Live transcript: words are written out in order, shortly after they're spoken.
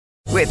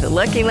With the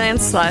Lucky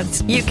Land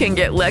Slots, you can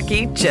get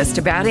lucky just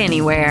about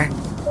anywhere.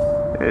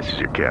 This is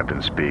your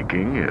captain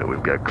speaking.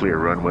 We've got clear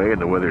runway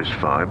and the weather's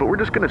fine, but we're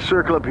just going to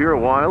circle up here a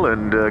while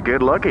and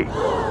get lucky.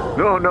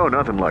 No,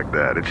 nothing like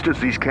that. It's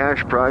just these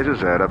cash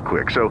prizes add up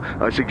quick. So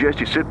I suggest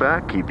you sit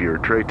back, keep your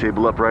tray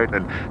table upright,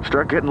 and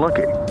start getting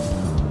lucky.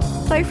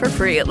 Play for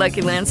free at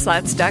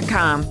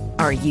LuckyLandSlots.com.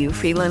 Are you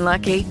feeling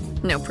lucky?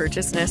 No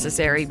purchase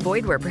necessary.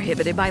 Void where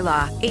prohibited by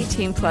law.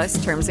 18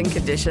 plus terms and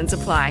conditions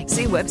apply.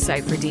 See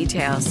website for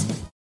details.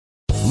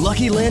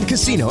 Lucky Land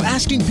Casino,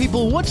 asking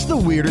people, what's the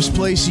weirdest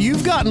place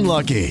you've gotten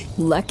lucky?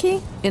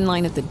 Lucky? In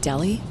line at the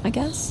deli, I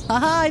guess?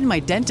 Aha, in my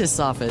dentist's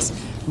office.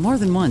 More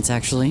than once,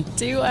 actually.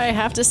 Do I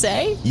have to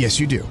say? Yes,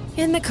 you do.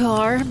 In the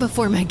car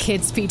before my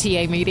kids'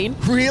 PTA meeting.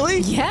 Really?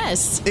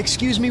 Yes.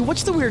 Excuse me,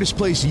 what's the weirdest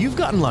place you've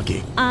gotten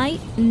lucky? I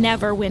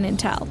never win and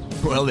tell.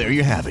 Well, there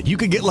you have it. You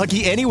can get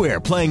lucky anywhere,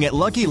 playing at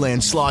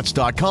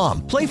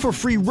LuckyLandSlots.com. Play for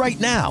free right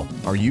now.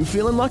 Are you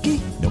feeling lucky?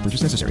 No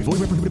purchase necessary. Void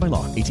where prohibited by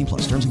law. 18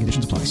 plus. Terms and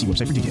conditions apply. See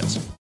website for details.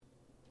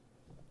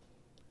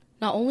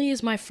 Not only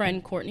is my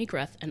friend Courtney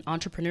Greth an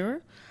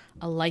entrepreneur,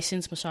 a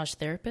licensed massage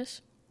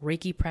therapist,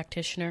 Reiki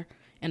practitioner,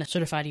 and a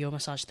certified yoga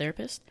massage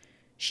therapist,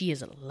 she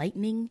is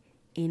lightning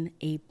in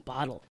a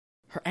bottle.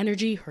 Her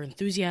energy, her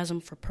enthusiasm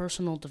for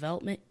personal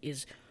development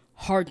is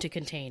hard to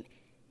contain.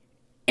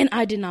 And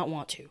I did not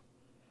want to.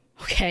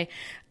 Okay?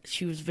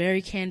 She was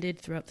very candid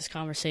throughout this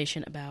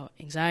conversation about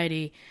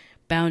anxiety,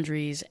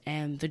 boundaries,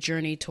 and the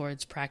journey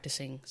towards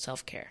practicing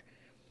self-care.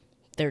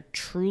 There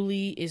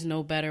truly is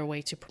no better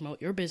way to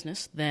promote your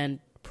business than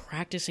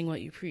practicing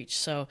what you preach.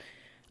 So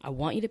I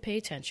want you to pay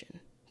attention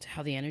to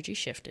how the energy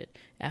shifted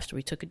after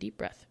we took a deep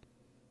breath.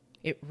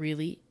 It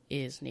really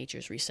is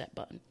nature's reset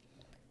button.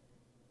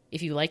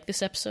 If you like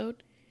this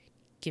episode,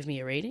 give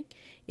me a rating.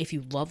 If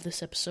you love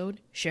this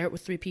episode, share it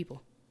with 3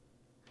 people.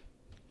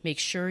 Make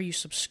sure you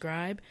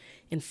subscribe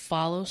and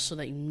follow so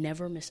that you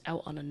never miss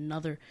out on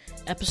another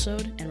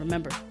episode. And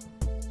remember,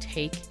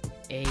 take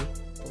a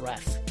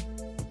breath.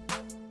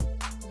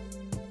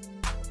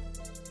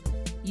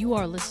 You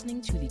are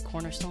listening to the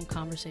Cornerstone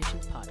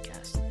Conversations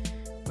podcast,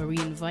 where we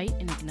invite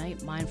and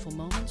ignite mindful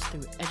moments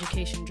through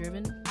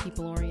education-driven,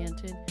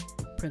 people-oriented,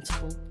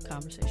 principled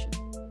conversation.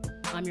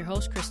 I'm your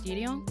host, Chris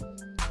Didion.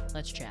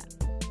 Let's chat.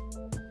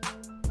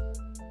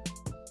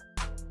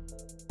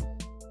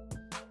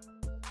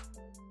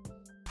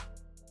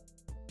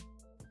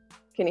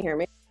 Can you hear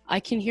me? I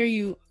can hear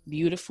you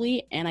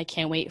beautifully, and I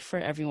can't wait for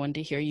everyone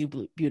to hear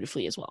you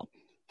beautifully as well.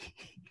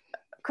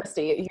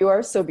 Christy, you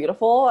are so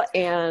beautiful,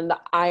 and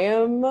I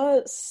am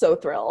so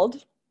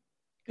thrilled.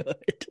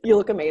 Good. You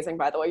look amazing,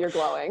 by the way. You're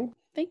glowing.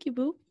 Thank you,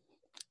 boo.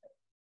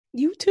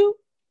 You too.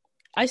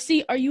 I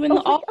see. Are you in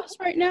the office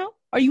right now?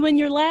 Are you in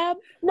your lab?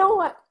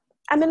 No,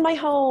 I'm in my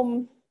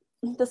home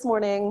this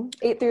morning,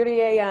 8:30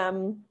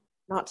 a.m.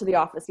 Not to the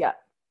office yet.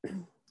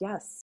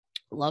 Yes.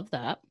 Love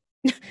that.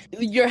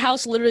 Your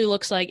house literally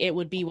looks like it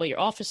would be what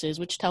your office is,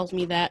 which tells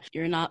me that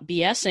you're not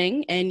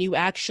BSing and you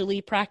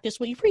actually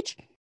practice what you preach.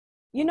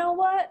 You know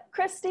what,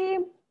 Christy?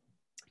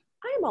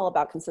 I am all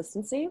about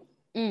consistency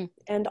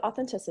and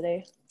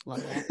authenticity.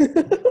 Love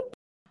that.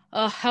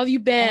 How have you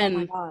been? Oh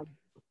my God.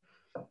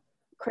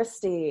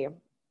 Christy.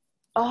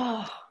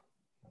 Oh,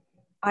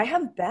 I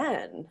have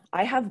been.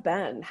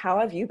 How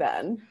have you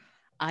been?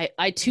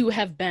 I too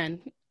have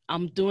been.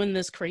 I'm doing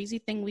this crazy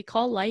thing we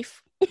call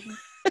life.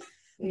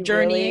 You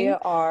Journeying. really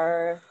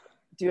are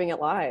doing it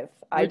live.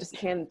 I just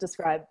can't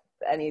describe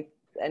any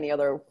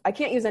other. I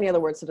can't use any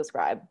other words to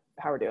describe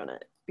how we're doing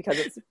it because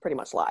it's pretty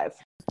much live.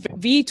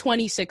 V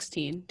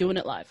 2016, doing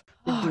it live.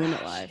 We're doing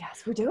it live.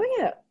 Yes, we're doing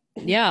it.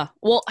 Yeah.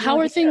 Well, how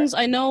are things?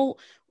 I know.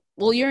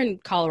 Well, you're in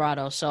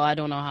Colorado, so I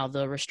don't know how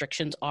the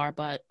restrictions are,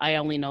 but I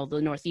only know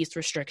the Northeast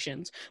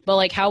restrictions. But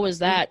like, how is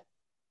that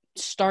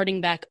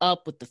starting back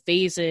up with the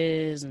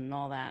phases and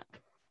all that?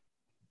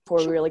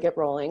 Before we really get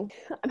rolling,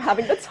 I'm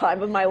having the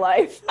time of my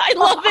life. I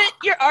love it.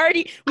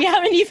 We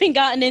haven't even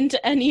gotten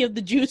into any of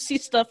the juicy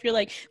stuff. You're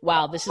like,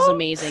 wow, this is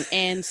amazing.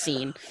 And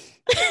scene.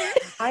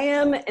 I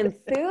am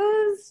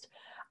enthused.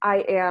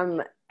 I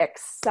am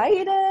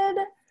excited.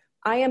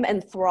 I am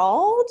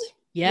enthralled.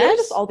 Yes.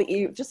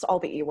 Really just all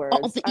the E words.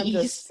 All the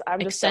E's. I'm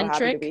just so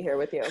happy to be here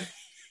with you.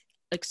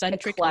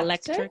 Eccentric,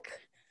 Eclectic? electric.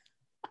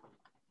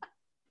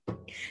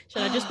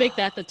 Should I just make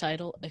that the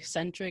title?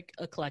 Eccentric,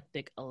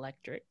 eclectic,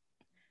 electric.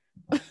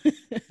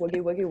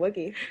 Woogie, woogie,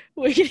 woogie.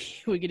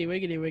 Wiggity, wiggity,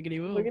 wiggity,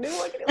 wiggity, woo. Wiggity,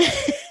 wiggity,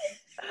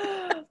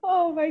 wiggity.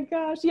 Oh my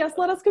gosh. Yes,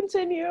 let us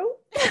continue.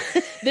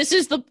 This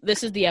is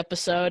the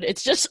episode.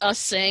 It's just us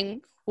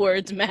saying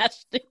words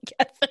mashed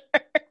together.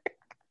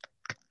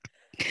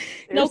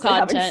 No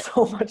content. Having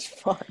so much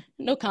fun.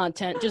 No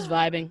content, just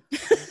vibing.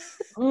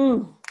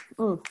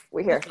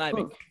 We hear.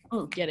 Vibing.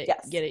 Get it.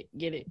 Yes.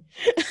 Get it.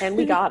 And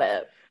we got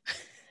it.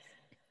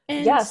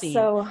 And yes. scene.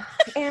 So,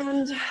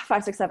 and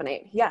 5, 6, 7,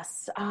 8.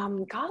 Yes.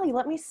 Golly,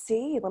 let me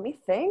see. Let me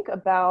think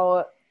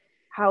about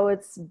how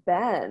it's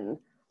been.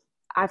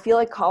 I feel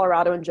like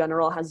Colorado in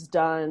general has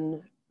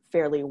done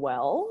fairly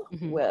well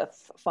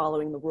with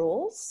following the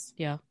rules.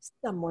 Yeah.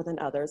 Some more than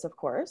others, of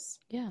course.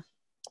 Yeah.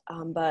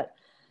 But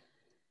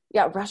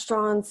yeah,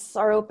 restaurants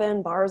are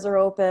open, bars are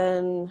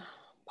open,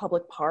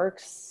 public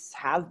parks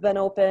have been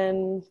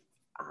open.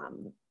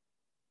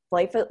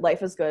 Life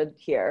is good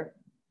here.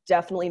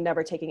 Definitely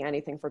never taking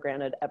anything for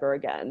granted ever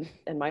again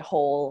in my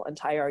whole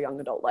entire young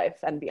adult life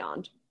and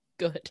beyond.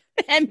 Good.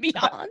 And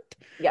beyond.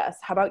 Yes.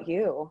 How about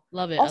you?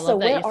 Love it. Also, I love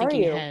that where you're are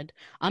thinking you? ahead.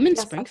 I'm in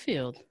Yes,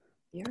 Springfield.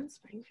 You're in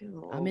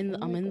Springfield. I'm in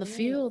the God.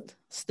 field.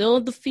 Still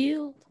in the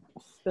field.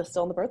 But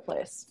still in the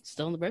birthplace.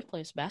 Still in the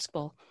birthplace.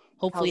 Basketball.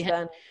 Hopefully. How's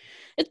been?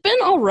 It's been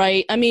all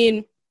right. I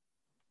mean,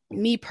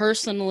 me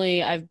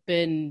personally, I've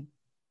been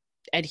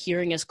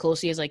adhering as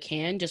closely as I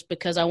can just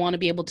because I want to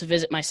be able to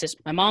visit my sister.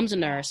 My mom's a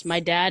nurse. My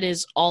dad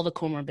is all the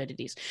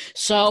comorbidities.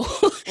 So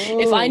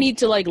if I need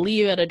to like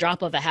leave at a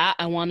drop of a hat,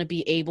 I want to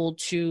be able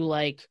to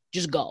like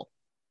just go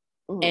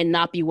and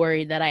not be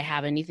worried that I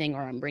have anything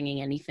or I'm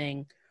bringing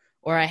anything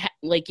or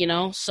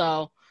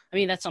so I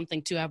mean, that's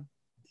something too I've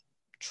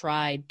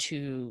tried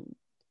to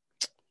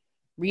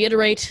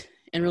reiterate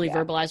and really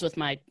verbalize with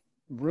my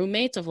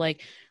roommates of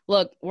like,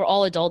 look, we're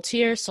all adults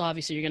here, so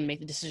obviously you're going to make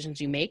the decisions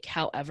you make.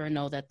 However,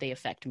 know that they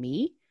affect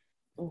me.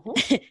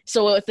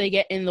 So if they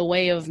get in the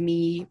way of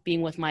me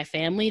being with my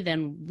family,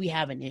 then we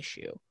have an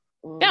issue.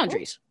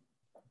 Boundaries.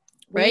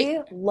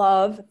 Right? We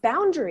love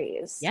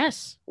boundaries.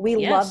 Yes. We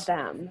love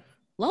them.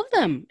 Love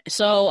them.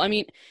 So, I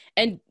mean,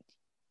 and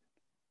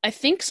I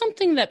think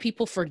something that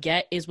people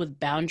forget is with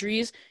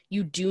boundaries,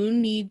 you do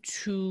need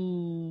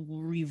to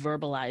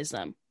reverbalize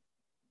them.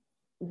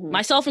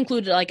 Myself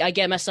included, like I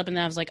get messed up in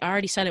that. I was like, I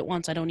already said it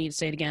once. I don't need to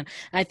say it again.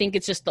 And I think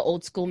it's just the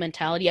old school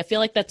mentality. I feel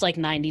like that's like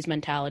 90s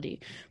mentality.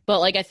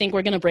 But like, I think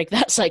we're going to break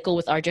that cycle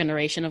with our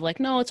generation of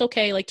like, no, it's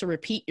okay. Like to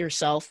repeat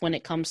yourself when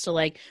it comes to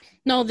like,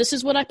 no, this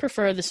is what I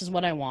prefer. This is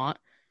what I want.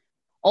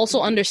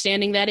 Also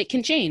understanding that it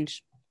can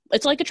change.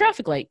 It's like a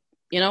traffic light,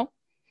 you know,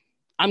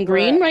 I'm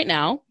green right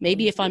now.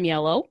 Maybe if I'm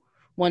yellow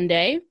one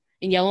day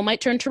and yellow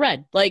might turn to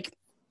red, like,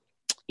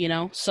 you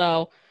know,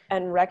 so.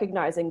 And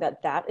recognizing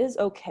that that is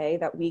okay,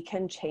 that we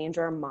can change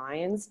our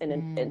minds in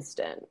an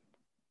instant.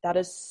 That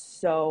is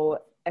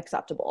so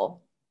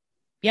acceptable.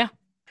 Yeah.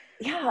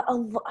 Yeah.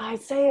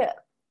 I'd say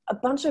a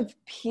bunch of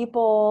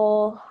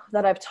people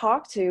that I've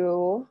talked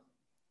to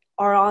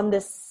are on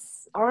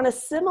a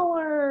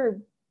similar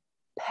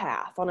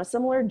path, on a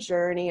similar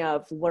journey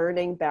of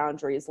learning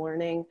boundaries,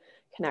 learning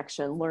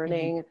connection,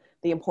 learning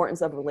the importance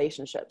of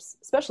relationships,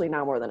 especially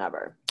now more than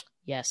ever.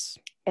 Yes.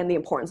 And the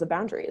importance of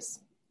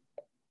boundaries.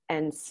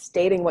 And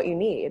stating what you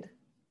need.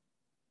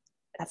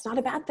 That's not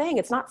a bad thing.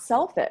 It's not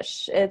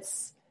selfish.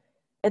 It's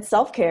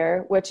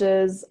self-care, which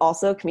is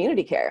also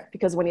community care.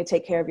 Because when you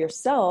take care of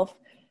yourself,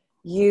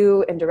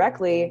 you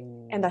indirectly,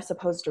 and I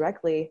suppose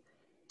directly,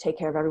 take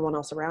care of everyone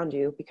else around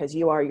you because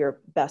you are your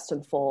best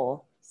and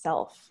full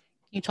self.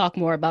 Can you talk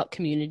more about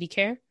community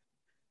care?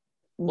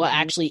 What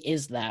actually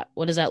is that?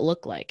 What does that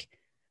look like?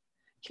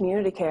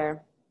 Community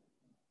care.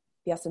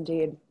 Yes,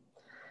 indeed.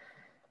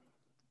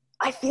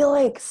 I feel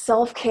like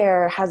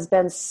self-care has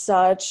been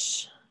so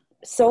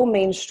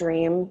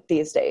mainstream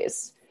these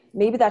days.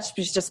 Maybe that's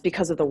just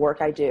because of the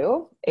work I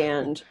do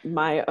and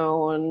my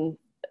own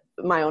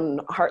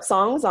heart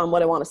songs on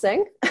what I want to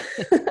sing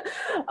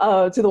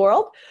to the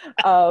world.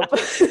 But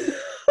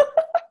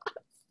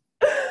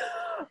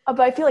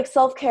I feel like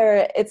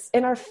self-care, it's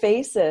in our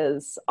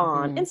faces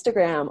on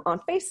Instagram, on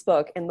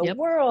Facebook, in the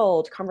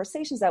world,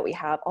 conversations that we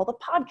have, all the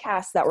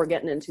podcasts that we're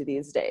getting into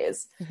these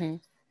days.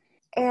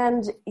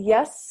 And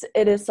yes,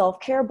 it is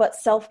self-care, but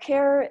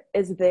self-care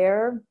is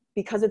there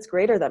because it's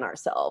greater than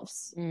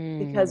ourselves.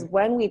 Because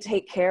when we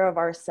take care of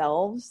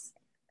ourselves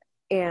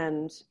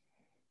and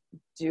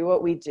do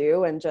what we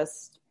do and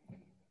just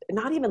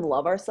not even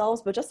love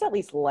ourselves, but just at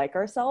least like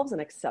ourselves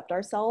and accept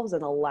ourselves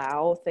and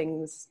allow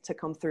things to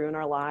come through in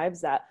our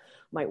lives that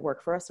might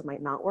work for us or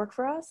might not work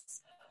for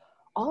us,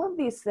 all of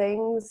these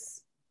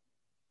things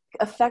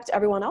affect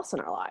everyone else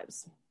in our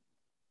lives.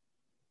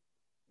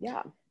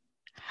 Yeah.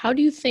 How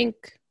do you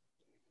think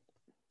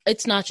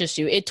it's not just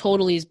you? It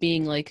totally is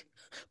being like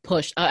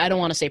pushed. I don't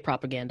want to say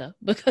propaganda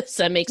because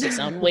that makes it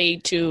sound way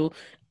too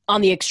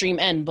on the extreme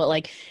end, but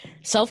like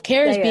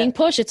self-care is being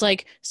pushed. It's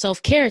like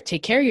self-care,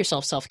 take care of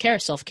yourself,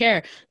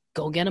 self-care,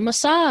 go get a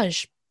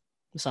massage,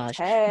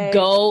 hey.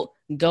 go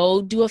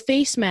do a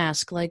face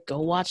mask, like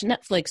go watch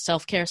Netflix,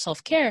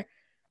 self-care.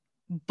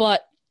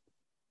 But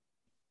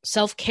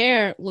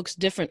self-care looks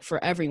different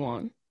for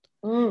everyone.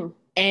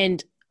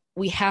 And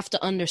we have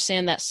to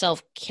understand that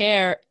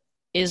self-care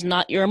is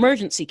not your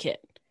emergency kit.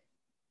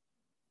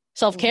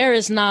 Self-care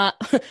is not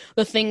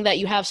the thing that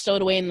you have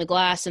stowed away in the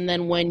glass, and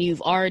then when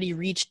you've already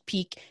reached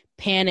peak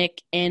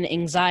panic and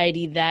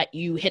anxiety that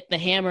you hit the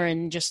hammer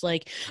and just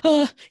like,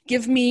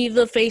 give me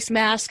the face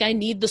mask, I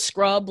need the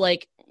scrub,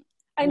 like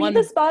I need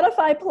the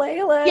Spotify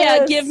playlist.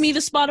 Yeah, give me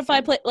the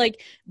Spotify play.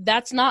 Like,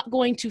 that's not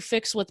going to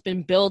fix what's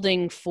been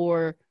building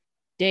for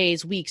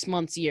days, weeks,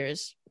 months,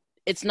 years.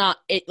 It's not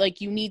it. Like,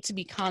 you need to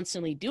be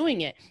constantly doing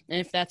it. And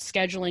if that's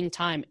scheduling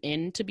time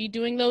in to be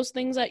doing those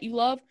things that you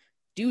love,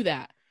 do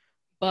that.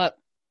 But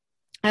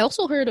I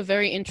also heard a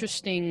very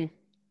interesting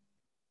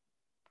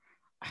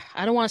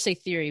I don't want to say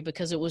theory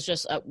because it was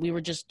just we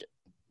were just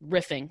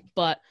riffing,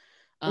 but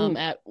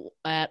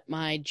at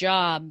my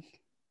job,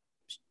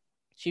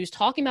 she was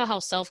talking about how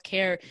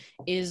self-care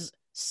is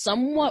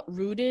somewhat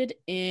rooted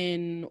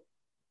in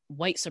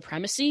white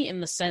supremacy,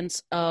 in the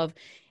sense of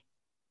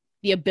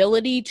the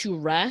ability to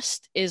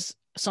rest is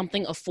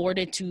something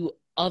afforded to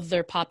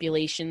other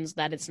populations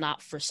that it's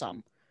not for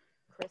some.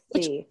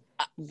 Christy,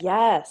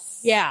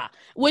 yes. Yeah.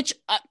 Which,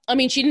 I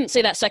mean, she didn't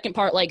say that second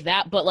part like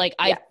that, but like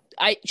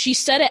she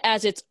said it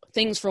as it's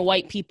things for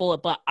white people,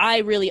 but I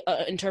really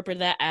interpret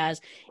that as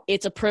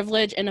it's a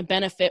privilege and a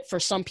benefit for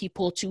some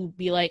people to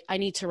be like, I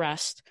need to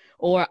rest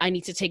or I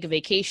need to take a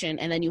vacation.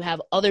 And then you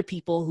have other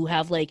people who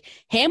have like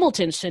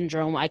Hamilton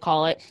syndrome, I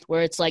call it,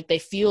 where it's like they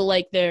feel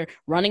like they're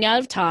running out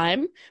of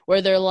time,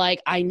 where they're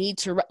like, I need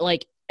to,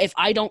 like, if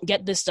I don't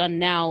get this done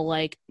now,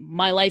 like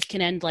my life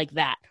can end like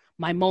that.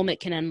 My moment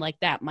can end like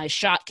that. My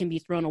shot can be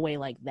thrown away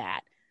like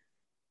that.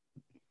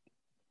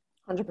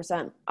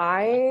 100%.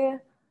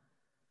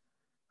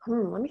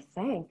 Let me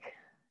think.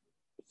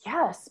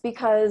 Yes,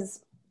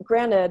 because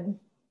granted,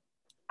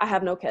 I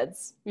have no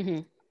kids.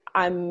 Mm-hmm.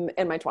 I'm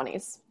in my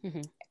 20s.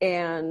 Mm-hmm.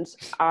 And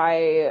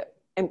I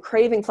am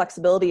craving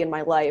flexibility in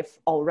my life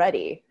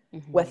already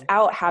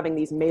without having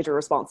these major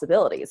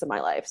responsibilities in my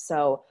life.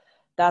 So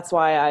that's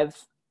why I've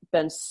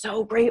been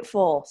so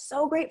grateful.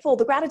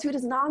 The gratitude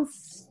is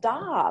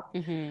nonstop.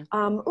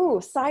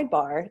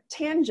 Sidebar,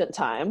 tangent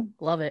time.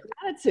 Love it.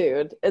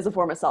 Gratitude is a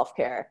form of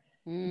self-care.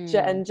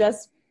 And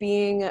just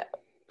being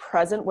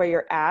present where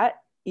you're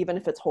at, even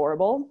if it's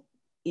horrible,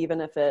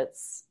 even if it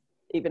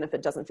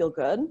doesn't feel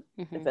good,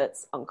 if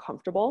it's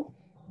uncomfortable,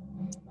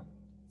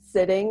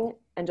 sitting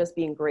and just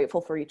being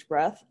grateful for each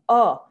breath.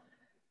 Oh,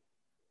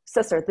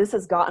 sister, this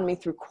has gotten me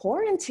through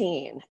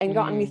quarantine and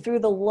gotten me through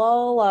the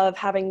lull of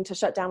having to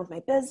shut down with my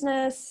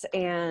business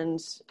and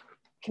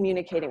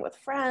communicating with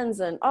friends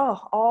and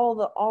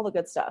all the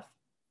good stuff.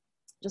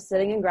 Just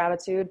sitting in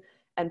gratitude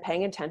and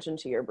paying attention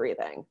to your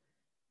breathing.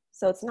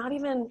 So it's not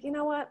even, you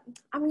know what?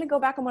 I'm going to go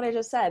back on what I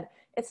just said.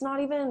 It's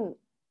not even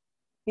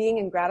being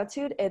in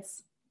gratitude.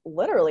 It's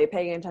literally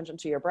paying attention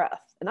to your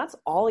breath. And that's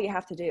all you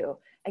have to do.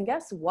 And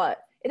guess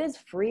what? It is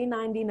free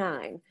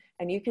 99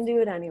 and you can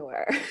do it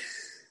anywhere.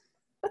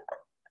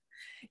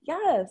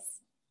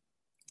 Yes.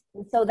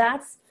 And so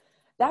that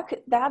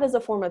is a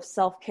form of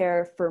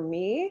self-care for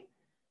me.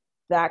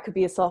 That could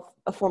be a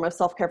form of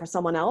self-care for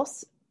someone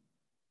else.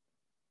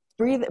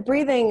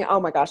 Breathing, oh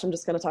my gosh, I'm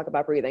just going to talk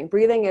about breathing.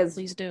 Breathing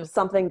is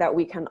something that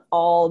we can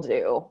all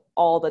do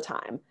all the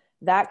time.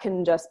 That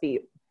can just be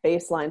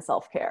baseline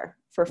self-care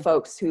for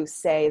folks who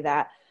say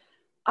that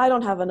I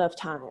don't have enough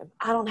time,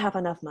 I don't have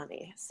enough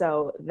money.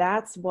 So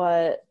that's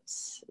my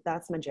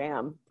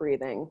jam,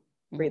 breathing.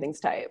 Breathing's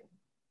tight.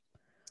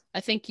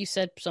 I think you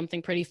said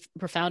something pretty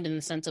profound in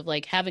the sense of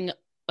like having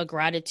a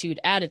gratitude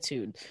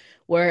attitude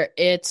where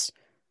it's,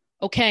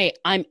 okay,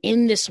 I'm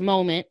in this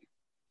moment.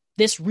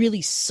 This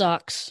really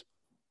sucks.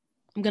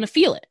 I'm going to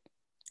feel it.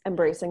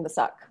 Embracing the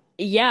suck.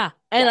 Yeah.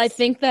 And yes. I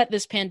think that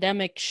this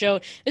pandemic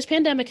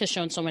has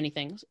shown so many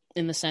things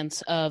in the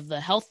sense of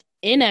the health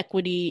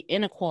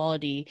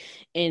inequality,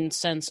 in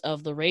sense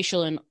of the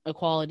racial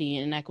inequality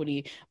and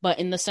inequity, but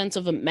in the sense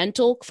of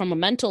from a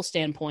mental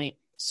standpoint,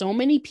 so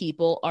many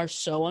people are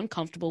so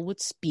uncomfortable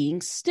with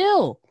being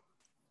still.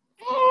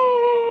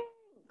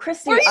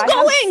 Christy, where are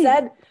you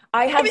going?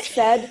 I have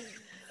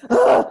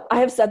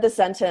said this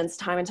sentence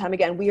time and time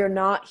again. We are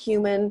not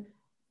human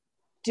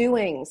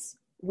doings.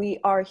 We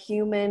are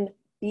human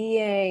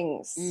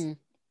beings.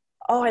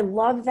 Oh, I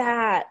love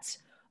that.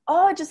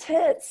 Oh, it just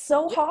hits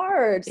so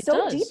hard, deep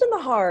in the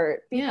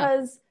heart,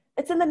 because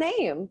it's in the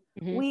name.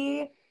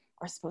 We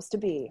are supposed to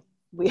be.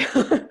 We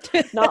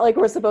not like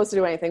we're supposed to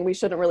do anything.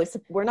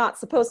 We're not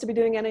supposed to be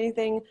doing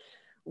anything.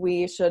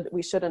 We should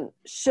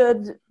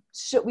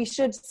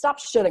stop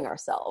shoulding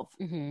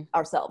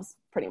ourselves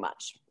pretty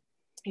much.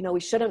 You know,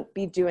 we shouldn't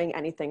be doing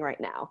anything right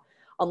now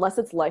unless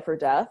it's life or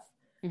death.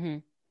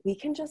 We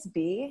can just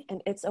be,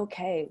 and it's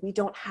okay. We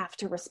don't have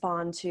to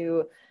respond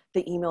to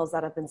the emails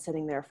that have been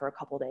sitting there for a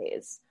couple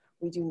days.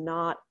 We do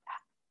not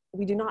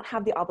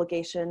have the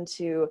obligation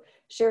to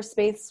share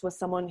space with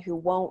someone who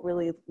won't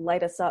really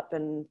light us up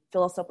and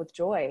fill us up with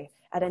joy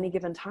at any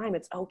given time.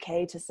 It's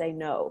okay to say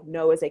no.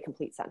 No is a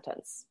complete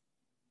sentence.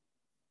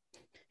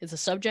 It's a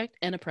subject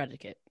and a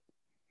predicate.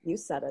 You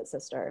said it,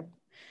 sister.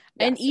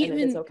 Yes, and even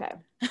it is okay.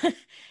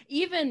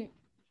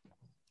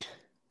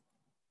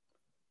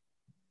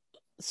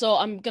 So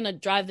I'm gonna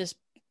drive this.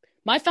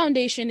 My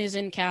foundation is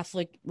in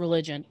Catholic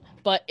religion,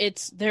 but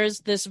there's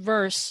this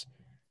verse,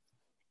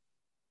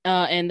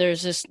 and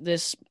there's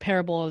this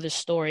parable of this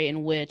story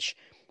in which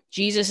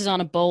Jesus is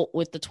on a boat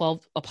with the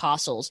 12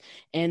 apostles,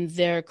 and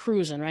they're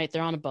cruising. Right,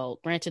 they're on a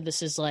boat. Granted,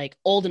 this is like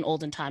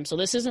olden time, so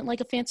this isn't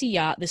like a fancy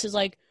yacht. This is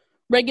like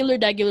regular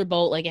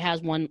boat. Like it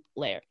has one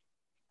layer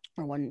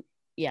or one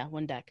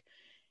deck,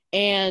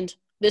 and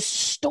this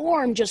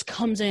storm just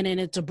comes in and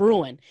it's a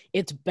brewing.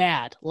 It's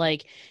bad.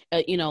 Like,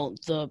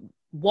 the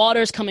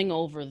water's coming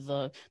over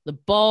the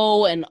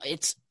bow and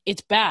it's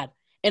bad.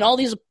 And all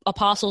these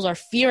apostles are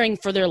fearing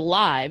for their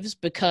lives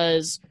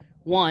because,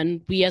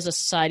 one, we as a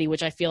society,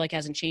 which I feel like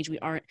hasn't changed, we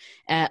aren't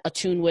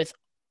attuned with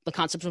the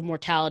concept of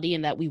mortality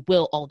and that we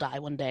will all die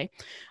one day.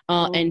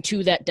 And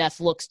two, that death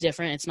looks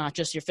different. It's not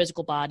just your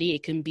physical body.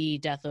 It can be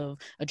death of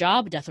a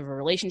job, death of a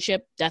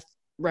relationship. Death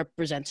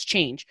represents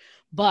change.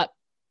 But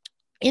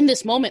in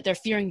this moment, they're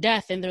fearing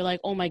death and they're like,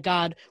 oh my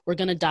God, we're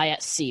going to die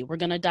at sea. We're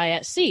going to die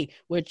at sea,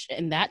 which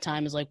in that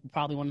time is like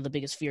probably one of the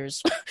biggest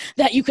fears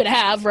that you could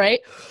have,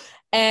 right?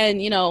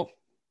 And, you know,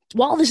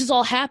 while this is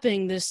all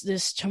happening,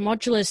 this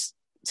tumultuous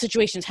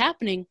situation is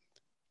happening,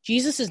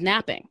 Jesus is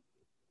napping.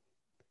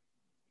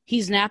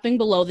 He's napping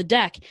below the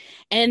deck.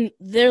 And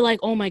they're like,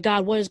 oh my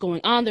God, what is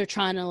going on? They're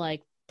trying to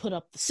like put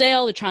up the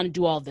sail. They're trying to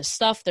do all this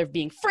stuff. They're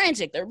being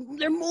frantic. They're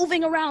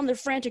moving around. They're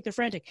frantic.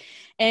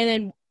 And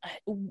then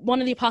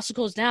one of the apostles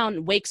goes down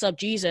and wakes up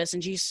Jesus.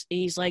 And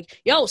he's like,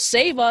 yo,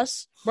 save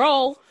us,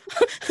 bro.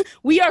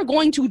 We are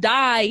going to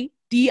die.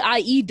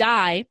 D-I-E,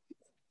 die.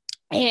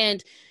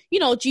 And, you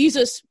know,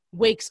 Jesus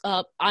wakes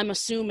up. I'm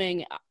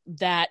assuming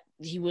that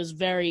he was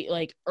very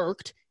like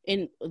irked.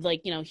 In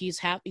like, you know, he's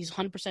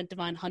 100%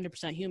 divine,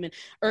 100% human,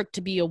 irked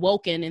to be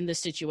awoken in this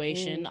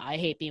situation. I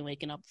hate being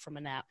waken up from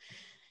a nap.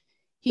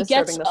 He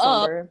gets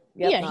up.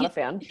 Yep, not a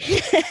fan.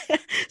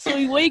 So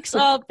he wakes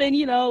up and,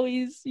 you know,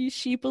 he's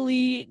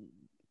sheepily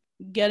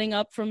getting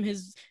up from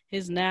his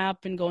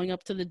nap and going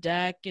up to the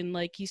deck, and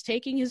like he's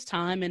taking his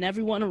time, and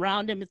everyone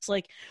around him, it's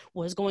like,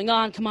 what's going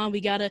on? Come on,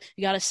 we gotta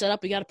set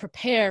up, we gotta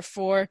prepare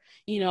for,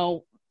 you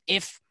know,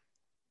 if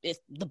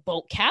the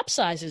boat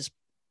capsizes.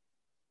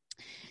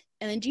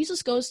 And then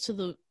Jesus goes to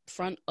the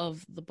front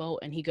of the boat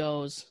and he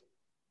goes,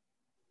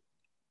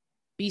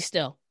 be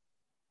still.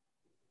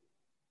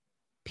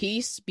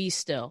 Peace, be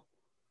still.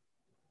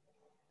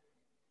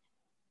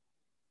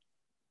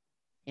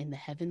 And the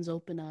heavens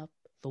open up,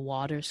 the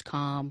waters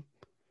calm.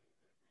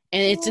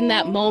 And it's in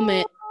that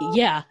moment,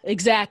 yeah,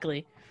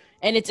 exactly.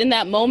 And it's in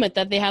that moment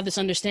that they have this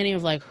understanding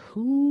of like,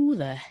 who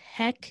the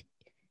heck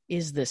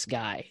is this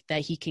guy?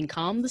 That he can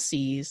calm the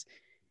seas,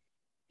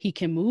 he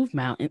can move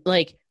mountains.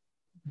 Like,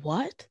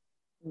 what?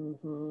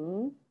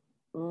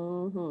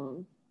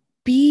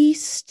 Be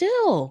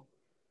still.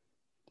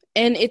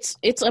 And it's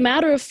a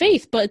matter of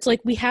faith, but it's like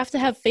we have to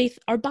have faith.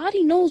 Our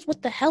body knows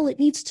what the hell it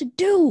needs to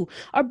do.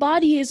 Our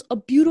body is a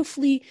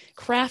beautifully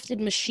crafted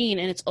machine,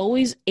 and it's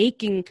always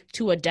aching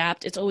to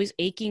adapt. It's always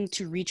aching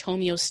to reach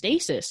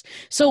homeostasis.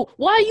 So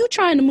why are you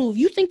trying to move?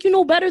 You think you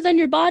know better than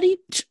your body?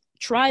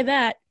 Try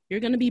that. You're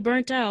going to be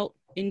burnt out.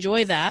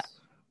 Enjoy that.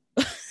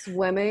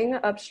 Swimming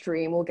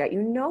upstream will get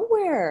you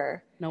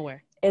nowhere.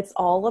 It's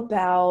all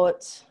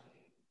about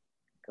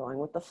going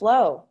with the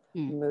flow,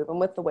 moving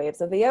with the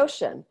waves of the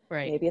ocean.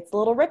 Right. Maybe it's a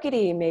little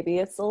rickety, maybe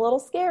it's a little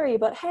scary,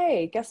 but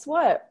hey, guess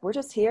what? We're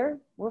just here.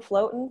 We're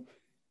floating.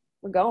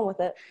 We're going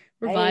with it.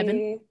 We're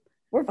vibing.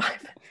 We're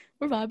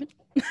vibing.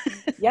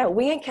 Yeah,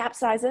 we ain't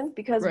capsizing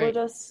because we're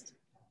just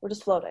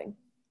floating.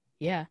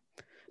 Yeah.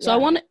 So I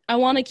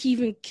want to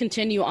even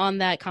continue on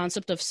that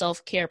concept of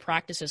self-care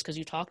practices, because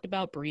you talked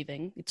about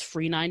breathing. It's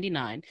free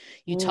 99.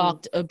 You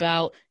talked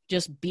about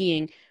just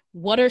being.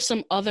 What are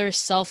some other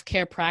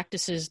self-care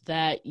practices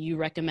that you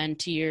recommend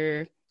to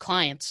your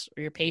clients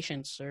or your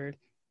patients, or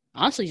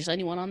honestly just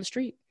anyone on the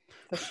street?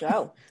 For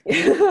sure.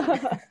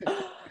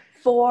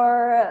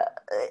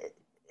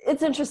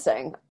 It's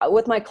interesting.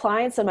 With my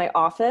clients in my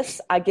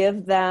office, I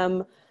give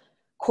them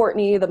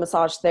Courtney, the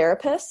massage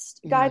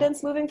therapist,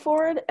 guidance moving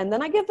forward, and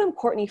then I give them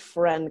Courtney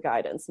friend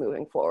guidance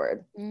moving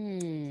forward.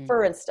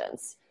 For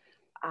instance,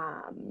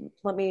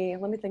 let me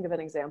think of an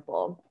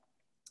example.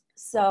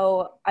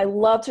 So I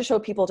love to show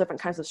people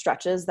different kinds of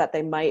stretches that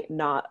they might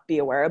not be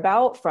aware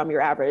about from your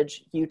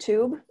average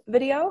YouTube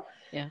video.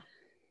 Yeah.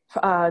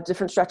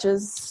 Different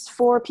stretches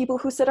for people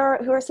who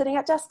are sitting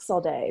at desks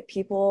all day,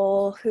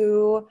 people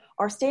who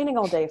are standing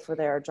all day for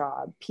their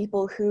job,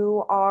 people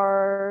who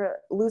are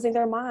losing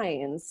their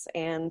minds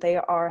and they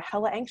are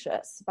hella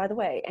anxious. By the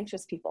way,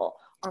 anxious people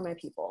are my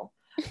people.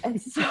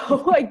 And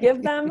so I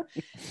give them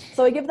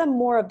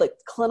more of the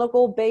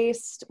clinical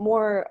based,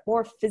 more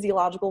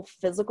physiological,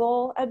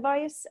 physical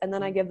advice. And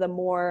then I give them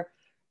more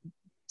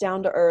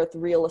down to earth,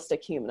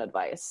 realistic human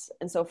advice.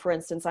 And so for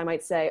instance, I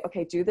might say,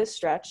 okay, do this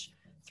stretch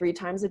 3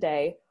 times a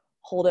day,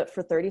 hold it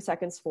for 30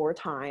 seconds 4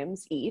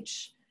 times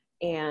each.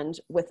 And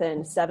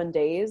within 7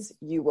 days,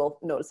 you will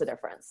notice a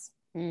difference.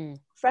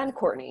 Friend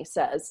Courtney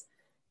says,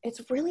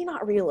 it's really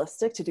not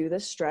realistic to do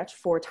this stretch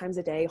 4 times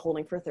a day,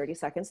 holding for 30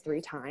 seconds 3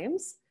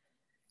 times.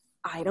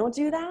 I don't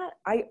do that.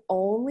 I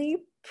only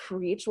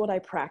preach what I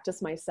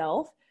practice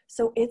myself.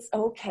 So it's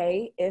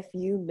okay if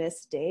you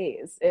miss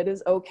days. It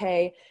is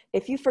okay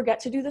if you forget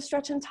to do the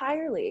stretch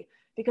entirely,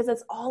 because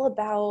it's all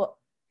about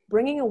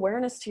bringing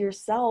awareness to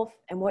yourself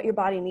and what your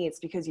body needs,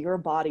 because your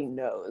body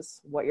knows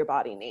what your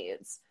body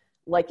needs.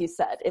 Like you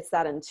said, it's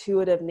that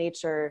intuitive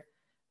nature,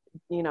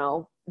 you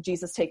know,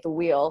 Jesus, take the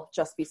wheel,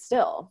 just be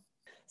still.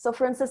 So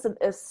for instance,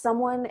 if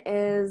someone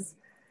is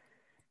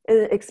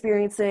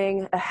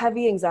experiencing a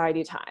heavy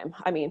anxiety time,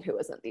 I mean, who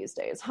isn't these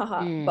days?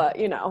 But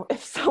you know,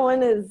 if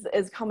someone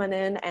is coming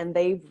in and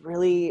they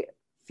really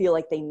feel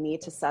like they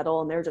need to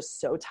settle and they're just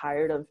so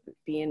tired of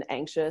being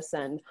anxious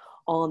and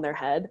all in their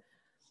head.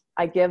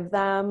 I give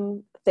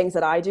them things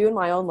that I do in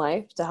my own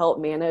life to help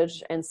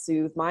manage and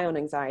soothe my own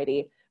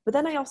anxiety. But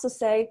then I also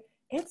say,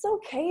 it's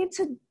okay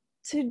to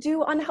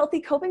do unhealthy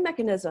coping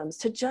mechanisms,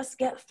 to just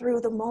get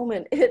through the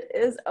moment. It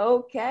is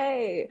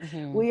okay.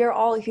 Mm-hmm. We are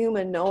all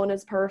human. No one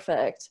is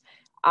perfect.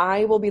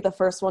 I will be the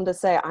first one to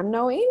say, I'm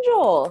no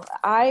angel.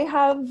 I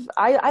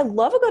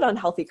love a good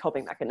unhealthy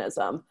coping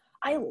mechanism.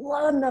 I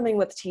love numbing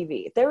with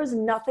TV. There is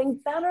nothing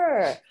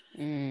better.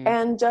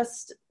 And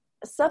just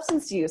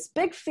substance use,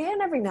 big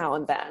fan every now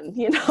and then,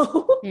 you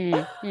know?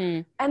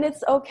 And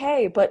it's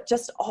okay, but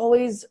just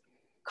always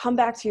come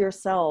back to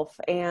yourself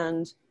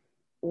and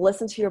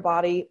listen to your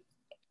body.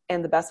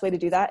 And the best way to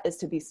do that is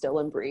to be still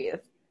and breathe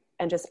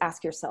and just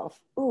ask yourself,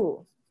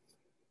 ooh,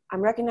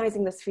 I'm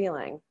recognizing this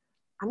feeling.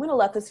 I'm going to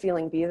let this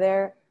feeling be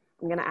there.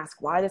 I'm going to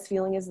ask why this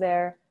feeling is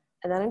there.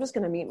 And then I'm just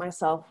going to meet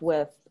myself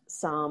with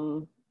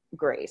some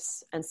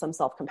grace and some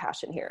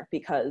self-compassion here,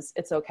 because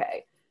it's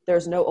okay.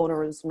 There's no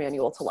owner's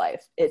manual to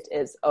life. It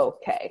is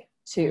okay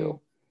to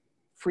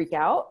freak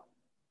out.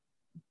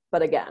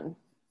 But again,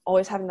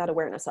 always having that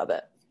awareness of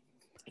it.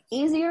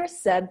 Easier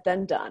said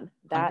than done.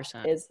 That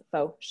 100%. Is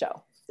faux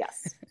show.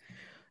 Yes.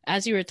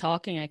 As you were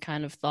talking, I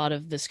kind of thought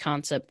of this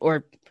concept,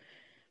 or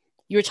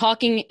you were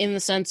talking in the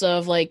sense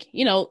of like,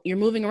 you know, you're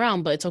moving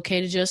around, but it's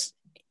okay to just,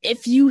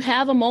 if you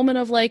have a moment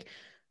of like,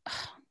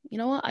 you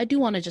know what, I do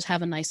want to just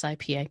have a nice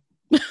IPA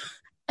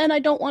and I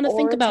don't want to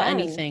think about 10.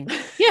 Anything.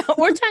 Yeah.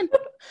 Or 10.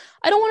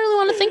 I don't really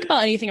want to think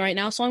about anything right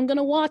now. So I'm going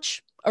to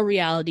watch a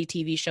reality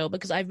TV show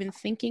because I've been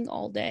thinking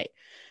all day.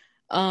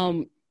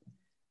 Turning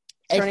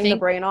the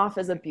brain off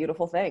is a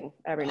beautiful thing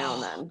every now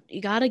and then.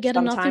 You got to get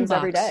a nothing box. Sometimes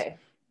every day.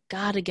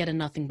 Got to get a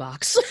nothing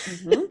box,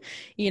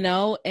 you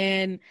know?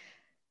 And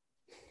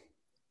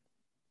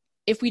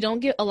if we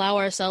don't allow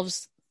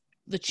ourselves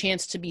the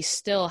chance to be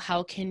still,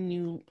 how can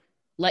you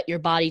let your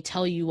body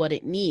tell you what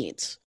it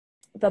needs?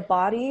 The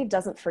body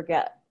doesn't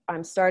forget.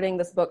 I'm starting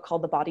this book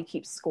called The Body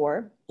Keeps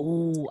Score.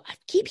 Oh, I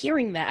keep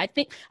hearing that. I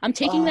think I'm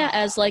taking that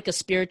as like a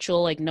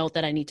spiritual like note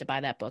that I need to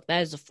buy that book.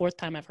 That is the 4th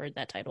time I've heard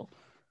that title.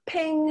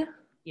 Ping.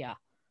 Yeah.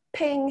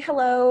 Ping.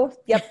 Hello.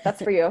 Yep.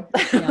 That's for you.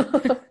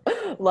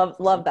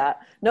 Love that.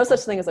 No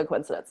such thing as a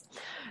coincidence.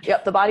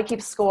 Yep. The Body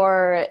Keeps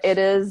Score. It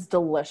is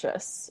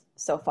delicious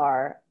so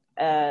far.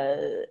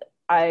 Like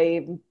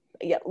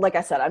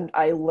I said,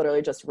 I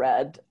literally just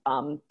read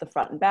the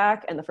front and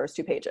back and the first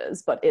 2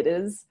 pages, but it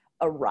is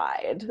a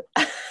ride.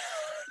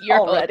 You're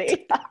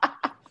already.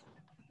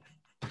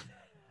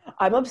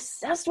 I'm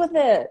obsessed with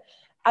it.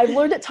 I've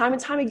learned it time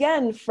and time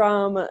again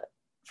from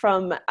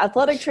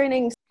athletic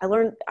training. I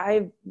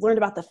learned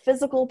about the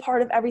physical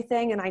part of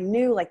everything, and I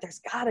knew like there's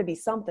got to be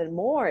something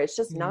more. It's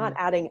just not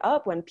adding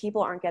up when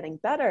people aren't getting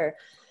better.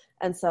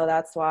 And so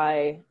that's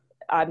why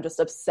I'm just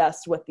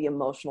obsessed with the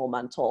emotional,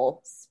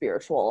 mental,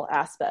 spiritual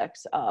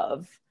aspect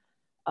of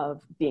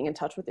being in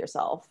touch with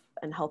yourself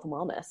and health and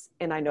wellness.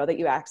 And I know that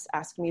you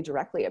ask me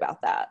directly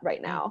about that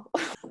right now.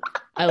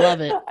 I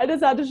love it. I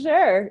just had to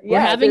share. We're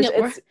having it.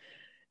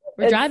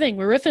 We're driving.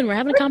 We're riffing. We're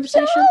having a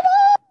conversation.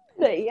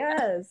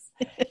 Yes,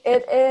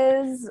 it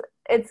is.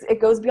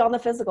 It goes beyond the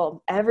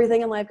physical.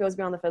 Everything in life goes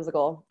beyond the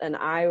physical. And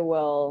I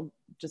will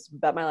just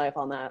bet my life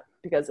on that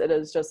because it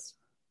has just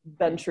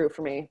been true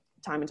for me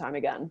time and time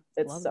again.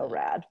 It's so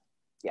rad.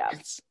 Yeah.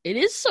 It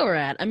is so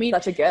rad. I mean,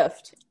 such a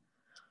gift.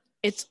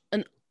 It's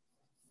a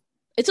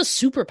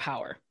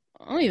superpower.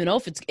 I don't even know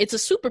if it's a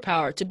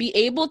superpower to be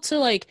able to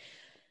like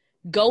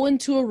go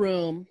into a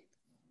room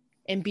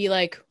and be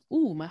like,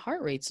 ooh, my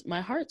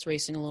heart's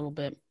racing a little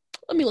bit.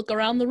 Let me look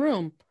around the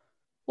room.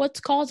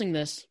 What's causing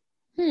this?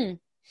 Just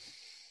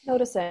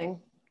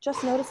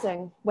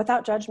noticing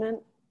without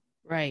judgment.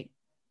 Right.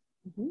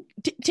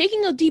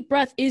 Taking a deep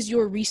breath is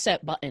your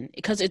reset button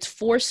because it's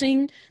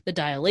forcing the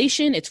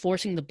dilation. It's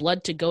forcing the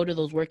blood to go to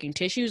those working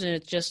tissues. And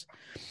it's just.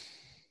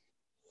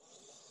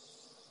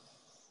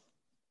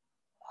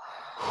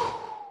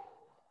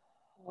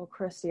 Oh,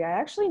 Christy, I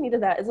actually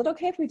needed that. Is it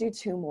okay if we do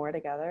 2 more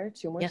together?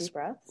 2 more deep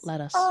breaths?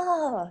 Let us.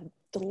 Ah,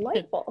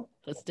 delightful.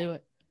 Let's do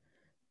it.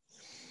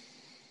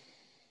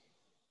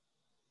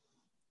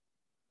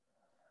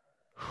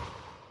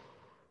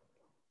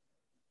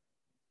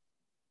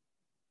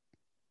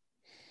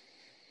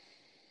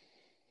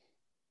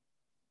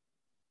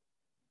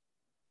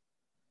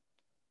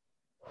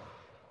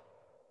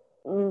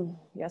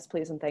 Yes,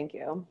 please, and thank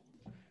you.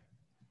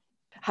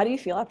 How do you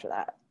feel after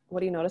that?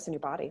 What do you notice in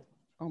your body?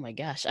 Oh my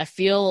gosh. I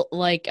feel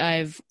like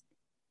I've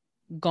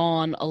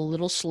gone a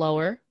little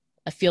slower.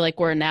 I feel like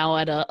we're now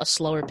at a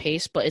slower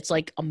pace, but it's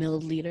like a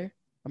millimeter.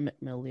 Some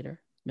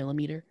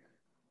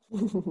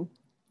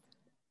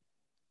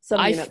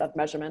unit of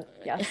measurement.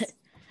 Yes.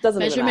 Doesn't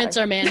Measurements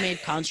are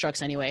man-made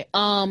constructs anyway.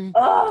 Run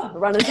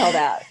and tell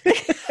that.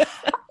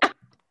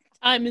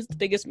 Time is the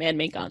biggest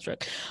man-made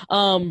construct.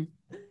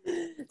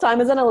 Time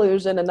is an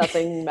illusion and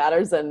nothing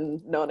matters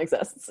and no one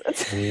exists.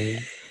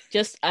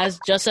 Just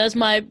as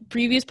my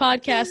previous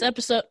podcast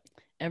episode,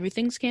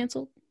 everything's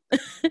canceled.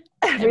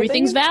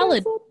 Everything's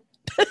valid.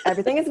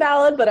 Everything is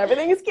valid, but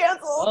everything is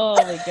canceled. Oh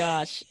my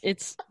gosh.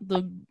 It's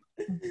the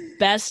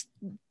best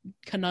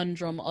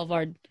conundrum of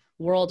our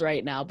world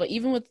right now. But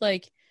even with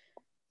like,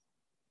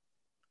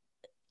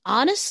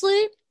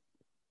 honestly,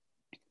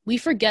 we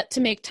forget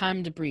to make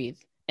time to breathe.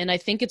 And I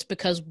think it's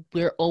because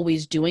we're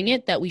always doing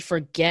it that we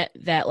forget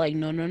that, like,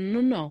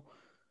 no.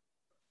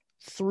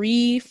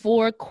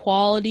 3-4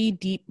 quality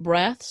deep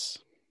breaths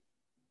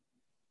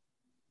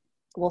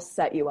will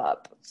set you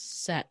up.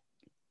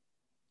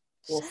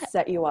 Will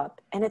set you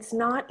up. And it's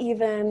not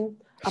even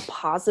a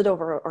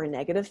positive or a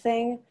negative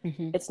thing.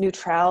 Mm-hmm. It's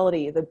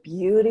neutrality. The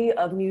beauty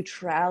of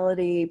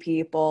neutrality,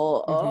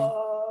 people. Mm-hmm.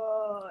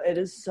 Oh, it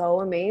is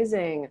so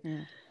amazing.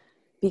 Yeah.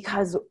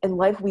 Because in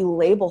life, we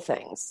label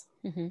things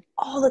Mm-hmm.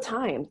 all the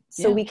time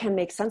so we can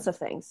make sense of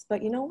things.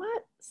 But you know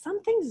what?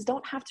 Some things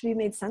don't have to be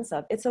made sense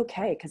of. It's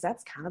okay, because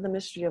that's kind of the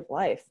mystery of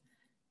life.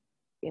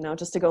 You know,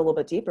 just to go a little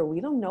bit deeper,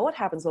 we don't know what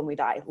happens when we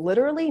die.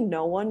 Literally,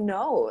 no one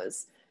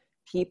knows.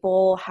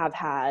 People have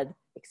had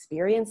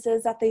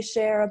experiences that they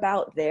share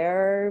about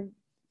their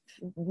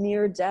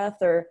near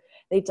death, or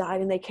they died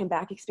and they came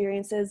back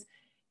experiences.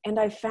 And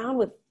I found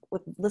with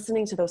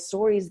listening to those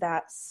stories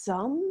that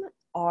some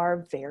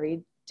are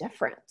very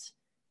different.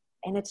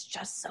 And it's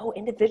just so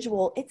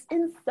individual. It's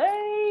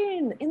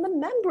insane in the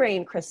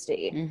membrane,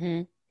 Christy.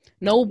 Mm-hmm.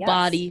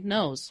 Nobody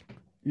knows.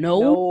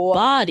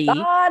 Nobody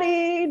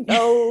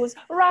knows.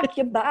 Rock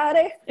your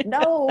body.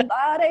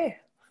 Nobody.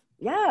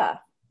 Yeah.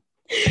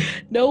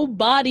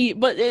 Nobody.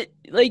 But it,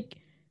 like,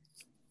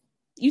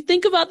 you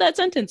think about that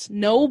sentence.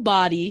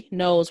 Nobody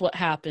knows what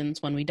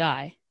happens when we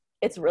die.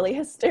 It's really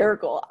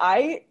hysterical.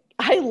 I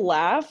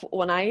laugh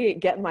when I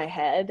get in my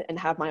head and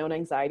have my own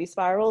anxiety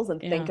spirals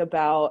and think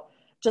about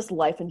just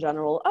life in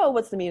general. Oh,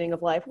 what's the meaning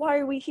of life? Why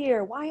are we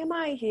here? Why am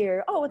I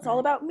here? Oh, it's all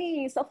about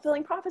me.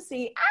 Self-fulfilling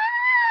prophecy.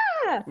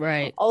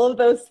 Right. All of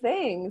those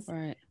things.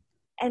 Right.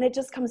 And it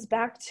just comes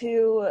back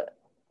to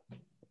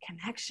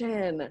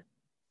connection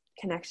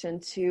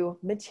to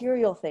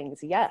material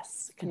things.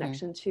 Yes.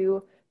 Connection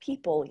to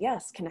people.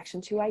 Yes.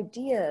 Connection to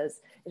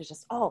ideas. It's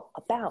just all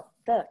about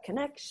the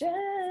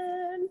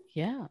connection.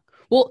 Yeah.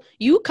 Well,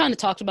 you kind of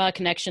talked about a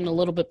connection a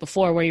little bit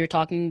before, where you're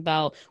talking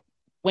about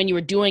when you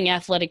were doing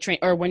athletic training,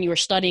 or when you were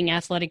studying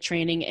athletic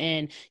training,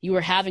 and you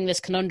were having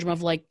this conundrum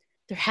of like,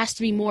 there has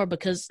to be more,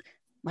 because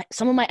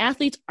some of my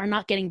athletes are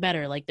not getting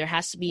better. Like, there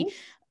has to be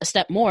a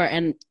step more.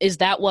 And is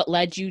that what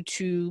led you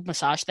to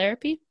massage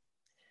therapy?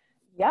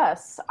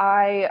 Yes.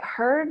 I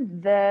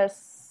heard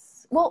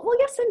this. Well,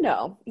 yes and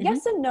no. Mm-hmm.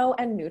 Yes and no,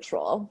 and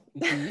neutral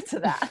to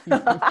that.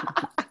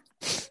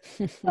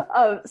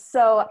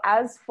 So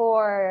as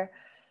for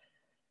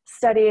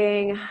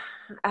studying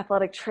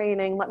athletic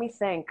training, let me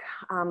think.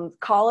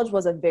 College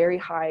was a very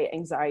high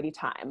anxiety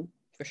time.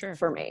 For sure.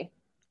 For me.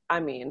 I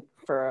mean,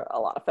 for a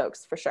lot of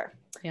folks, for sure.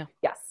 Yeah.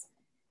 Yes.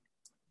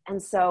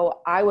 And so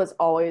I was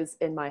always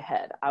in my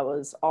head. I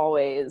was just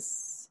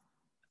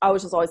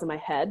always in my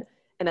head.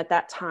 And at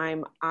that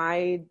time,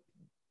 I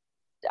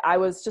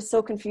was just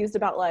so confused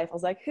about life. I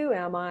was like, who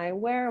am I?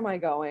 Where am I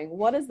going?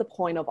 What is the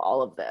point of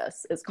all of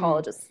this? Is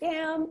college a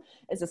scam?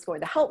 Is this going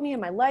to help me in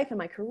my life and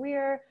my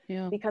career?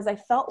 Yeah. Because I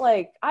felt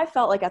like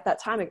at that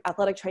time,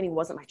 athletic training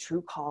wasn't my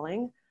true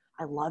calling.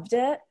 I loved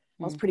it.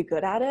 I was pretty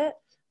good at it,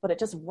 but it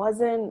just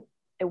wasn't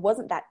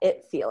that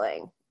it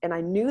feeling. And I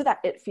knew that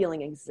it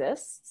feeling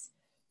exists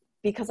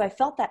because I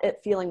felt that it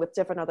feeling with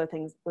different other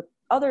things, with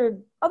other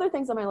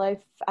things in my life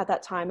at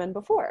that time and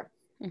before.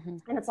 Mm-hmm.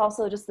 And it's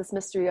also just this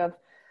mystery of,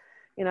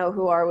 you know,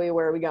 who are we?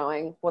 Where are we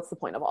going? What's the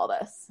point of all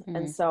this? Mm-hmm.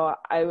 And so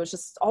I was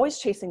just always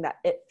chasing that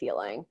it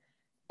feeling.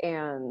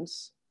 And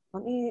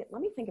let me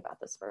think about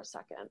this for a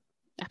second.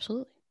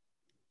 Absolutely.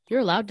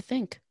 You're allowed to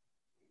think.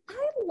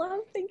 I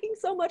love thinking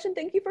so much, and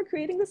thank you for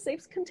creating the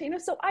safe container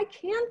so I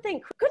can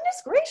think.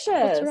 Goodness gracious.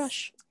 What's the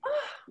rush?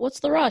 What's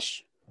the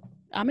rush?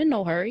 I'm in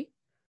no hurry.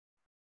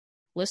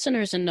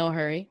 Listeners in no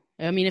hurry.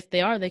 I mean, if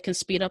they are, they can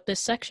speed up this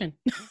section.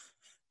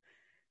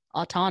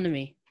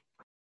 Autonomy.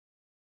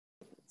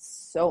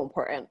 So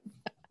important.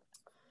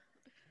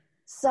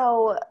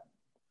 So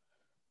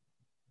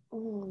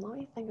let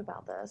me think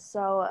about this.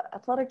 So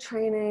athletic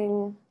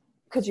training,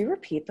 could you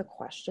repeat the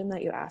question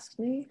that you asked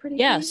me?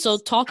 Please? So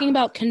talking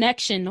about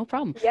connection, no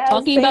problem. Yes,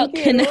 talking about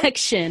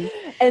connection.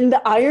 And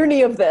the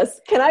irony of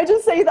this, can I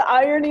just say the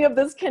irony of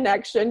this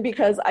connection?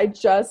 Because I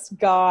just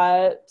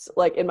got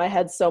like in my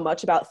head so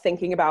much about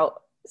thinking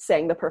about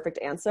saying the perfect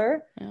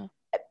answer. Yeah.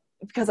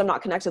 Because I'm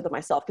not connected with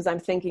myself, because I'm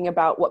thinking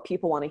about what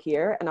people want to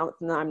hear, and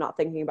I'm not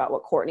thinking about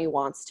what Courtney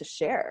wants to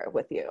share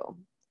with you.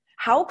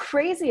 How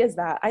crazy is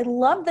that? I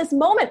love this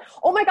moment.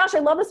 Oh my gosh, I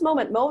love this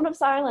moment. Moment of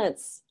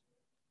silence.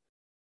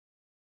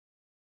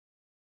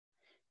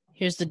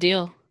 Here's the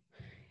deal.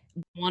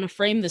 I want to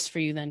frame this for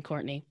you then,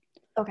 Courtney.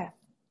 Okay.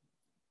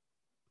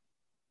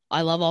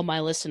 I love all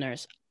my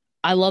listeners.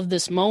 I love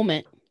this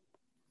moment.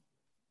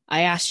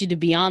 I asked you to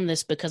be on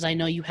this because I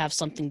know you have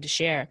something to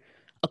share,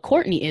 a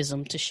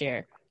Courtney-ism to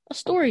share, a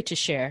story to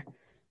share.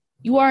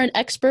 You are an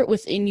expert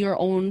within your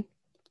own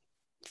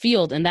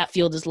field, and that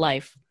field is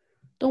life.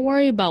 Don't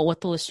worry about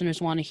what the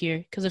listeners want to hear,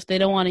 because if they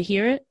don't want to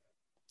hear it,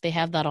 they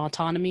have that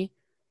autonomy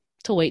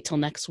to wait till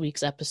next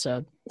week's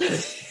episode.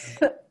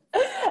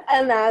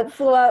 And that's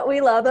what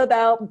we love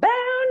about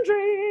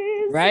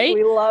boundaries. Right?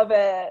 We love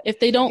it. If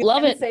they don't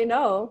love it, say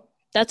no.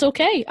 That's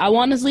okay. I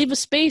want to leave a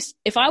space.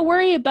 If I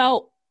worry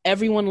about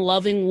everyone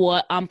loving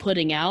what I'm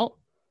putting out,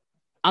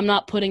 I'm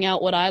not putting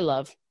out what I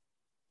love.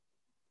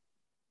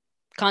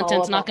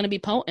 Content's not going to be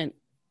potent.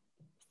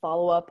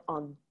 Follow up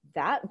on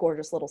that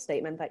gorgeous little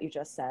statement that you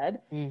just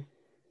said.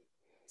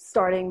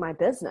 Starting my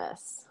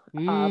business,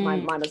 my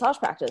massage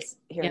practice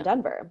here in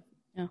Denver.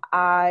 Yeah.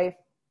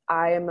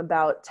 I am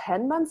about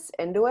 10 months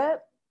into it.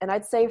 And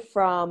I'd say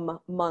from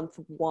month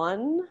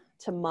 1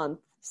 to month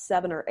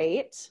 7 or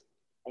 8,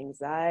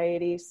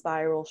 anxiety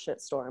spiral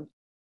shitstorm.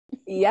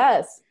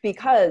 Yes,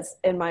 because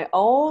in my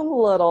own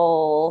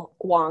little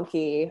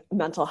wonky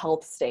mental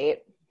health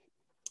state,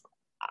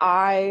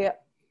 I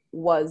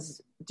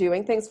was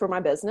doing things for my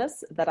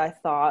business that I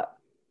thought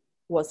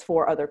was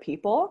for other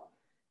people.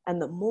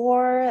 And the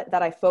more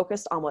that I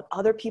focused on what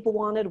other people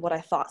wanted, what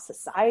I thought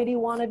society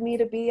wanted me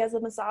to be as a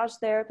massage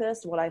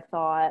therapist, what I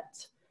thought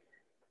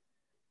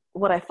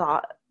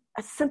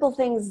simple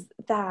things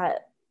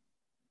that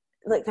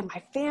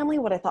my family,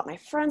 what I thought my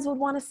friends would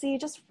want to see,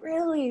 just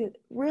really,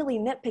 really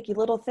nitpicky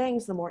little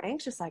things, the more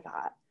anxious I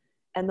got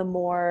and the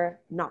more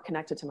not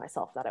connected to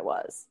myself that I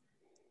was.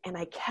 And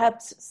I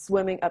kept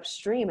swimming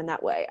upstream in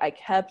that way. I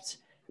kept,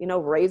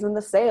 raising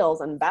the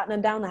sails and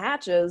battening down the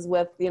hatches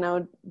with,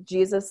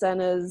 Jesus and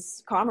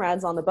his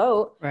comrades on the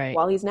boat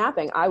while he's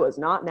napping. I was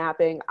not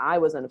napping. I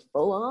was in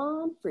full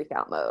on freak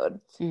out mode.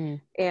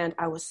 And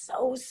I was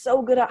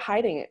so good at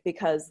hiding it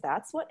because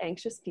that's what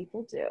anxious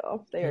people do.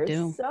 They're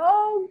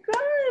so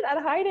good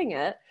at hiding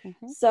it.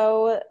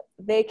 So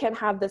they can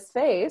have this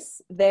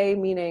face, they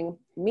meaning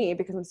me,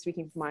 because I'm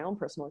speaking from my own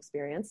personal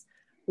experience.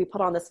 We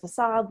put on this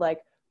facade like,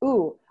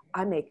 ooh,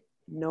 I make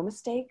no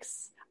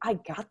mistakes. I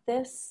got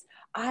this.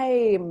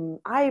 I'm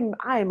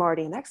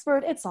already an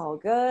expert. It's all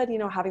good.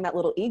 Having that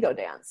little ego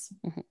dance,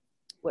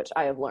 which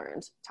I have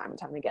learned time and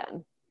time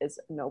again is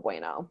no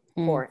bueno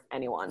for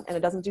anyone. And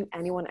it doesn't do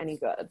anyone any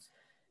good.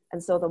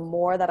 And so the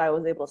more that I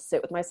was able to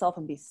sit with myself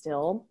and be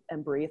still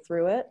and breathe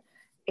through it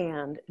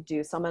and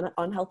do some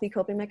unhealthy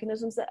coping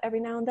mechanisms every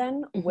now and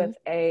then with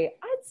I'd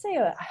say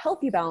a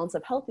healthy balance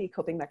of healthy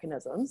coping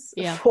mechanisms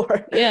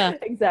for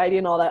anxiety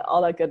and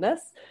all that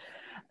goodness.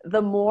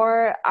 The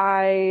more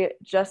I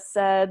just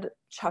said,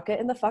 chuck it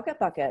in the fuck it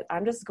bucket.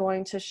 I'm just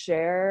going to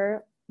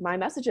share my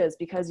messages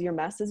because your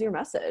mess is your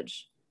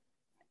message.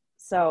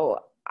 So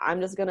I'm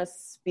just going to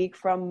speak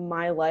from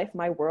my life,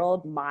 my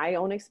world, my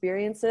own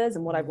experiences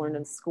and what I've learned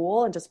in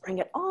school and just bring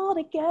it all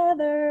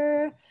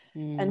together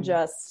and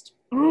just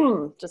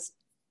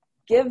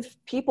give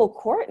people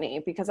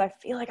Courtney, because I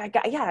feel like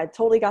I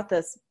totally got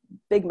this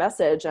big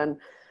message. And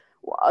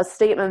a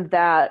statement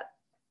that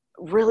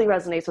really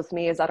resonates with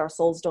me is that our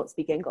souls don't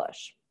speak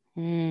English.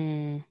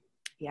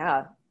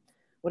 Yeah.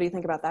 What do you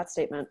think about that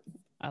statement?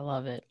 I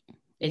love it.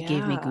 It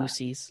gave me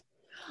goosies.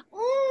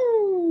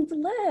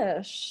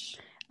 Delish.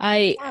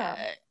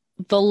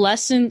 The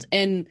lessons,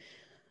 and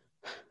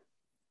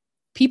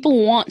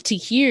people want to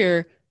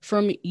hear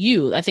from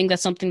you. I think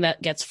that's something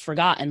that gets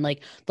forgotten.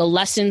 Like, the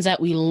lessons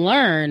that we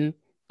learn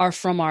are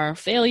from our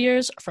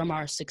failures, from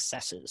our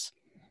successes.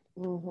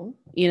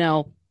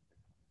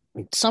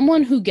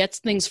 Someone who gets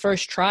things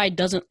first try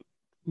doesn't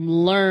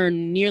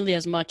learn nearly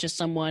as much as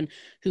someone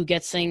who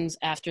gets things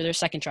after their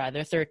second try,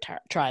 their third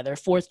try, their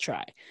fourth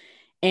try.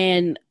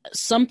 And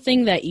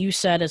something that you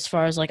said, as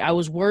far as like, I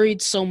was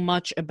worried so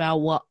much about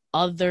what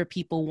other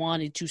people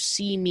wanted to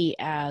see me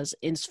as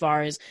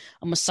far as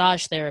a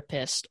massage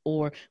therapist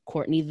or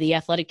Courtney, the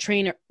athletic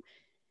trainer.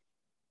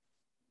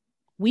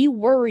 We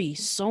worry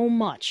so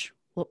much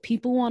what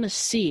people want to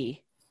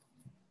see,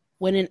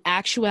 when in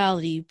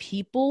actuality,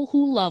 people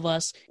who love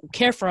us, who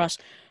care for us,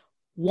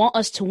 want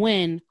us to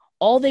win.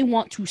 All they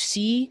want to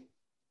see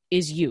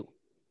is you.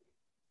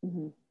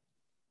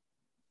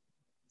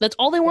 That's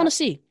all they want to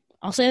see.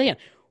 I'll say it again.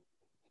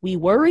 We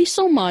worry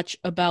so much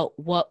about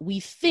what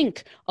we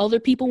think other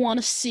people want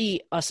to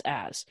see us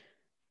as.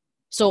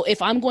 So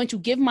if I'm going to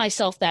give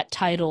myself that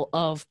title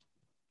of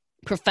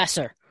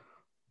professor,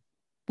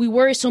 we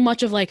worry so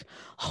much of like,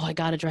 oh, I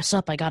got to dress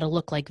up. I got to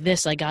look like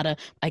this. I got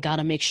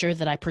to make sure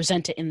that I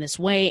present it in this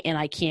way and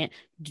I can't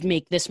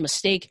make this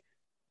mistake,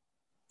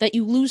 that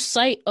you lose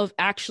sight of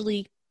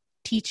actually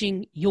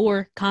teaching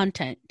your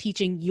content,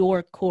 teaching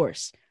your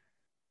course,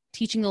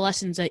 teaching the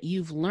lessons that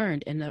you've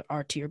learned and that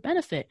are to your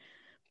benefit,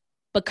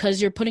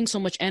 because you're putting so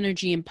much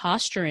energy in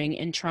posturing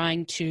and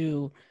trying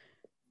to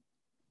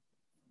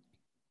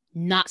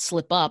not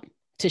slip up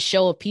to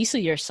show a piece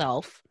of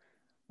yourself,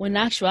 when in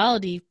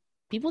actuality,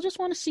 people just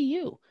want to see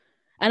you.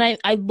 And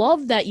I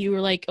love that you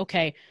were like,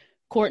 okay,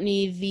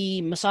 Courtney,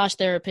 the massage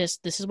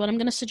therapist, this is what I'm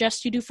going to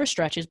suggest you do for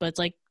stretches. But it's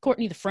like,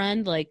 Courtney, the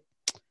friend, like,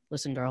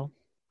 listen, girl.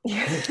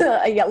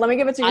 Yeah, let me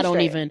give it to you. I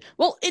don't even.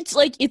 Well, it's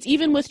like, it's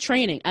even with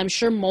training. I'm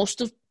sure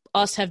most of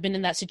us have been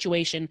in that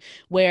situation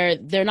where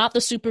they're not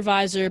the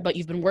supervisor, but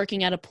you've been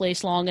working at a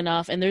place long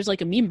enough. And there's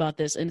like a meme about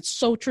this, and it's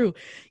so true.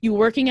 You're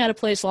working at a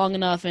place long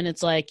enough, and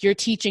it's like you're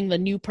teaching the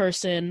new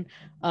person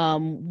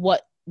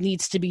what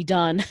needs to be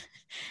done.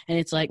 And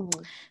it's like,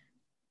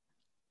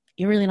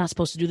 you're really not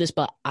supposed to do this,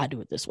 but I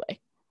do it this way.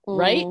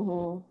 Right?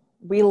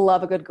 We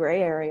love a good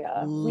gray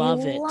area.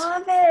 Love it.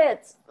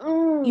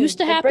 Used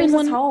to happen. It brings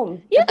us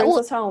home. Yeah, it brings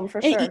us home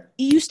for sure. It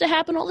used to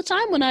happen all the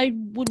time when I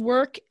would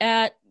work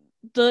at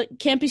the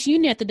campus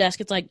union at the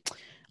desk. It's like,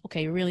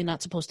 okay, you're really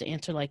not supposed to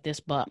answer like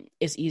this, but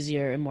it's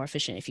easier and more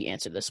efficient if you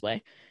answer this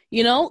way.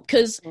 You know,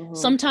 because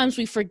sometimes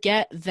we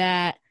forget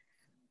that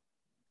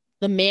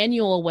the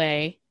manual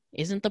way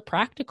isn't the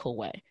practical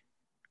way.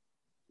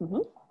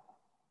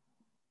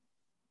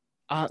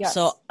 Yes.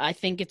 So I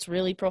think it's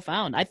really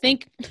profound. I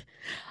think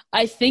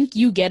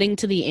you getting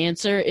to the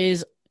answer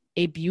is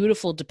a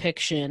beautiful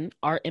depiction.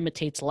 Art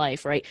imitates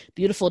life, right?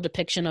 Beautiful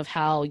depiction of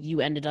how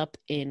you ended up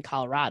in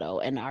Colorado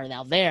and are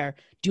now there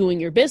doing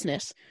your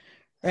business,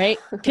 right?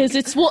 Because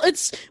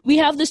we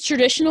have this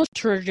traditional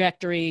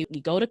trajectory.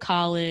 You go to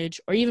college,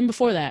 or even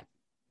before that,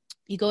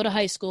 you go to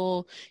high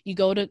school, you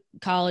go to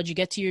college, you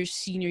get to your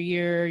senior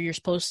year, you're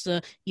supposed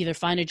to either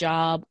find a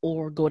job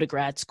or go to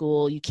grad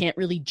school. You can't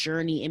really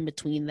journey in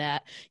between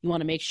that. You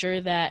want to make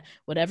sure that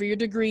whatever your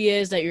degree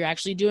is, that you're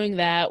actually doing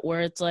that, where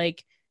it's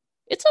like,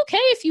 it's okay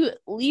if you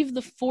leave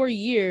the 4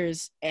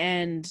 years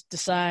and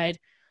decide,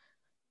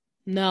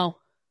 no.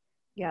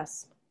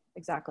 Yes,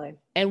 exactly.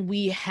 And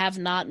we have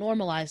not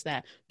normalized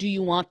that. Do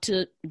you want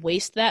to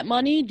waste that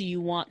money? Do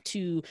you want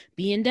to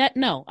be in debt?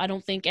 No, I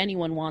don't think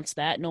anyone wants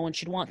that. No one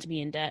should want to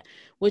be in debt,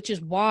 which is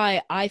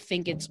why I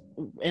think it's,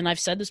 and I've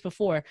said this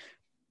before,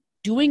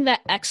 doing that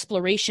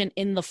exploration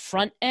in the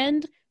front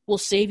end will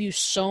save you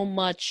so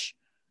much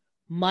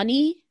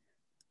money,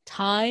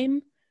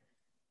 time,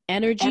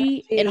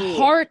 energy. And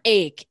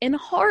heartache.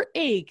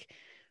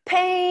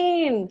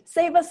 Pain.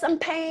 Save us some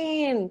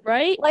pain.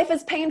 Right? Life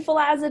is painful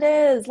as it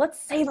is.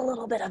 Let's save a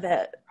little bit of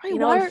it. Right,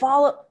 and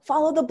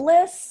follow the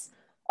bliss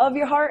of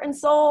your heart and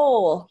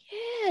soul.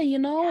 Yeah,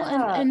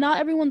 and not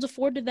everyone's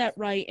afforded that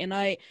right. And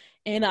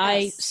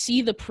I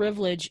see the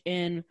privilege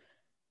in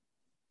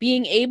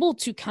being able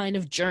to kind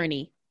of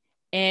journey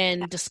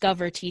and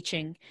discover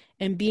teaching,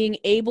 and being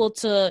able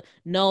to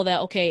know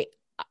that, okay,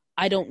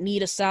 I don't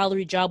need a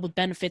salary job with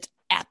benefits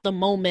at the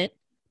moment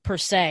per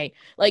se.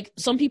 Like,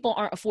 some people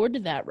aren't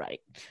afforded that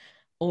right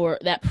or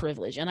that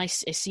privilege, and I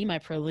see my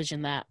privilege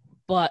in that.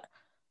 But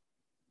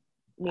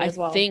I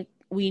think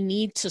we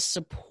need to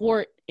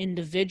support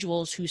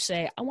individuals who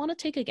say, I want to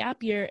take a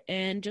gap year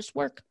and just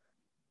work.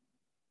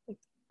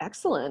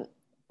 Excellent.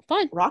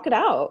 Fine. Rock it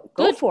out.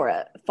 Go for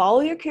it. Follow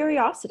your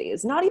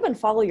curiosities. Not even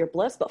follow your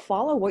bliss, but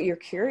follow what you're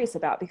curious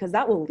about, because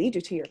that will lead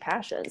you to your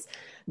passions.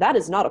 That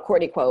is not a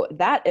Courtney quote.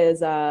 That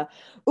is we're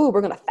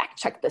going to fact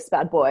check this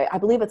bad boy. I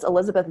believe it's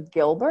Elizabeth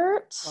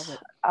Gilbert. Love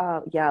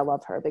it. Yeah, I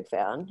love her. Big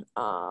fan.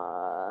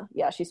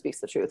 Yeah, she speaks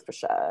the truth for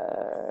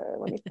sure.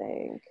 Let me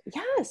think.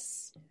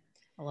 Yes.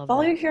 I love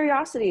follow that. your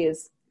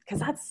curiosities, because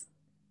that's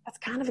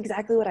kind of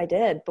exactly what I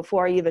did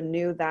before I even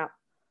knew that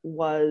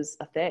was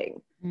a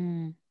thing.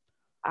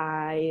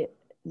 I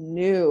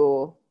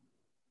knew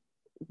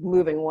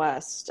moving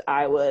west,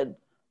 I would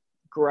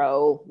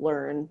grow,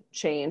 learn,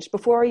 change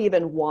before I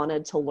even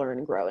wanted to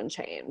learn, grow, and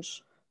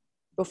change.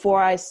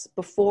 Before I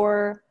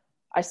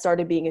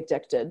started being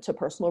addicted to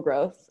personal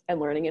growth and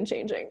learning and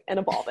changing and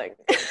evolving.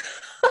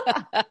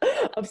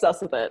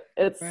 Obsessed with it.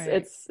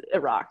 It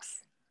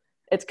rocks.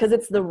 It's because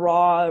it's the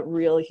raw,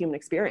 real human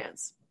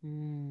experience.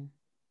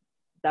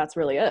 That's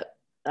really it.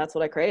 That's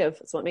what I crave.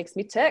 It's what makes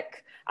me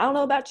tick. I don't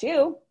know about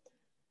you.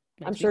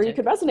 I'm sure you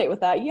could resonate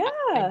with that. Yeah.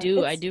 I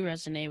do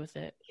resonate with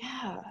it.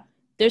 Yeah.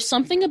 There's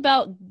something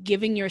about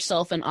giving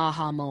yourself an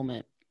aha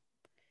moment.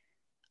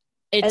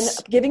 And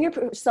giving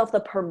yourself the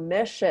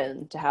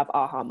permission to have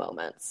aha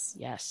moments.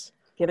 Yes.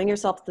 Giving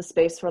yourself the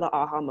space for the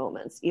aha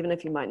moments, even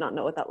if you might not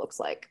know what that looks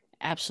like.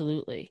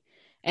 Absolutely.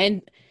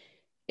 And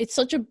it's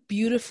such a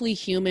beautifully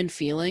human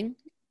feeling.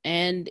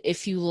 And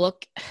if you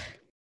look,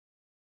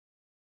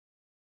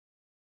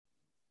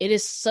 it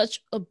is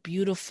such a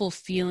beautiful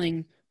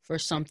feeling for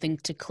something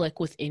to click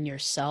within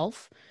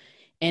yourself.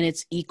 And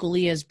it's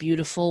equally as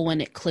beautiful when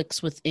it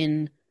clicks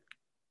within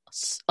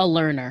a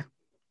learner,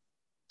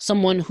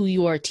 someone who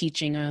you are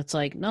teaching. And it's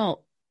like,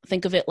 no,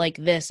 think of it like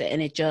this.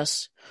 And it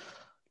just,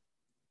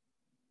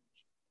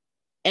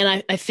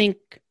 and I think,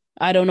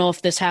 I don't know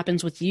if this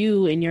happens with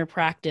you in your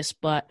practice,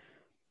 but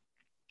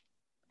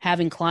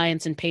having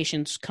clients and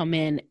patients come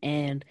in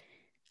and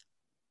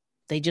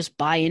they just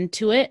buy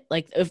into it.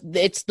 Like, if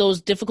it's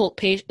those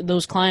difficult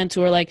those clients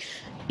who are like,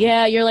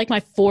 yeah, you're like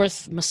my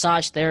fourth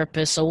massage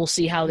therapist, so we'll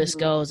see how this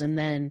goes. And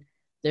then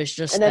there's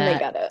just they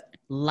got it.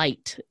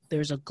 Light.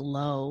 There's a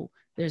glow.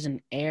 There's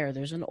an air.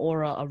 There's an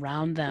aura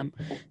around them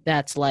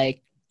that's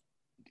like,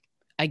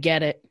 I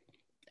get it.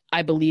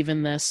 I believe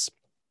in this.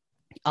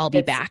 I'll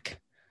be back.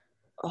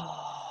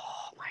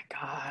 Oh my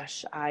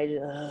gosh,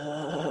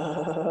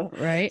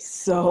 right?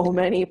 So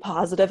many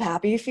positive,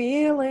 happy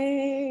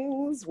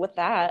feelings with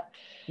that.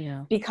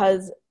 Yeah.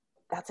 Because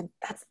that's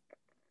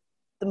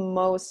the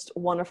most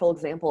wonderful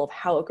example of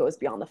how it goes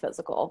beyond the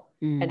physical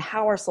and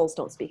how our souls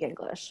don't speak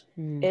English.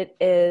 It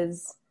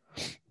is,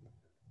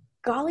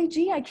 golly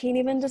gee, I can't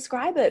even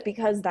describe it,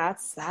 because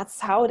that's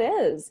how it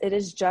is. It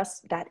is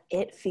just that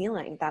it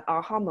feeling, that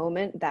aha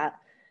moment, that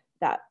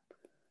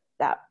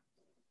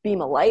beam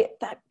of light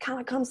that kind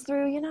of comes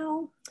through, you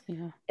know?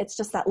 Yeah. It's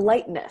just that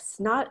lightness,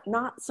 not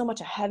so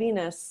much a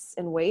heaviness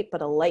in weight,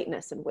 but a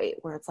lightness in weight,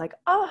 where it's like,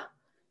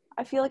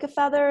 I feel like a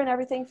feather and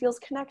everything feels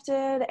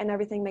connected and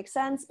everything makes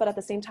sense, but at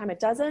the same time it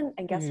doesn't.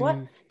 And guess what?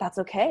 That's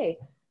okay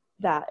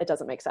that it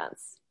doesn't make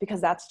sense,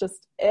 because that's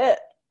just it.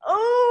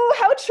 Oh,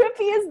 how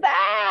trippy is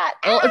that?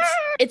 Well,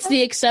 it's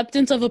the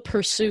acceptance of a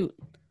pursuit.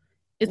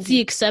 It's the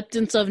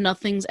acceptance of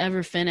nothing's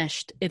ever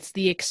finished. It's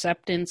the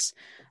acceptance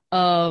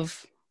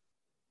of,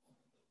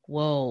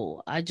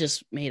 whoa, I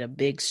just made a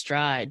big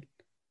stride.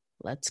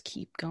 Let's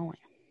keep going.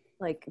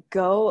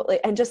 Go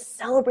and just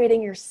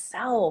celebrating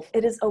yourself.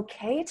 It is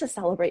okay to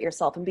celebrate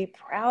yourself and be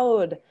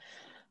proud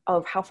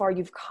of how far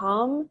you've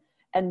come,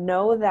 and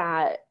know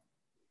that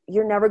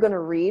you're never going to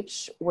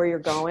reach where you're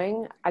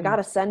going. I got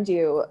to send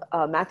you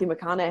a Matthew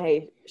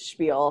McConaughey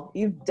spiel.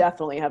 You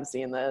definitely have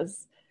seen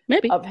this.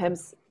 Maybe. Of him,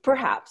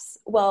 perhaps.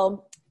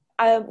 Well,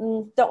 I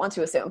don't want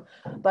to assume,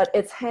 but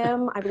it's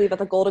him, I believe, at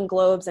the Golden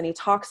Globes, and he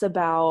talks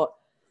about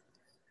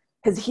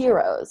his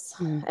heroes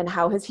and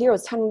how his hero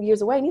is 10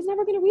 years away and he's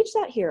never going to reach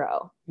that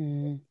hero.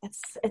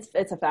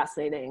 It's a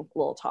fascinating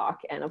little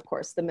talk. And of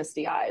course the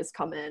misty eyes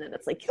come in, and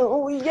it's like,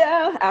 oh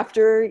yeah,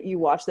 after you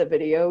watch that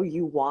video,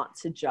 you want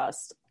to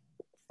just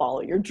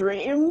follow your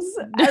dreams,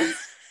 as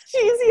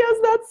cheesy as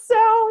that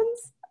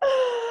sounds.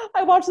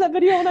 I watch that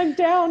video and I'm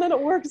down, and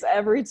it works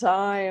every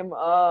time.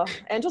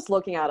 And just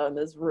looking at him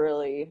is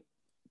really,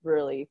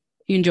 really,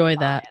 you enjoy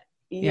that.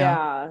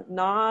 Yeah.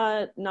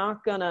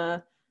 Not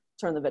gonna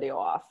turn the video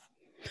off.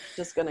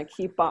 Just gonna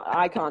keep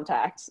eye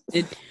contact.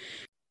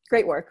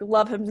 Great work.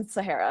 Love him in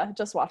Sahara.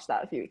 Just watched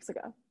that a few weeks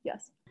ago.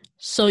 Yes.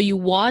 So you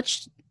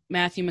watched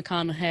Matthew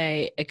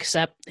McConaughey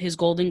accept his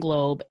Golden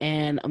Globe,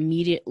 and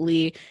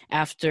immediately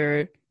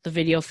after the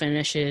video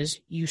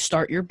finishes, you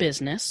start your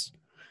business.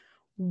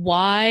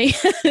 Why?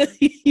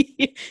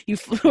 You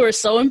were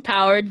so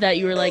empowered that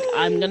you were like,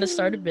 I'm gonna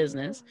start a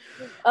business.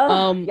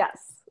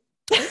 Yes.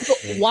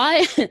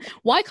 Why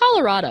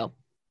Colorado?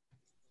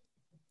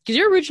 Because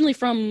you're originally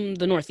from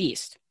the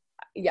Northeast.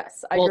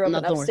 Yes, I grew up in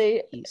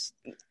upstate. Northeast.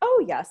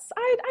 Oh, yes.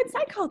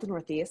 I'd call it the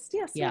Northeast.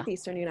 Yes,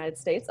 Northeastern United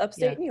States,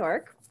 upstate New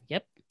York.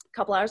 Yep. A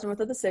couple hours north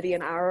of the city,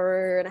 an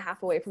hour and a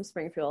half away from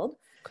Springfield.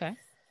 Okay.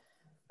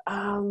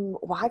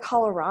 Why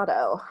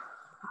Colorado?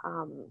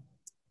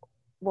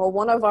 Well,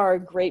 one of our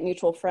great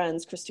mutual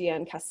friends,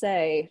 Christiane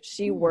Cassé,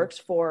 she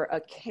worked for a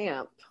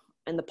camp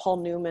in the Paul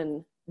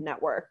Newman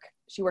Network.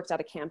 She worked at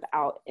a camp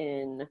out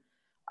in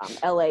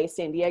LA,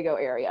 San Diego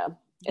area.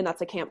 And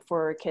that's a camp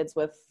for kids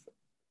with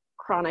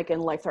chronic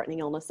and life-threatening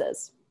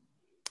illnesses.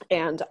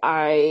 And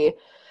I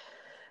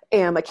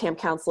am a camp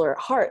counselor at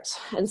heart.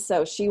 And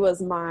so she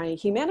was my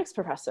humanics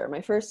professor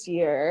my first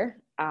year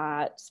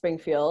at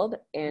Springfield.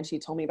 And she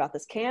told me about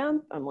this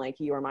camp. I'm like,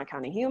 you are my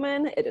kind of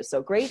human. It is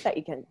so great that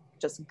you can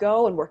just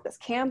go and work this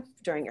camp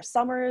during your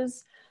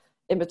summers,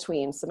 in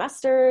between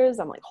semesters.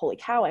 I'm like, holy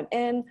cow, I'm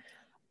in.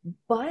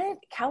 But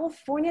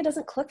California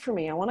doesn't click for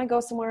me. I want to go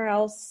somewhere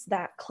else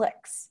that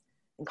clicks.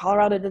 And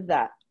Colorado did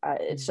that.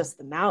 It's just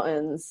the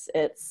mountains.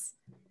 It's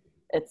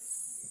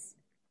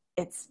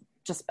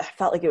just, I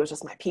felt like it was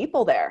just my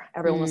people there.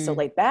 Everyone was so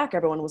laid back.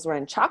 Everyone was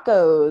wearing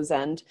chacos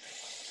and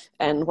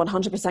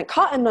 100%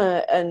 cotton,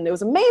 and it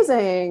was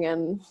amazing.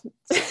 And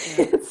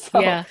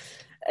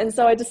and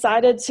so I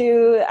decided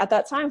to, at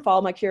that time,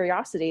 follow my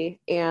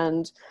curiosity.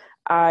 And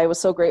I was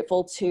so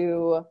grateful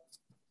to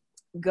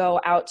go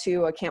out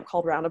to a camp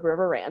called Roundup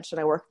River Ranch. And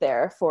I worked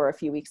there for a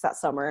few weeks that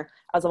summer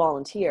as a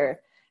volunteer.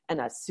 And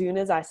as soon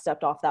as I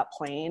stepped off that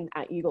plane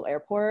at Eagle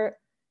Airport,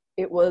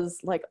 it was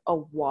like a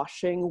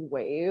washing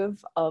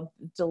wave of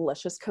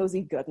delicious,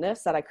 cozy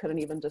goodness that I couldn't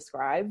even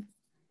describe.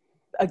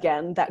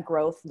 Again, that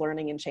growth,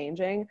 learning, and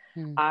changing.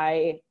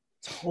 I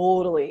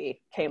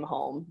totally came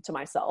home to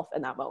myself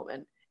in that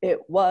moment. It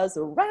was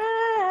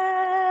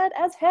rad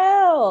as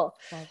hell.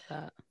 Love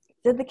that.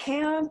 Did the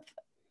camp,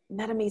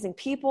 met amazing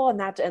people, and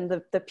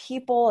the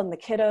people and the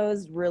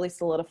kiddos really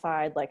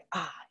solidified, like,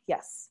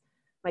 yes,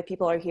 my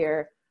people are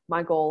here.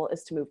 My goal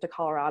is to move to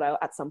Colorado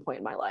at some point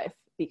in my life,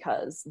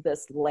 because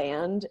this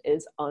land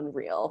is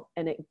unreal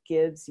and it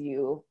gives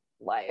you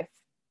life.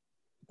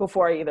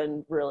 Before I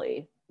even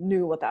really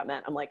knew what that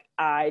meant, I'm like,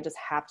 I just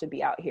have to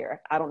be out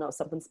here. I don't know,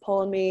 something's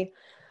pulling me.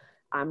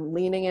 I'm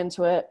leaning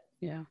into it.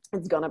 Yeah.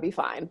 It's gonna be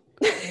fine.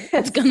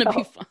 It's gonna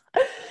be fine.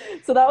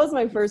 So that was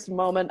my first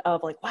moment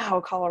of like,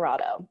 wow,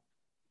 Colorado.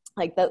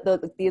 Like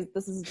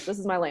this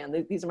is my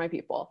land. These are my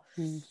people.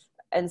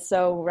 And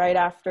so right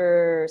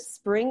after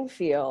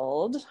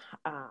Springfield,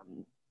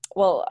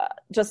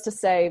 just to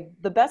say,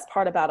 the best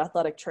part about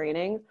athletic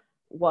training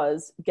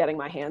was getting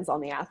my hands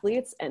on the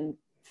athletes and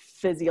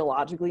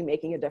physiologically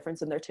making a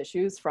difference in their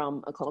tissues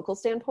from a clinical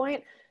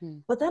standpoint,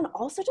 but then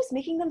also just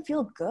making them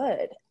feel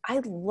good.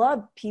 I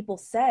love people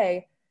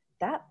say,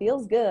 that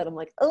feels good. I'm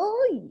like,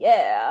 oh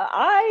yeah,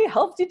 I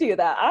helped you do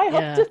that. I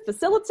helped to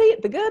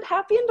facilitate the good,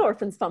 happy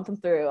endorphins pumping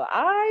through.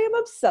 I am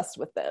obsessed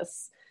with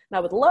this. And I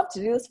would love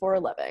to do this for a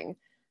living.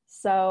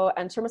 So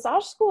enter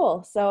massage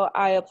school. So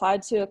I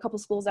applied to a couple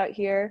schools out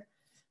here,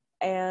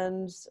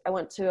 and I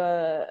went to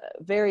a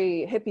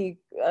very hippie,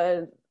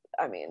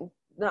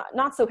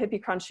 not so hippie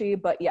crunchy,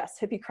 but yes,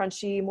 hippie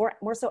crunchy,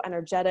 more so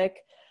energetic,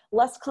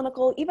 less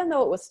clinical, even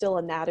though it was still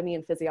anatomy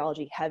and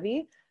physiology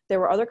heavy. There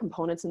were other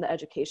components in the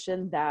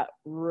education that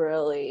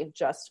really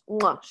just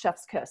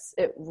chef's kiss.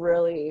 It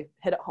really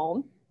hit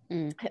home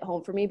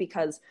for me,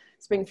 because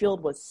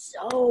Springfield was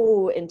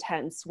so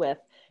intense with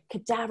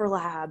cadaver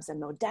labs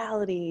and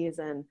modalities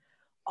and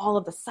all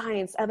of the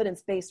science,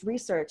 evidence-based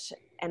research.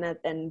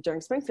 And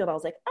during Springfield, I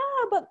was like,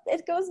 but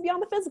it goes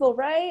beyond the physical,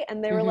 right?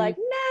 And they were like,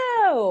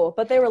 no,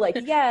 but they were like,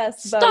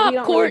 yes, but stop, we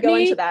don't Courtney.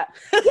 really go into that.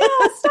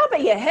 Yeah, stop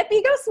it, you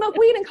hippie, go smoke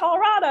weed in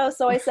Colorado.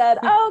 So I said,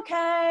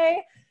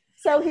 okay.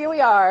 So here we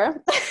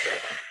are.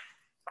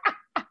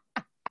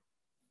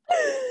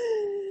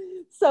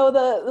 So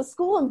the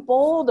school in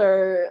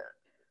Boulder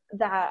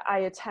that I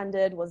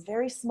attended was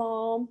very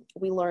small.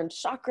 We learned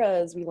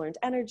chakras, we learned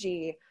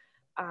energy.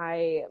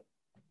 I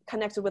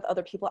connected with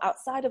other people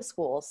outside of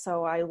school.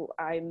 So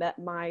I met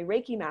my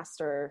Reiki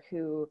master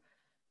who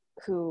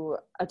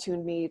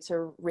attuned me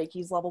to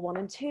Reiki's level 1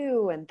 and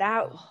 2. And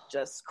that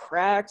just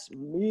cracked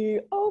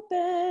me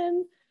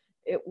open.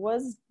 It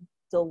was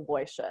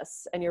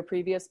delicious. And your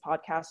previous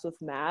podcast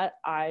with Matt,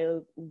 I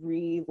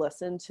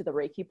re-listened to the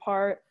Reiki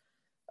part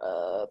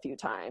a few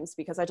times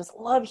because I just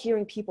love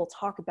hearing people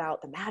talk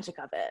about the magic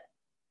of it.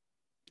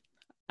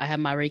 I have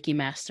my Reiki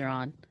master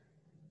on.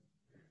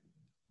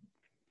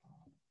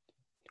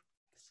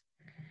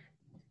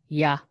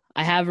 Yeah,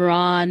 I have her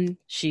on.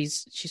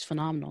 She's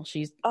phenomenal.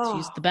 She's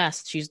the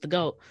best. She's the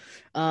GOAT.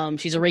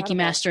 She's a Reiki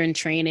master in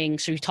training.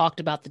 So we talked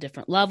about the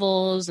different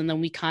levels, and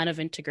then we kind of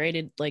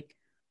integrated, like,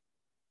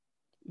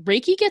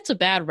 Reiki gets a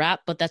bad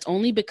rap, but that's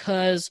only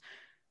because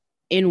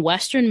in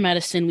Western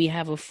medicine, we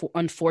have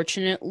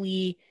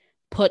unfortunately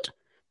put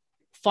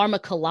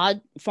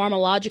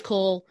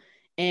pharmacological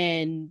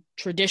and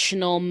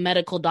traditional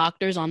medical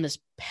doctors on this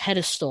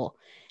pedestal,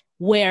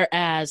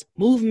 whereas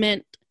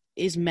movement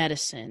is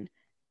medicine,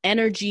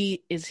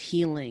 energy is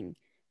healing,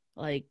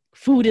 like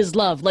food is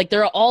love. Like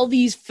there are all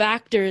these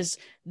factors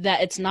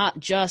that it's not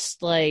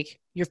just like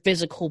your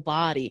physical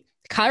body.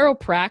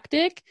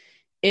 Chiropractic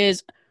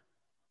is...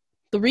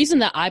 The reason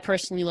that I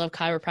personally love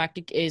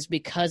chiropractic is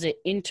because it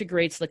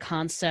integrates the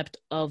concept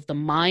of the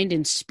mind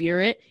and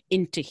spirit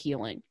into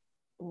healing.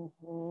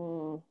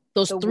 Mm-hmm.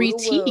 Those the three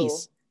woo-woo.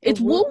 T's. It's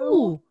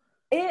woo.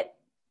 It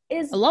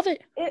is. I love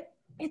it.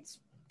 It's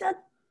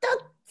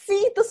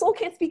see, the soul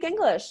can't speak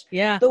English.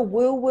 Yeah. The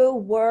woo-woo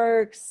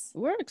works. It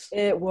works.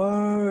 It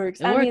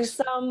works. I mean,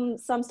 some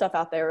stuff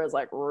out there is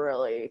like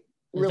really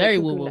very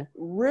woo-woo.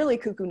 Really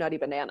cuckoo nutty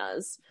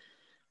bananas.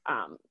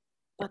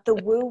 But the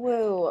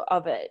woo-woo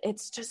of it,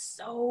 it's just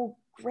so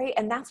great.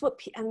 And that's what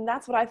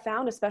I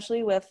found,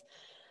 especially with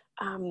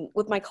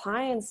my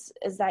clients,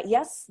 is that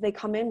yes, they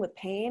come in with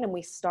pain and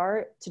we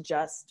start to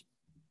just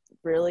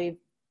really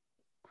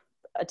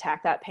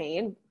attack that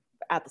pain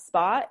at the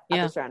spot,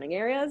 at the surrounding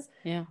areas.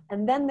 Yeah.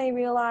 And then they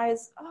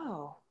realize,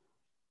 oh,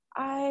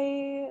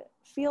 I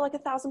feel like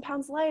 1,000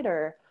 pounds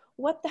lighter.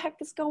 What the heck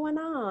is going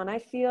on? I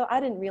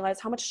didn't realize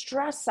how much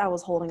stress I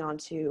was holding on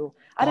to.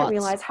 I didn't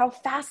realize how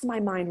fast my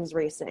mind was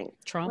racing.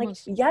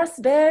 Traumas. Like, yes,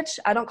 bitch.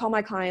 I don't call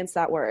my clients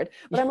that word,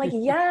 but I'm like,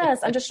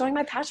 yes, I'm just showing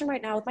my passion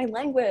right now with my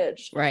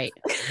language. Right.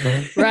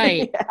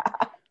 Right. Yeah.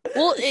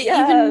 Well,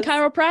 even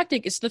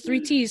chiropractic, it's the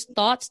 3 T's: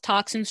 thoughts,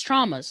 toxins,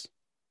 traumas.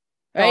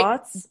 Right?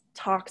 Thoughts,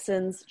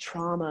 toxins,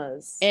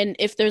 traumas. And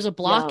if there's a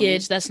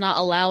blockage that's not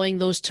allowing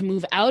those to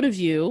move out of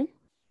you,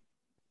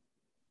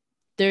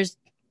 there's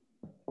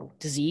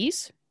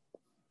disease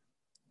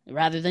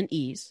rather than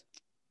ease.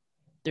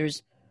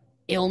 There's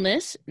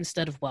illness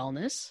instead of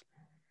wellness.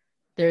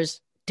 There's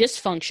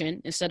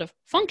dysfunction instead of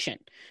function.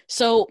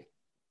 So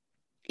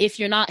if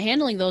you're not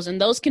handling those,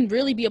 and those can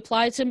really be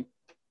applied to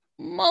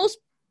most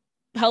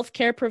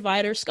healthcare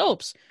provider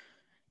scopes.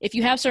 If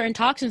you have certain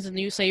toxins and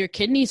you say your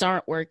kidneys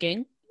aren't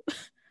working,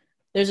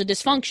 there's a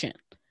dysfunction,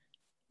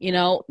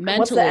 mentally.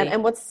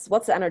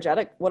 What's the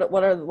energetic?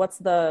 What's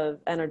the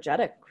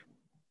energetic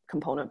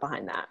component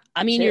behind that?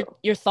 I mean,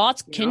 your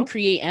thoughts can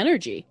create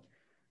energy,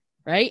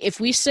 right? If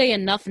we say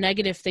enough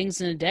negative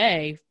things in a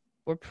day,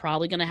 we're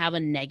probably going to have a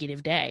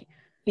negative day.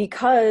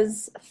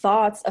 Because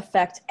thoughts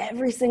affect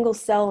every single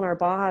cell in our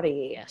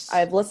body. Yes.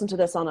 I've listened to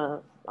this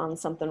on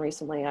something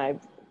recently. I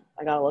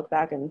got to look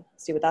back and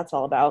see what that's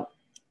all about.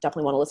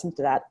 Definitely want to listen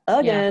to that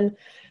again. Yeah.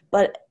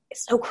 But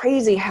it's so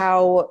crazy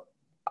how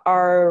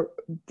our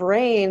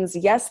brains,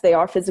 yes, they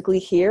are physically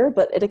here,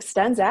 but it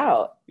extends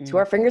out to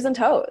our fingers and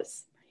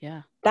toes.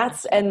 Yeah.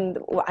 And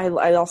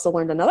I also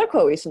learned another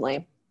quote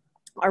recently.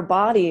 Our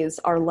bodies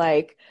are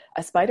like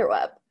a spider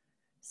web.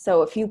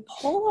 So if you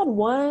pull on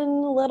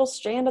one little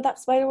strand of that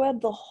spider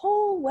web, the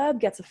whole web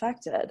gets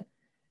affected.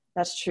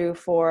 That's true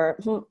for,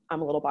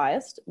 I'm a little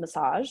biased,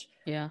 massage.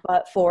 Yeah.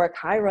 But for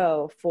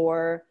chiro,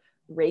 for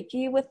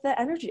Reiki with the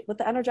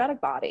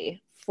energetic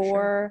body,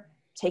 for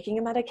taking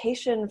a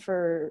medication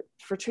for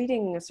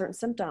treating a certain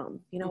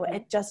symptom,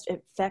 it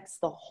affects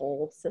the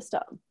whole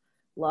system.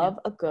 Love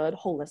a good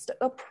holistic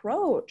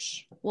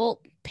approach. Well,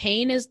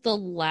 pain is the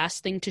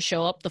last thing to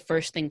show up, the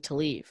first thing to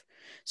leave.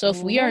 So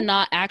if we are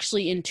not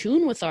actually in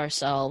tune with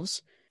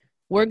ourselves,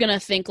 we're going to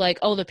think like,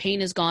 oh, the pain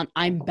is gone,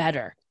 I'm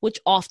better, which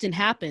often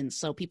happens.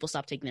 So people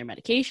stop taking their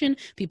medication,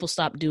 people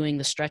stop doing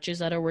the stretches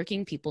that are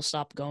working, people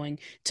stop going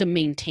to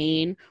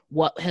maintain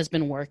what has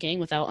been working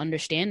without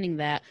understanding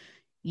that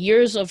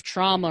years of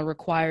trauma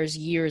requires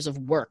years of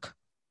work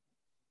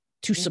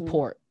to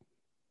support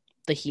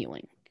the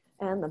healing.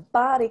 And the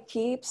body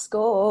keeps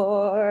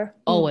score.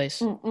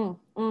 Always.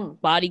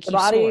 Body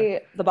keeps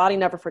score. The body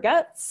never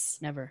forgets.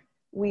 Never.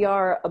 We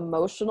are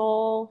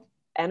emotional,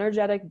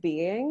 energetic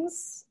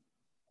beings,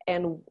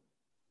 and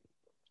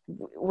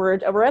we're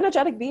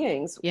energetic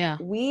beings. Yeah.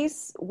 We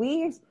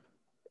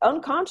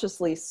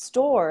unconsciously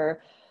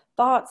store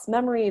thoughts,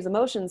 memories,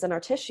 emotions in our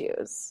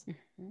tissues.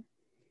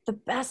 The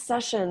best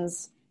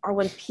sessions are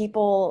when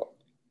people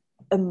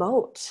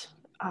emote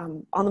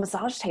on the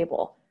massage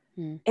table.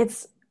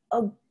 It's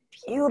a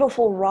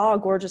beautiful, raw,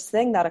 gorgeous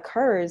thing that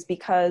occurs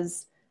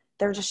because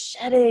they're just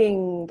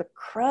shedding the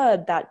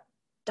crud that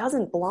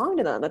doesn't belong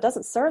to them, that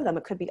doesn't serve them.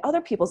 It could be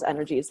other people's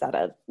energies that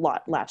have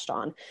latched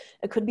on.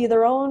 It could be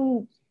their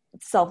own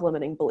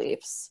self-limiting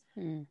beliefs.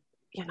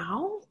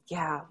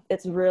 Yeah,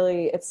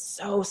 it's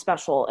so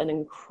special and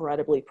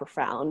incredibly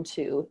profound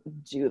to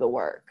do the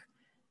work.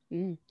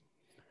 Do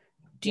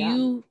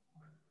you,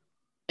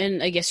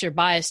 and I guess you're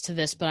biased to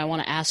this, but I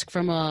want to ask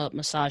from a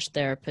massage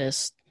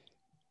therapist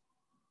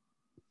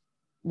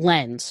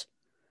lens,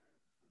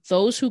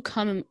 those who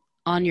come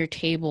on your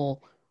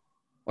table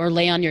or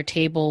lay on your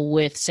table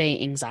with, say,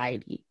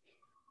 anxiety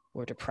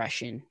or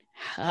depression,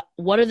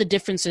 what are the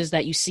differences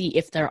that you see,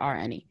 if there are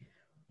any?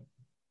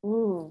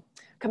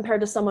 Compared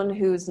to someone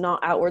who's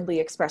not outwardly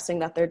expressing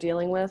that they're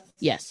dealing with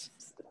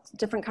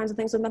different kinds of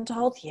things with mental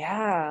health?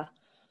 Yeah.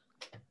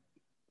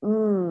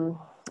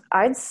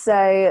 I'd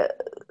say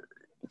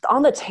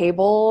on the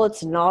table,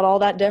 it's not all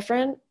that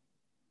different.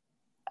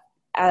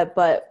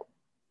 But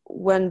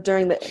when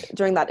during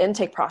that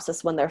intake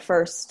process, when they're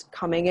first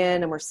coming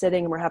in and we're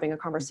sitting and we're having a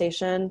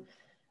conversation,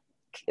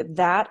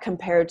 that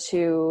compared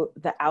to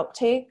the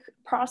outtake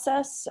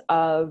process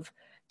of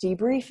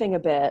debriefing a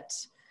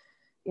bit,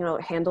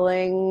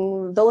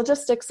 handling the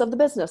logistics of the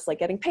business, like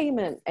getting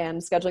payment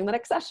and scheduling the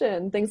next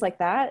session, things like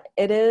that,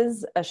 it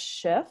is a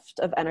shift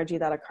of energy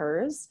that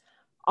occurs.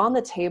 On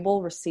the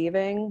table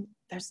receiving,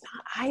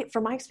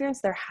 from my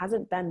experience, there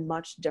hasn't been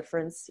much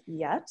difference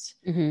yet,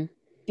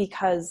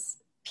 because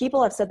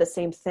people have said the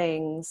same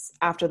things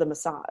after the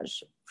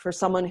massage. For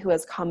someone who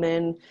has come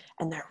in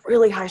and they're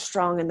really high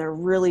strung and they're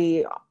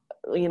really,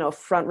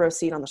 front row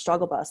seat on the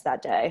struggle bus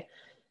that day,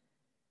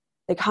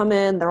 they come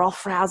in, they're all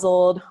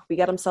frazzled. We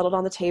get them settled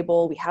on the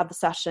table. We have the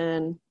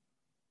session.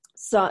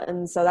 So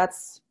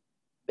that's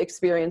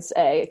experience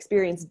A.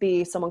 Experience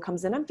B, someone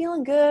comes in, I'm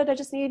feeling good. I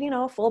just need,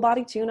 full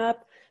body tune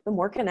up. Been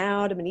working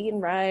out. I've been eating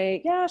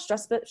right. Yeah,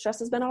 stress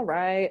has been all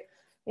right.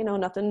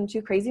 Nothing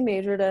too crazy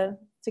major to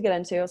get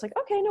into. I was like,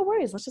 okay, no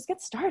worries. Let's just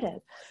get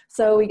started.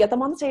 So we get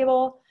them on the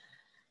table.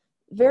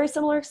 Very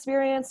similar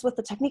experience with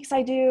the techniques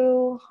I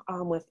do,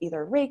 with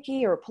either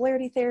Reiki or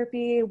polarity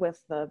therapy,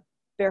 with the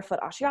barefoot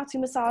ashiatsu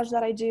massage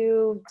that I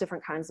do,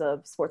 different kinds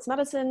of sports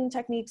medicine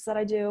techniques that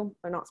I do,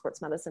 or not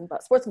sports medicine,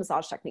 but sports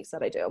massage techniques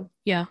that I do.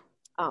 Yeah.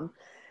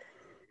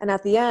 And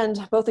at the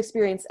end, both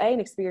experience A and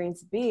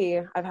experience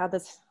B,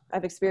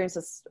 I've experienced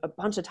this a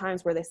bunch of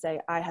times where they say,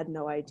 I had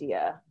no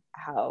idea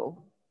how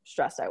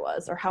stressed I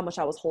was or how much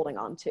I was holding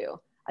on to.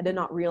 I did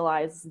not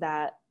realize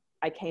that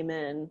I came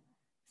in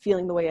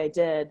feeling the way I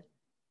did,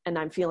 and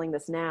I'm feeling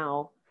this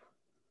now.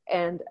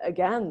 And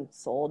again,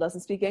 soul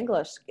doesn't speak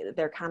English.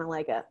 They're kind of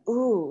like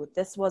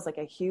this was like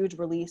a huge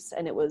release,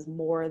 and it was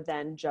more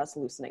than just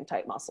loosening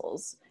tight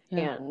muscles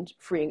and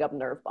freeing up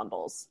nerve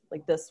bundles.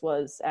 Like, this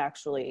was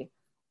actually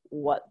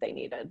what they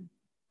needed,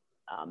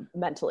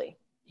 mentally,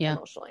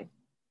 emotionally.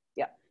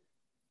 Yeah.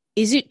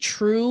 Is it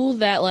true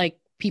that like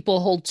people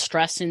hold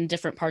stress in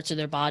different parts of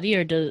their body,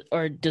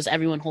 or does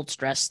everyone hold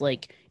stress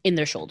like in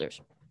their shoulders?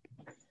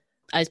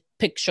 I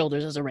picked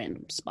shoulders as a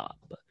random spot,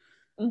 but.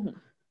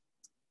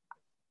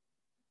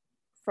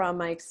 From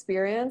my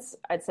experience,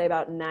 I'd say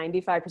about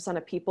 95%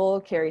 of people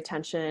carry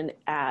tension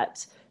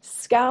at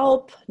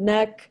scalp,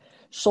 neck,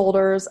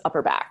 shoulders,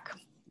 upper back,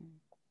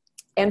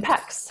 and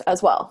pecs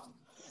as well.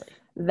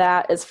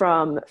 That is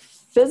from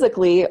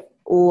physically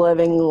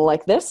living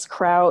like this,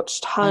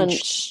 crouched,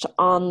 hunched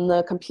on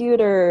the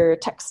computer,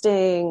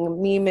 texting,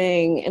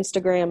 memeing,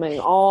 Instagramming,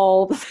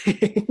 all the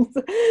things.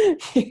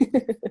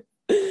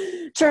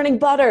 Churning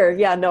butter.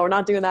 Yeah, no, we're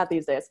not doing that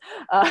these days.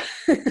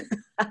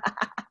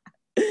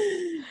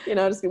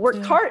 just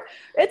work hard.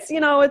 It's,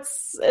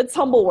 it's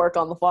humble work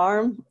on the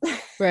farm.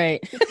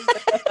 Right.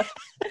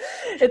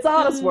 It's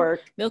honest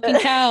work. Milking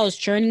cows,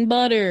 churning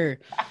butter,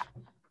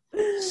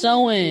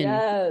 sewing.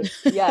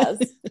 Yes.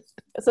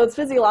 So it's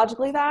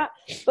physiologically that,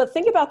 but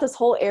think about this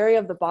whole area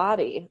of the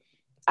body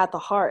at the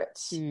heart,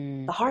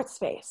 the heart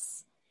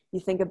space. You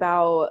think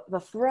about the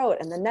throat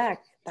and the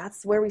neck.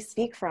 That's where we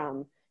speak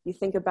from. You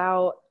think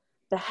about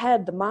the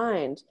head, the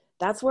mind.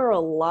 That's where a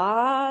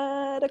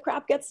lot of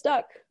crap gets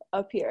stuck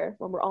up here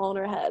when we're all in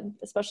our head,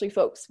 especially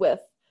folks with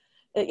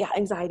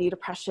anxiety,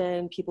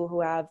 depression, people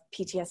who have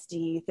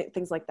PTSD,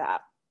 things like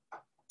that.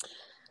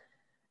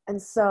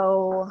 And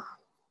so,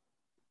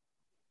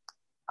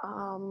 I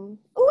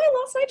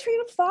lost my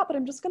train of thought, but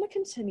I'm just going to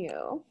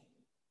continue.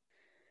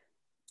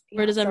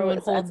 Where does everyone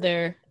hold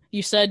their,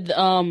 you said,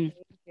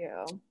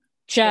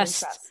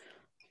 chest,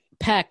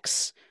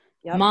 pecs,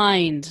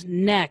 mind,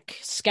 neck,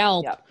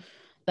 scalp. Yep.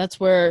 That's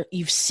where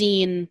you've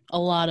seen a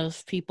lot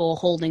of people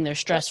holding their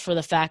stress for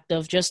the fact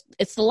of just,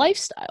 it's the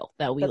lifestyle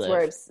that we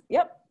live.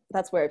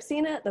 That's where I've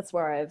seen it. That's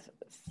where I've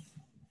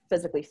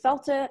physically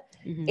felt it.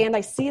 Mm-hmm. And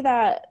I see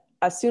that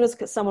as soon as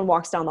someone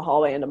walks down the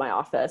hallway into my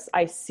office,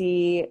 I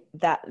see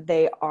that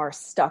they are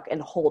stuck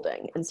and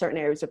holding in certain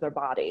areas of their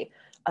body.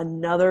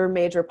 Another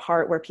major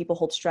part where people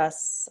hold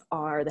stress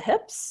are the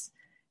hips,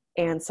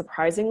 and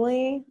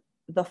surprisingly,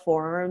 the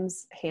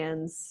forearms,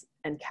 hands,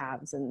 and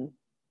calves, and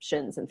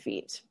shins and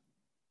feet.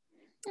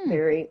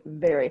 Very,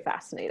 very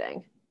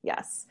fascinating.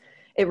 Yes.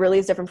 It really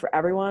is different for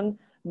everyone.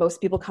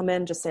 Most people come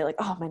in just say like,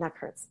 oh, my neck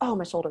hurts. Oh,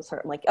 my shoulders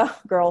hurt. I'm like, oh,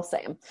 girl,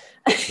 same.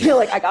 You're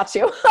like, I got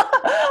you.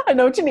 I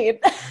know what you need.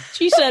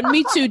 She said,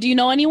 me too. Do you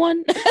know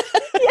anyone?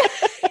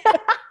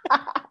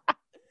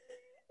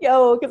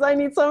 Yo, because I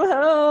need some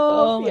help.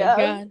 Oh, my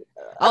God.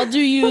 I'll do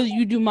you.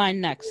 You do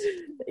mine next.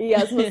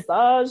 Yes,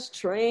 massage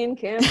train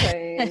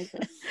campaign.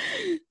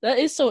 That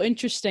is so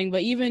interesting.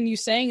 But even you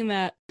saying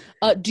that,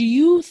 do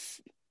you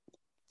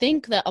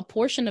think that a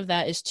portion of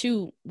that is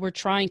too, we're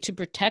trying to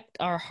protect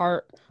our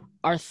heart,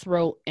 our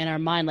throat, and our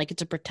mind, like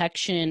it's a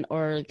protection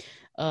or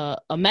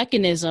a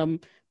mechanism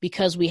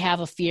because we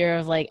have a fear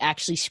of like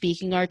actually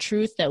speaking our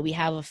truth, that we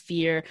have a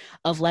fear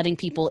of letting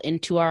people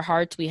into our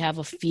hearts, we have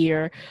a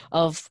fear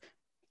of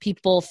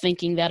people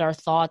thinking that our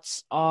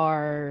thoughts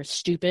are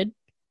stupid?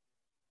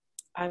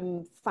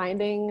 I'm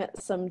finding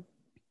some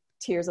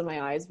tears in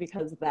my eyes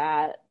because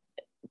that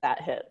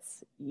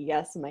hits.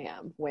 Yes,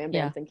 ma'am. Wham,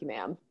 bam, thank you,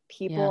 ma'am.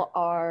 People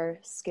are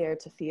scared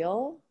to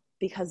feel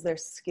because they're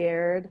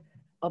scared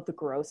of the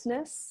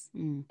grossness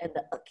and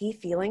the icky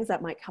feelings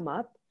that might come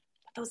up.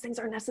 But those things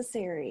are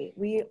necessary.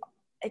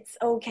 It's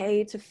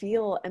okay to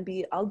feel and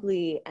be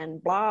ugly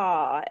and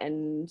blah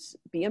and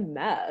be a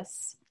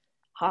mess.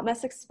 Hot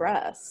Mess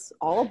Express.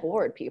 All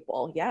aboard,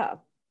 people. Yeah.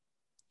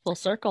 Full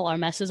circle. Our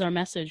mess is our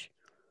message.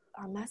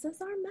 Our mess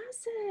is our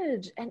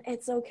message. And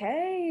it's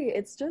okay.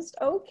 It's just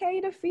okay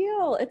to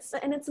feel. It's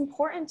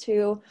important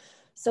to,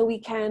 so we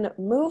can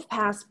move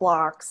past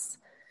blocks,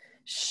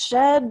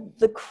 shed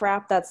the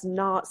crap that's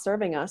not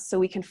serving us, so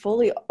we can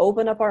fully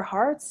open up our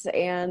hearts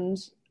and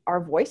our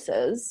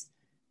voices,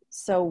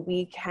 so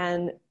we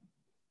can,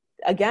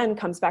 again,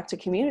 comes back to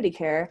community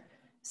care,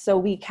 so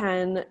we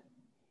can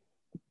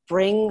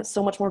bring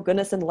so much more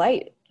goodness and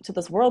light to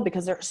this world,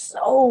 because there's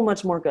so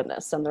much more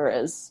goodness than there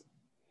is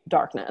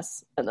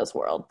darkness in this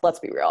world. Let's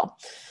be real.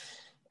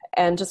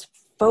 And just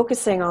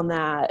focusing on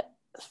that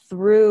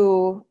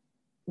through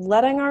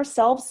letting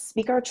ourselves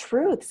speak our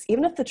truths,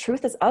 even if the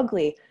truth is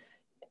ugly.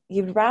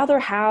 You'd rather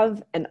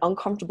have an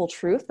uncomfortable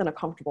truth than a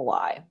comfortable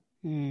lie.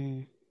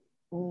 And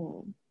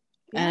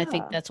I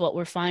think that's what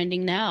we're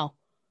finding now.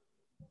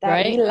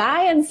 That we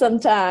lying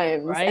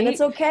sometimes. Right? And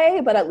it's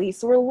okay, but at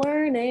least we're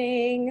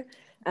learning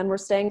and we're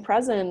staying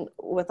present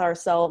with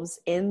ourselves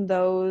in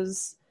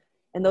those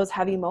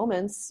heavy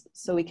moments,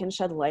 so we can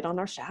shed light on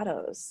our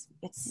shadows.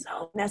 It's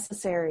so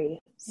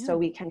necessary so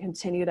we can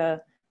continue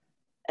to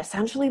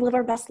essentially live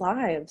our best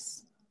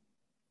lives.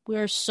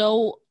 We're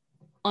so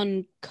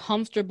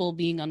uncomfortable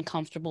being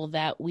uncomfortable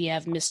that we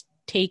have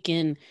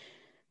mistaken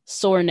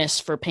soreness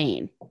for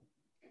pain.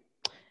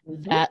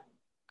 That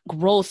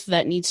growth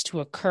that needs to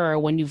occur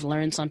when you've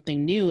learned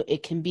something new,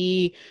 it can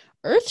be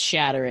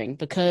earth-shattering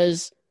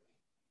because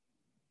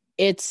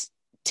it's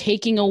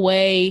taking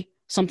away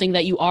something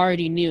that you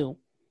already knew.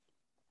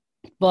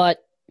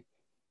 But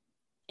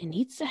it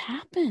needs to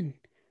happen.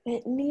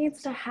 It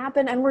needs to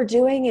happen, and we're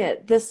doing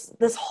it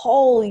this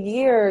whole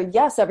year.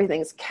 Yes,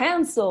 everything's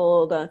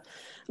canceled.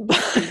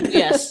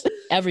 Yes,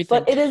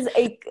 everything.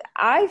 But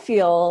I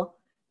feel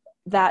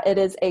that it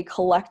is a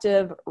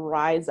collective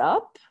rise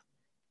up.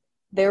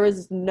 We're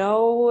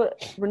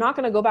not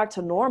going to go back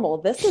to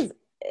normal. This is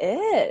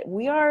it.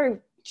 We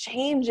are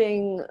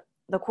changing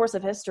the course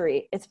of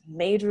history. It's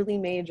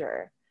majorly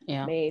major.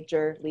 Yeah.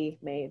 Majorly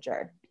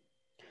major.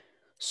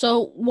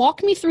 So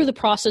walk me through the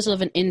process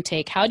of an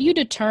intake. How do you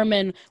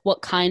determine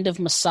what kind of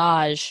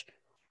massage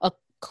a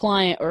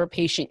client or a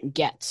patient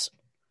gets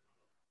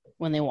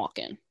when they walk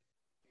in?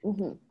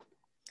 Mm-hmm.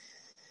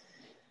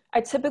 I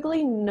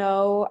typically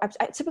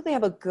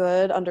have a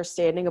good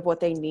understanding of what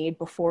they need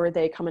before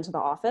they come into the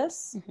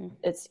office. Mm-hmm.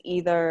 It's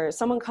either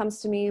someone comes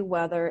to me,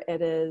 whether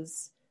it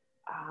is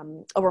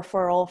a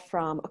referral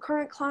from a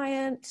current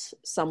client,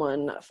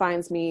 someone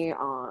finds me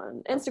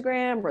on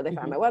Instagram, or they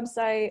find my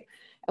website,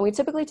 and we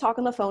typically talk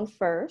on the phone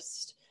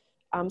first.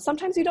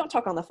 Sometimes you don't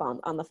talk on the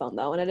phone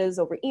though, and it is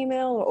over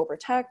email or over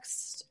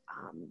text.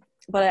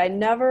 But I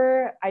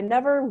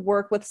never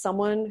work with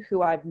someone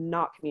who I've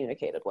not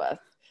communicated with.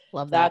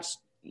 Love that.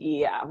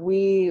 Yeah,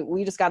 we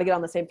just got to get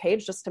on the same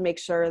page just to make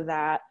sure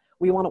that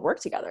we want to work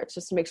together. It's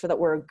just to make sure that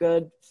we're a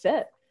good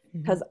fit,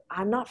 because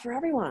I'm not for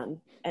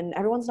everyone and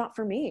everyone's not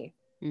for me.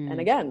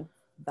 And again,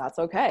 that's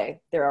okay.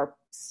 There are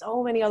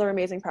so many other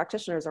amazing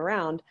practitioners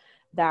around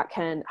that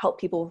can help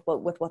people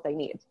with what they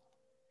need.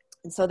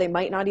 And so they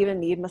might not even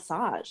need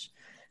massage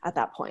at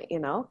that point, you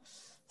know?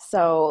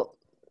 So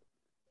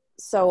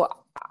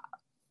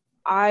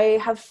I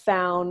have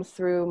found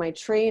through my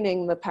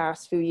training the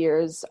past few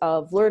years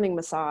of learning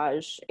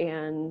massage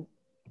and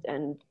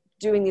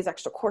doing these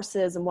extra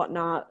courses and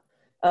whatnot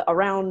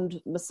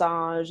around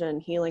massage and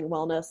healing,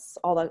 wellness,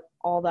 all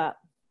that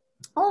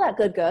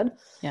good.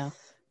 Yeah.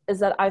 Is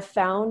that I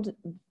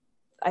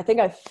think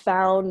I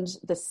found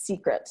the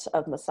secret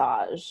of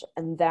massage,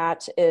 and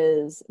that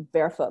is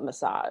barefoot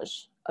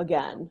massage.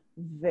 Again,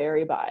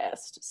 very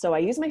biased. So I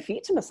use my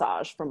feet to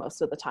massage for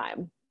most of the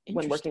time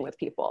when working with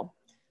people.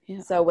 Yeah.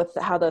 So with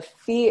how the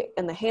feet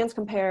and the hands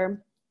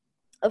compare,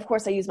 of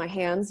course, I use my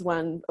hands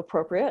when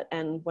appropriate.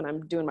 And when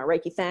I'm doing my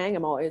Reiki thing,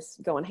 I'm always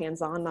going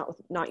hands-on,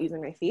 not using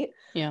my feet.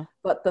 Yeah.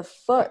 But the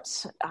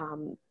foot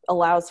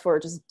allows for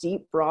just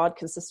deep, broad,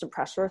 consistent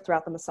pressure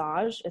throughout the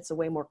massage. It's a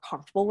way more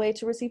comfortable way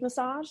to receive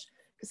massage.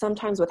 Because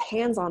sometimes with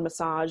hands-on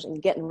massage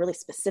and getting really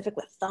specific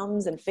with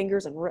thumbs and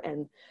fingers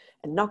and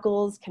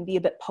knuckles can be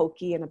a bit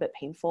pokey and a bit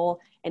painful,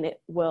 and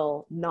it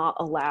will not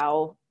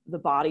allow the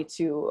body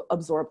to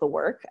absorb the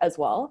work as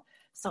well.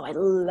 So I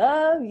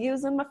love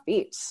using my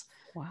feet.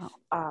 Wow.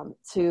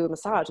 To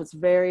massage. It's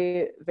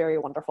very, very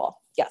wonderful.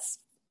 Yes.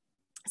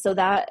 So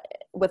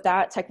with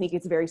that technique,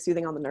 it's very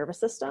soothing on the nervous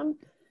system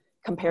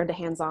compared to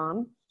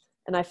hands-on.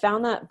 And I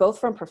found that both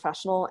from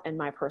professional and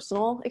my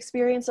personal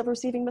experience of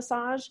receiving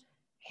massage,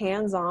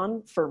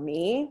 hands-on for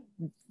me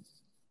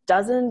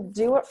doesn't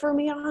do it for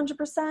me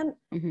 100%.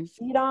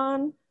 Feet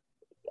on,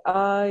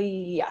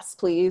 yes,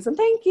 please. And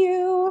thank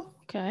you.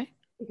 Okay.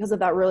 Because of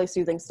that really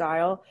soothing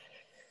style.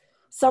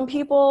 Some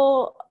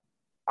people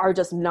are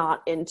just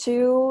not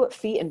into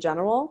feet in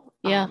general.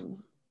 Yeah.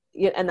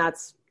 And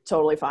that's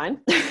totally fine.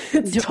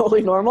 It's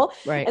totally normal.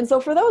 Right. And so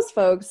for those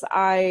folks,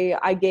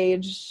 I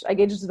gauge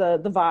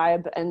the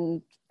vibe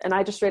and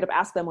I just straight up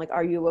ask them, like,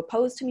 are you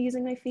opposed to me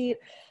using my feet?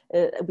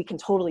 We can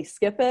totally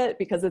skip it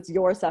because it's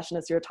your session.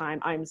 It's your time.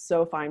 I'm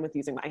so fine with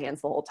using my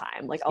hands the whole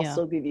time. Like, I'll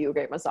still give you a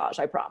great massage.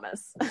 I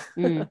promise.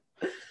 Yeah.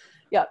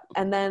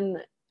 And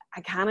then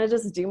I kind of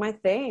just do my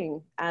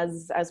thing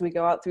as we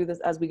go through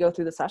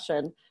the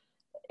session.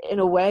 In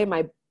a way,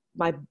 my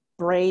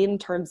brain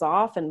turns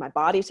off and my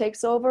body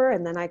takes over,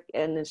 and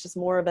it's just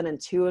more of an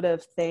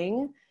intuitive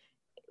thing,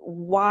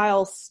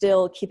 while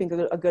still keeping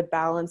a good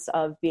balance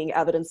of being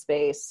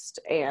evidence-based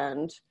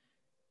and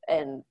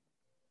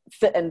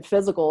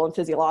physical and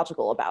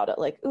physiological about it.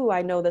 Like, ooh,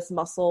 I know this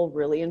muscle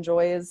really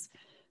enjoys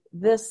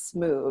this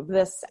move,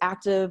 this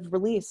active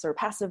release or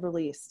passive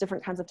release,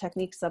 different kinds of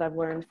techniques that I've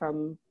learned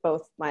from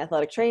both my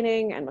athletic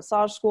training and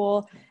massage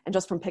school, and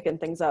just from picking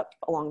things up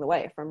along the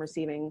way from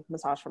receiving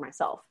massage for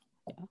myself.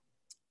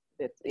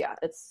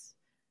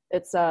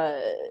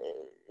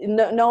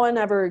 No one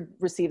ever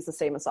receives the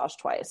same massage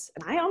twice.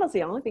 And I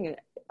honestly, I don't think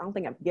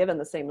I've given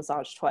the same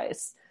massage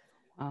twice.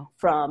 Wow.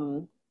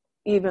 From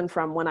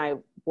when I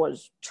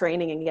was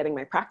training and getting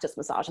my practice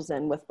massages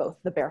in with both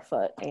the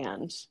barefoot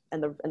and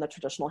the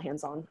traditional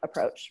hands-on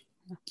approach.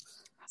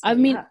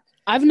 So,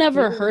 I've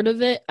never heard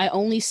of it. I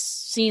only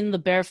seen the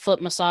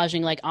barefoot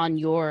massaging like on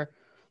your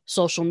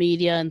social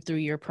media and through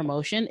your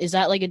promotion. Is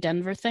that like a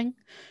Denver thing?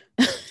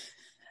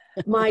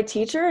 My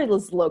teacher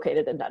is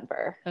located in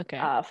Denver. Okay.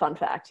 Fun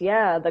fact.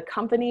 Yeah. The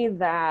company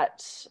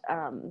that,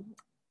 fun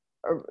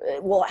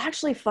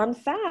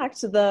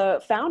fact,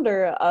 the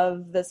founder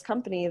of this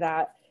company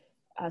that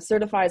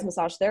certifies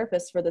massage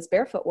therapists for this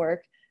barefoot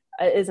work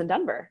is in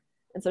Denver.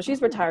 And so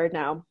she's retired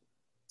now.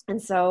 And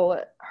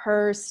so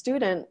her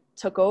student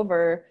took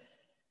over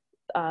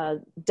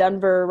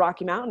Denver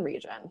Rocky Mountain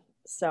region.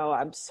 So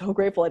I'm so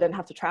grateful I didn't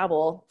have to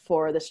travel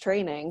for this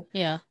training.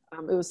 Yeah.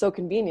 It was so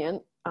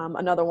convenient.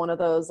 Another one of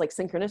those like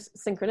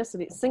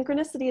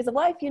synchronicities of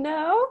life, you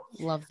know?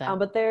 Love that.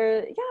 But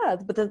the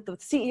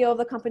CEO of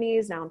the company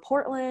is now in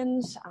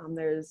Portland.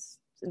 There's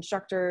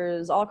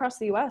instructors all across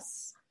the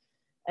US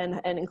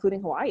and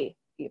including Hawaii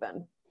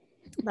even,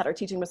 that are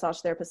teaching massage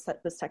therapists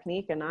this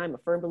technique. And I'm a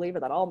firm believer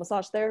that all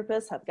massage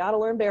therapists have got to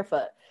learn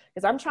barefoot,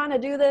 because I'm trying to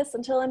do this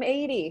until I'm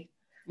 80.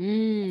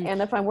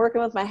 And if I'm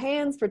working with my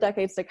hands for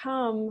decades to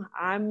come,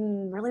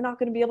 I'm really not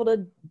going to be able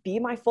to be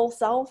my full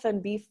self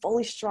and be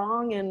fully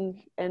strong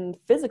and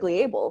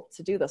physically able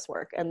to do this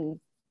work. And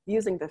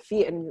using the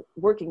feet and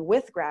working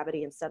with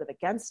gravity instead of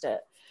against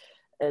it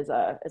is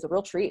a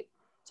real treat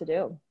to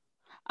do.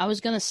 I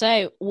was going to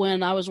say,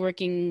 when I was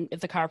working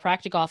at the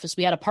chiropractic office,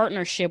 we had a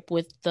partnership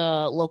with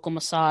the local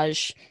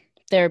massage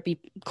therapy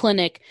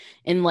clinic,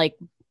 and like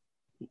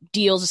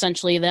deals,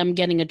 essentially them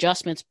getting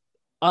adjustments,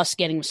 us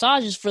getting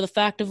massages, for the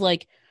fact of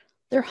like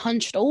they're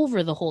hunched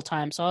over the whole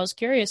time. So I was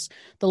curious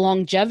the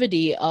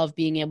longevity of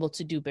being able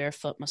to do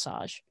barefoot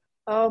massage.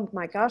 Oh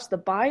my gosh, the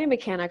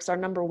biomechanics are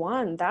number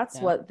one. That's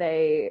what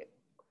they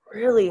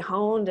really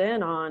honed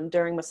in on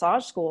during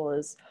massage school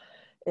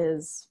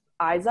is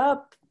eyes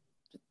up,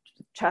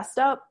 chest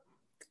up,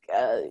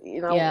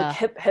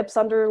 hips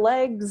under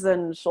legs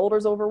and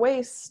shoulders over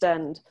waist.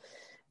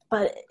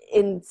 But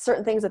in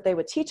certain things that they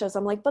would teach us,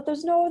 I'm like, but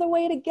there's no other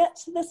way to get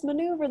to this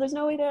maneuver. There's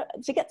no way to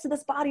get to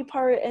this body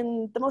part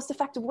in the most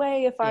effective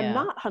way if I'm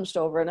not hunched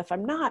over and if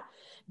I'm not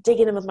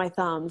digging in with my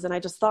thumbs. And I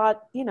just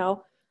thought,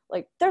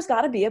 like, there's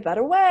got to be a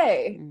better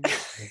way.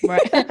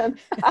 Right.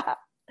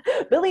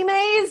 Billy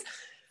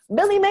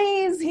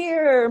Mays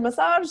here,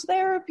 massage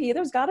therapy.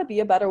 There's got to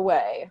be a better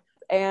way.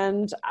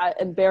 And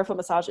barefoot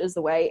massage is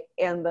the way.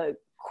 And the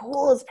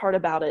coolest part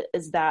about it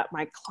is that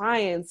my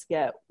clients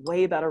get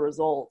way better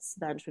results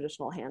than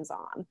traditional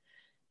hands-on,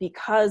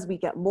 because we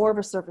get more of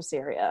a surface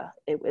area.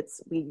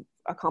 We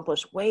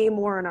accomplish way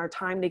more in our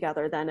time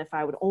together than if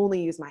I would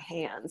only use my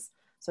hands.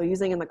 So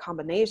using in the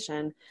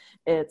combination,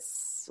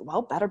 it's,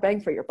 better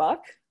bang for your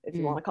buck, if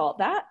you want to call it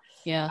that.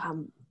 Yeah.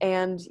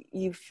 And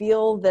you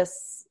feel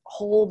this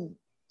whole,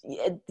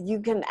 you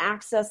can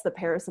access the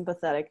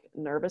parasympathetic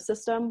nervous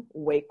system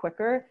way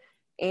quicker,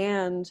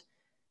 and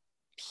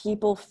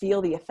people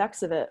feel the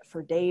effects of it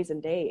for days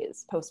and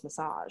days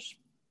post-massage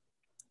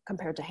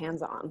compared to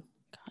hands-on.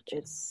 Gotcha.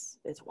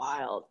 It's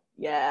wild.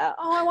 Yeah.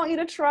 Oh, I want you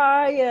to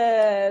try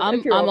it.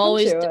 I'm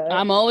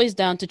always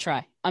down to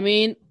try. I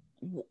mean,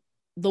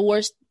 the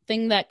worst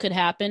thing that could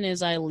happen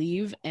is I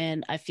leave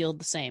and I feel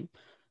the same,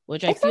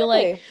 which I feel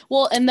like,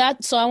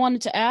 so I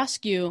wanted to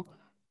ask you,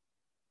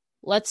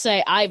 let's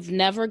say I've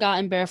never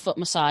gotten barefoot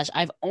massage.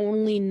 I've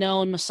only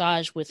known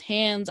massage with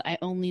hands. I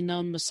only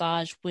known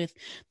massage with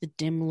the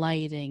dim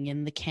lighting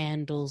and the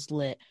candles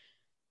lit.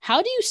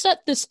 How do you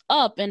set this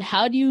up, and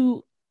how do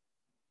you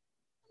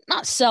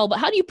not sell, but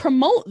how do you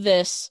promote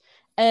this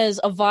as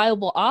a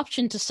viable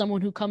option to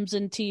someone who comes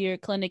into your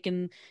clinic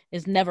and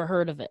has never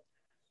heard of it?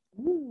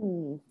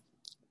 Ooh,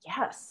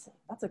 yes,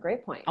 that's a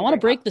great point. I want to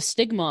break the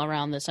stigma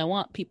around this. I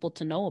want people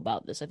to know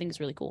about this. I think it's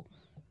really cool.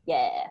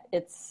 Yeah,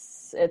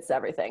 it's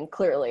everything.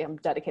 Clearly, I'm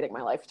dedicating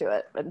my life to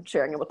it and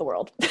sharing it with the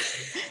world.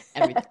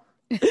 Everything.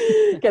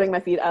 Getting my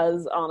feet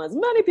on as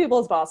many people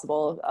as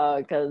possible,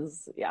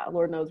 because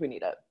Lord knows we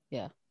need it.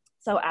 Yeah.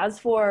 So as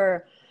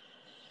for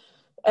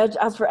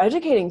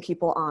educating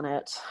people on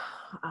it,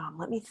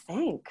 let me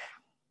think.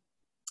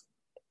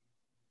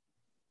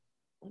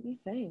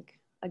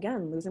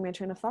 Again, losing my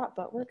train of thought,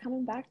 but we're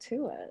coming back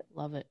to it.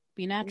 Love it.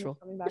 Be natural.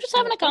 We're just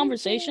having a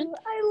conversation.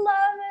 I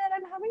love it.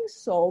 I'm having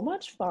so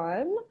much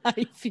fun.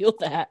 I feel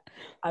that.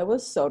 I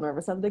was so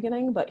nervous at the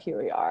beginning, but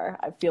here we are.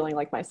 I'm feeling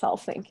like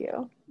myself. Thank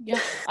you. Yeah,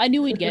 I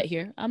knew we'd get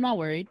here. I'm not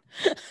worried.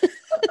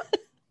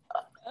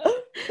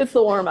 It's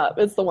the warm up.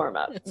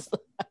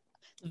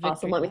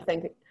 Awesome. Let me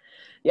think.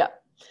 Yeah.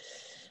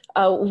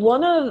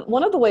 One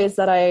of the ways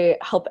that I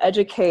help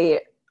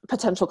educate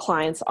potential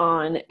clients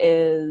on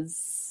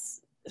is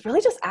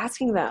really just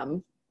asking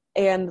them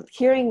and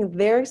hearing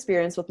their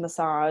experience with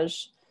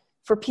massage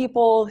for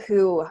people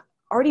who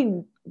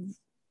already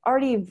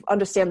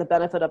understand the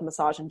benefit of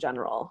massage in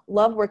general.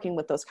 Love working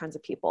with those kinds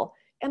of people.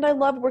 And I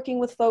love working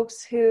with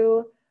folks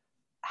who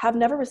have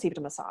never received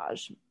a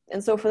massage.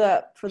 And so for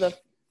the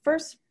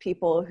first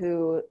people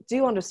who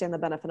do understand the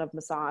benefit of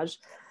massage,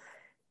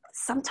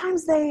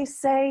 sometimes they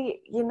say,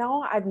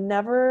 I've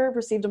never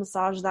received a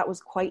massage that was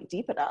quite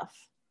deep enough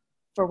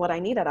for what I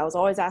needed. I was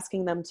always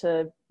asking them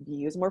to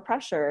use more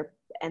pressure,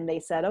 and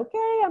they said,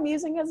 okay, I'm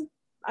using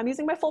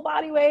my full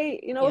body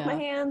weight, with my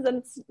hands,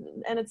 and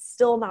it's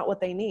still not what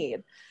they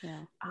need. Yeah.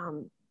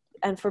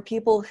 And for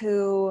people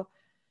who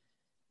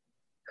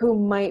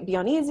might be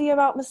uneasy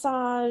about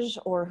massage,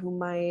 or who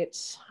might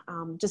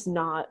just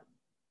not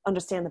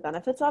understand the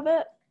benefits of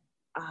it,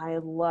 I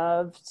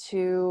love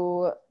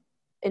to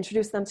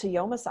introduce them to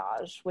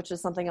YoMassage, which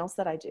is something else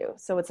that I do.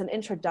 So it's an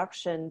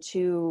introduction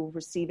to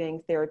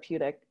receiving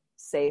therapeutic,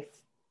 safe,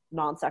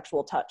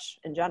 non-sexual touch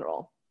in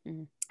general.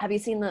 Mm-hmm. Have you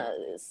seen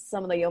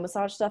some of the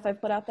YoMassage stuff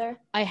I've put out there?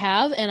 I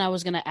have, and I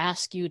was going to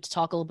ask you to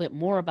talk a little bit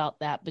more about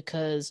that,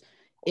 because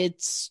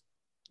it's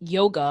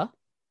yoga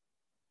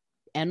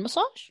and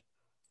massage.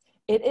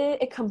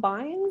 It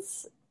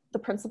combines the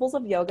principles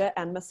of yoga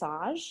and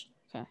massage,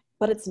 okay,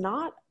 but it's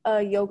not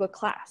a yoga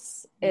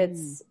class.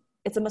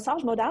 It's a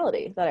massage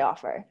modality that I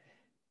offer.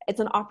 It's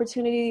an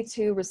opportunity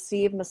to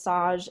receive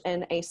massage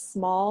in a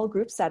small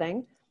group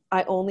setting.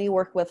 I only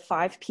work with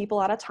 5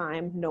 people at a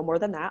time, no more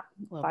than that.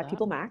 Love 5 that.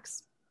 people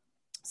max.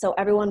 So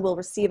everyone will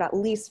receive at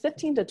least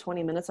 15 to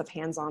 20 minutes of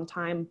hands-on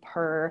time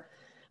per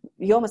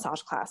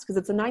YoMassage class, because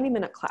it's a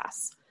 90-minute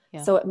class.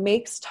 Yeah. So it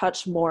makes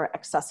touch more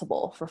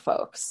accessible for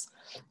folks.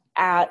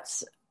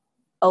 at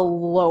a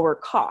lower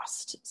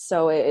cost.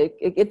 So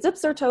it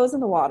dips their toes in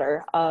the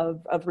water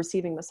of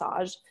receiving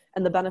massage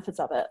and the benefits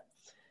of it.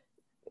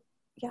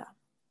 Yeah.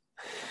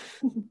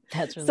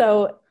 That's really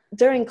so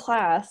during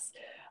class,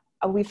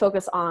 we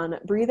focus on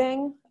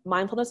breathing,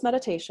 mindfulness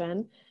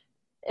meditation.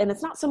 And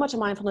it's not so much a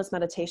mindfulness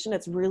meditation,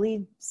 it's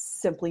really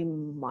simply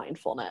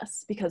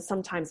mindfulness, because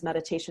sometimes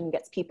meditation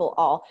gets people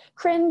all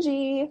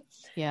cringy.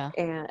 Yeah.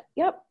 And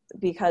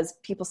because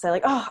people say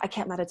like, oh, I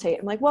can't meditate.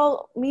 I'm like,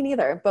 well, me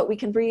neither, but we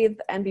can breathe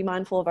and be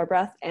mindful of our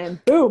breath,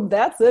 and boom,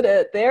 that's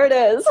it. There it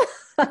is.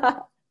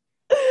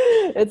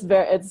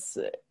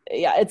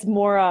 It's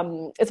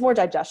more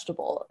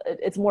digestible.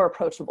 It's more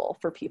approachable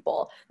for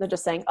people than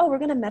just saying, oh, we're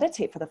going to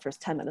meditate for the first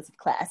 10 minutes of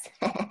class.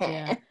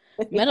 Yeah.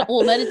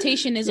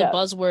 Meditation is a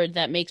buzzword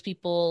that makes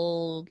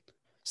people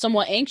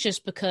somewhat anxious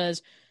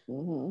because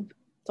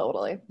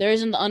totally there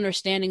isn't the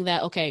understanding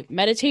that, okay,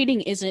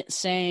 meditating isn't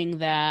saying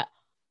that,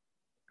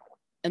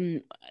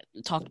 and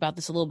I talked about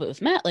this a little bit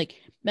with Matt, like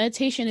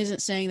meditation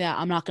isn't saying that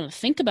I'm not going to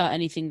think about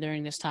anything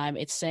during this time.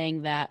 It's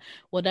saying that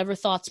whatever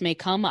thoughts may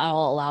come,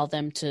 I'll allow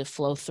them to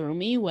flow through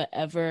me.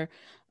 Whatever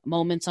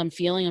moments I'm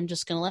feeling, I'm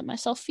just going to let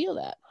myself feel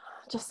that.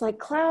 Just like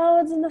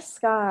clouds in the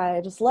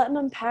sky, just letting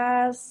them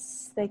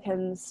pass. They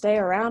can stay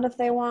around if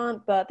they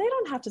want, but they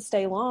don't have to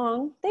stay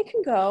long. They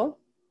can go.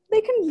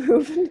 They can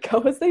move and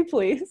go as they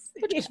please.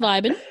 We're just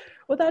vibing.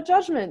 Without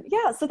judgment.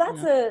 Yeah, so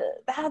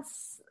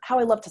that's how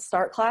I love to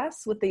start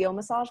class with the Yo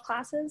Massage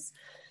classes,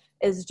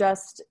 is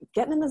just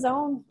getting in the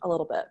zone a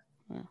little bit.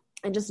 Yeah.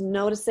 And just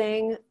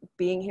noticing,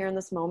 being here in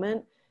this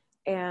moment,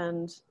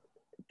 and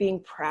being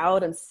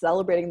proud and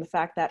celebrating the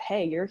fact that,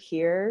 hey, you're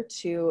here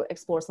to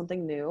explore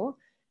something new.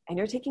 And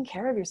you're taking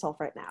care of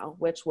yourself right now,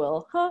 which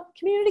will,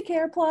 community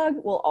care plug,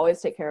 will always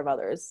take care of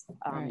others,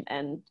 right.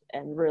 and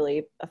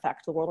really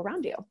affect the world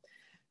around you.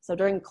 So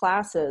during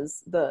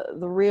classes, the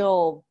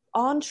real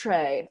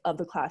entree of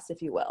the class,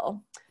 if you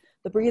will,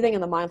 the breathing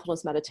and the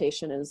mindfulness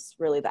meditation is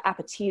really the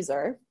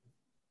appetizer.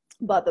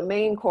 But the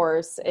main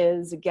course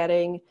is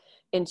getting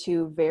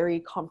into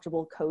very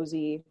comfortable,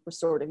 cozy,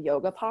 restorative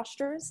yoga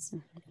postures.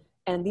 Mm-hmm.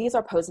 And these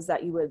are poses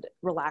that you would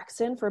relax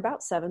in for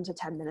about 7 to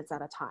 10 minutes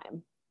at a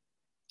time.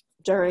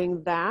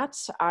 During that,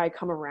 I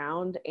come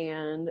around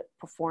and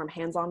perform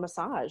hands-on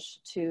massage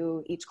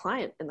to each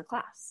client in the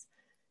class,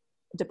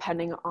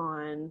 depending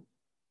on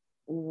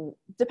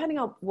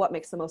what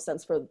makes the most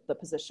sense for the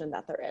position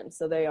that they're in.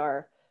 So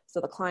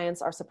the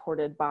clients are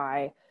supported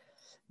by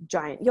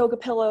giant yoga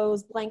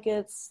pillows,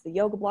 blankets, the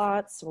yoga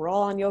blocks. We're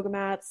all on yoga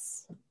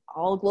mats,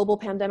 all global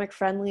pandemic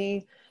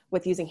friendly,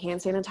 with using hand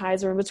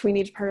sanitizer in between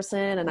each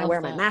person. And I wear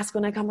my mask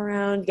when I come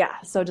around. Yeah.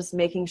 So just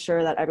making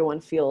sure that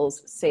everyone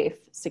feels safe,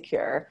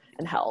 secure,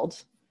 and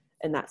held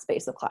in that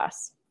space of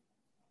class.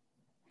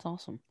 That's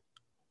awesome.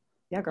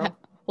 Yeah, girl.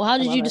 Well, how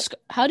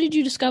did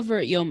you discover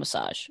Yo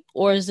Massage?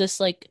 Or is this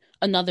like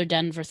another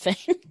Denver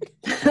thing?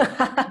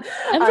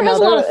 Denver has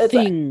a lot of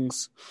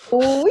things.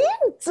 We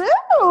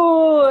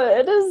do.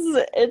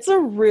 It's a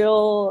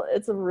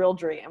real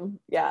dream.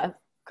 Yeah.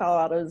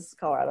 Colorado's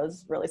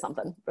really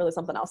something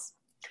else.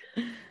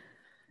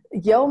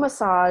 Yo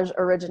Massage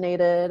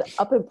originated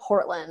up in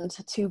Portland.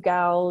 2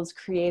 gals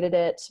created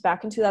it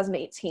back in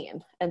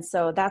 2018. And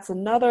so that's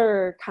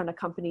another kind of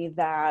company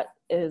that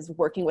is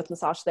working with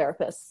massage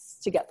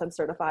therapists to get them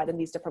certified in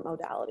these different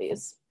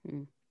modalities.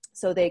 Mm.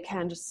 So they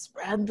can just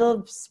spread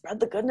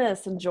the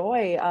goodness and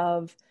joy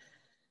of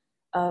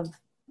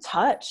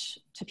touch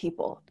to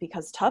people,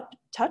 because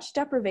touch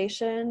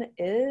deprivation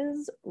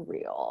is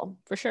real.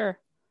 For sure.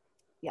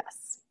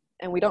 Yes.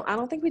 And I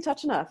don't think we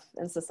touch enough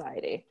in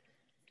society.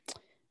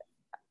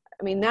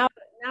 I mean, now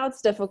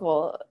it's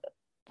difficult.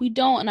 We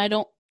don't, and I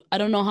don't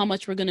know how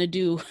much we're going to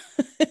do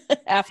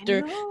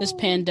after this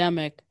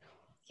pandemic.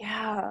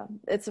 Yeah,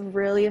 it's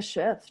really a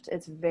shift.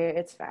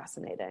 It's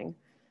fascinating.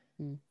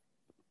 Mm.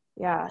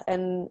 Yeah.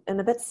 And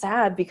a bit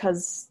sad,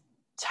 because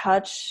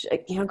touch,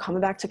 coming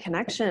back to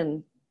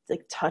connection,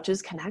 like touch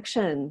is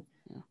connection.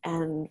 Yeah.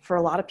 And for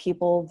a lot of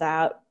people,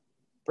 that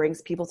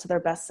brings people to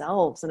their best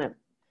selves, and it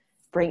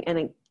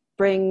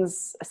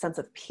brings a sense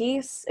of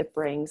peace. It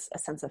brings a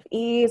sense of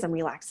ease and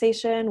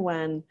relaxation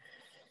when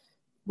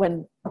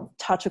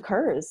touch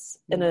occurs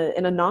in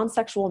a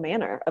non-sexual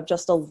manner, of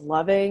just a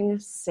loving,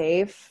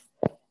 safe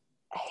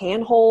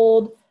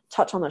handhold,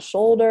 touch on the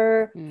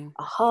shoulder,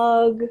 a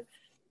hug,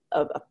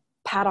 a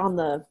pat on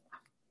the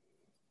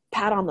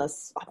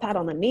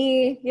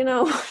knee,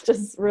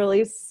 just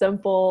really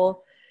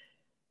simple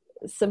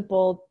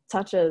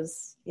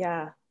touches.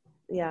 Yeah.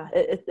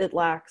 It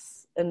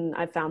lacks. And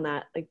I found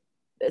that, like,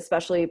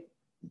 especially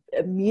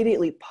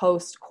immediately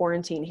post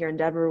quarantine here in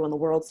Denver, when the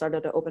world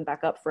started to open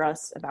back up for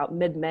us about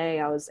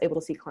mid-May, I was able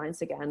to see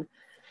clients again.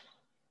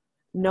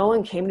 No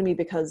one came to me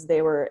because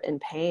they were in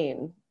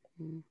pain.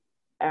 Mm.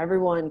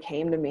 Everyone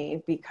came to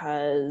me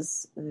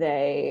because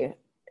they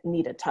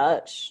needed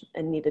touch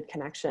and needed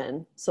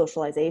connection,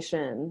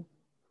 socialization,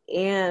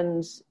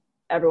 and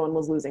everyone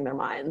was losing their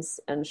minds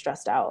and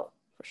stressed out,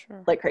 for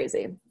sure, like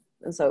crazy.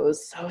 And so it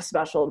was so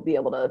special to be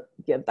able to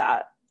give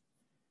that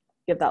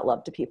give that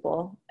love to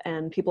people.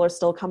 And people are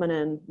still coming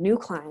in, new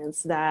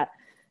clients that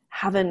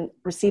haven't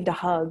received a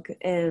hug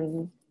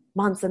in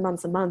months and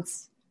months and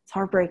months. It's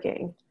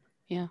heartbreaking.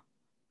 Yeah.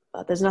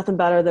 But there's nothing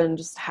better than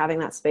just having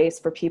that space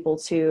for people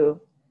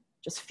to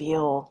just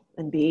feel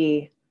and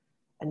be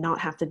and not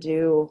have to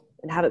do,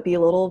 and have it be a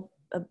lot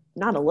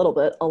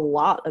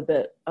a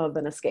bit of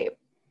an escape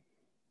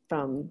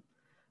from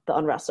the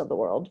unrest of the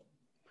world.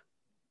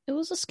 It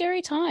was a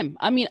scary time.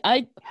 I mean,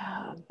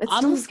 it's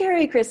still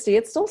scary, Christy.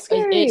 It's still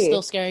scary. It's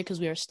still scary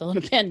because we are still in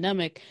a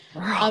pandemic.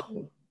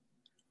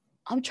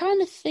 I'm trying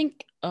to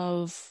think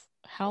of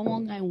how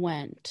long I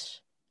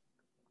went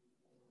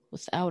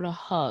without a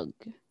hug.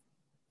 It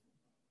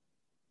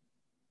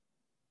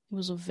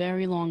was a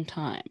very long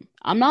time.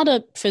 I'm not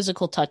a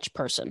physical touch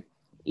person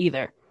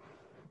either.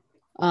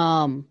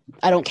 I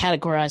don't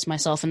categorize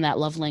myself in that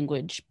love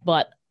language,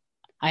 but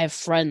I have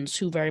friends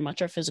who very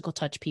much are physical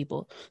touch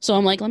people. So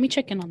I'm like, let me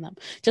check in on them.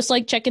 Just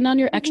like checking on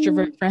your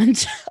extrovert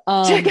friends.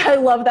 I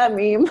love that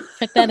meme.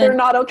 They're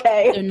not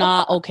okay. They're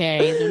not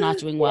okay. They're not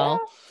doing well.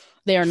 Yeah.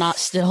 They are not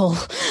still.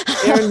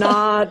 They're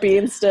not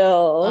being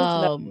still.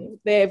 No,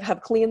 they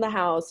have cleaned the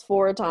house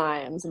 4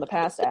 times in the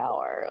past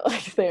hour.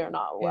 Like, they are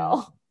not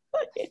well.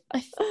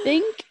 I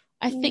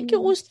think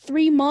it was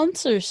 3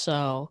 months or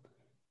so.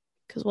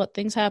 Because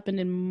things happened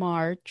in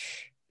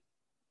March.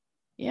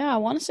 Yeah, I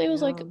want to say it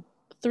was like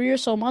 3 or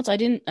so months. I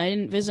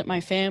didn't visit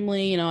my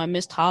family. I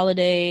missed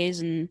holidays,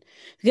 and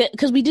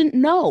because we didn't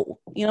know.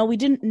 We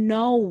didn't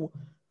know.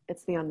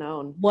 It's the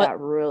unknown that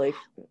really.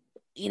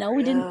 We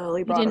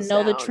didn't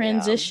know the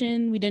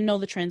transition. Yeah. We didn't know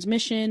the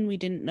transmission. We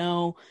didn't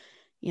know,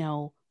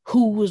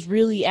 who was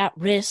really at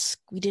risk.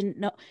 We didn't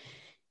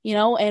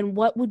know, and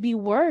what would be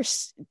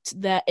worse,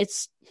 that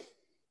it's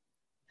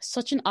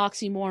such an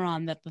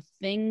oxymoron that the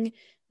thing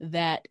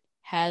that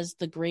has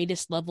the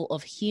greatest level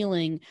of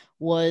healing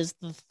was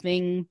the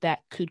thing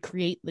that could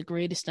create the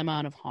greatest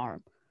amount of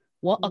harm.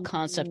 What a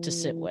concept to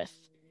sit with.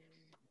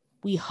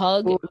 We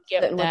hug, we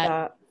get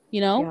that.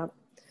 Yeah.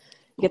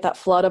 You get that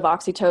flood of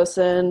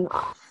oxytocin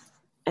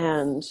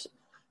and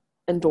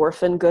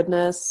endorphin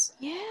goodness,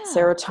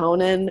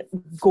 serotonin,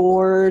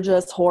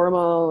 gorgeous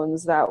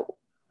hormones that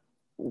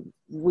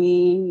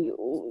we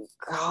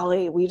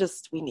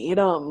need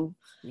them.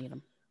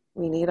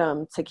 We need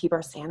them to keep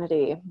our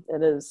sanity.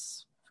 It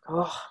is,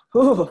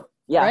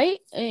 right?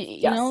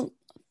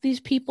 These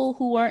people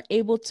who aren't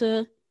able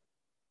to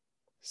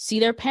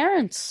see their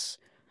parents,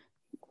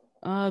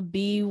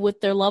 be with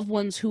their loved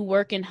ones who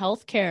work in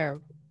healthcare,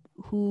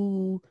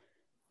 who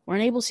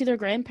weren't able to see their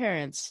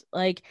grandparents,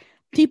 like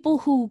people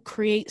who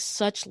create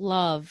such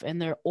love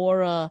and their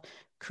aura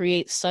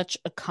creates such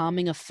a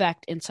calming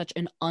effect in such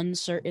an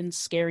uncertain,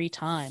 scary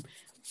time.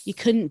 You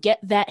couldn't get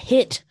that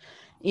hit,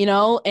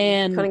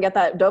 and couldn't get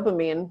that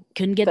dopamine.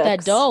 Couldn't get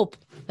that dope.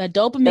 That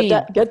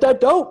dopamine. Get that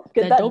dope.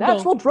 Get that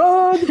natural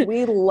drug.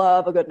 We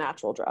love a good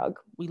natural drug.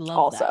 We love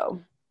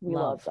also. That. We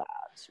love that.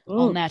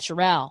 All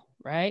natural,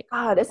 right?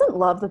 God, isn't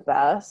love the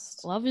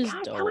best? Love is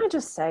dope. Can I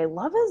just say,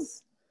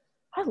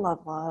 I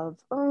love love.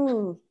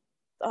 Oh,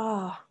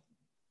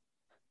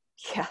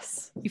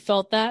 yes. You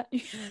felt that?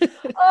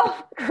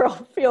 Oh,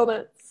 girl, feeling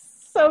it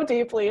so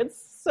deeply.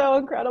 It's so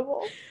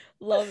incredible.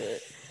 Love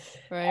it.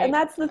 Right. And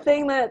that's the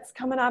thing that's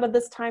coming out of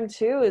this time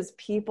too, is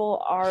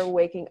people are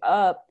waking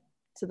up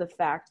to the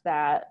fact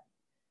that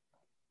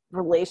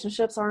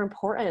relationships are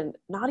important.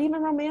 Not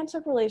even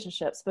romantic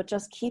relationships, but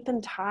just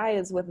keeping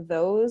ties with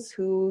those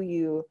who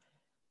you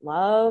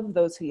love,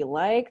 those who you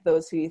like,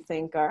 those who you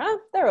think are,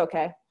 they're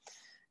okay.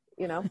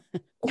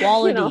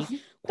 Quality.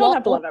 Don't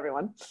have to love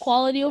everyone.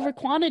 Quality over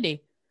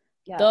quantity.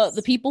 Yes.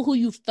 The people who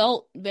you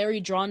felt very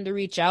drawn to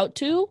reach out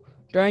to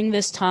during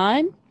this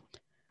time,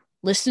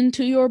 listen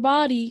to your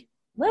body.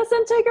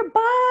 Listen to your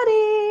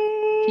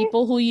body.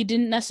 People who you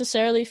didn't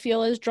necessarily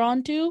feel as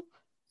drawn to,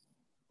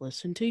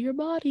 listen to your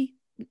body.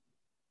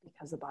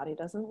 Because the body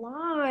doesn't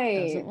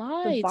lie.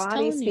 The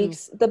body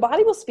speaks. The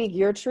body will speak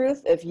your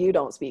truth if you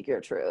don't speak your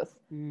truth.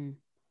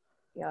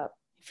 Yep.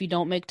 If you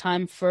don't make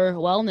time for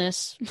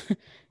wellness,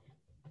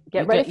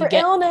 get ready for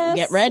illness.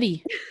 Get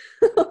ready.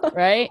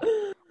 Right?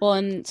 Well,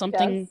 and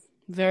something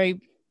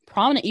very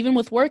prominent, even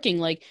with working,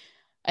 like,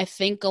 I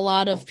think a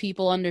lot of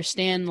people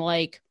understand,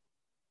 like,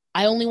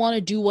 I only want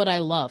to do what I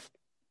love.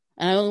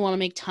 And I only want to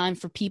make time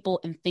for people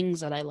and things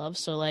that I love.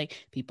 So,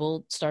 like,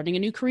 people starting a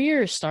new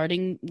career,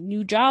 starting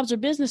new jobs or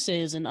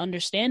businesses, and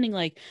understanding,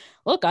 like,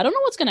 look, I don't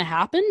know what's going to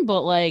happen,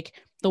 but,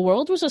 like, the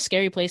world was a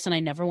scary place, and I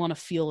never want to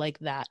feel like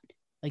that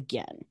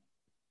again.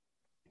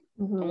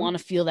 I want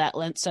to feel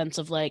that sense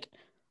of, like,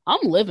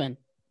 I'm living.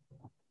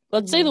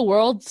 Let's say the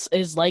world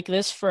is like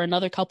this for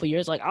another couple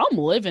years. Like, I'm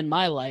living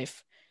my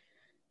life,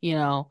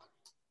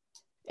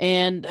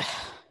 And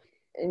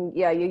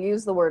yeah, you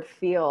use the word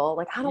feel.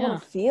 Like, I don't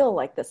want to feel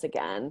like this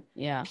again.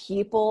 Yeah.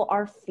 People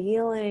are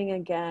feeling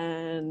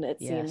again. It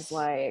seems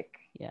like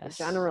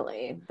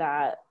generally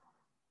that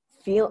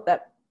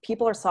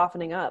people are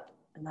softening up,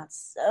 and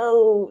that's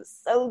so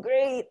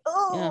great.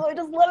 Oh, I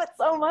just love it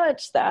so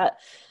much that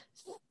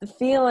the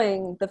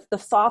feeling, the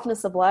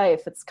softness of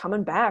life, it's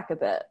coming back a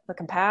bit. The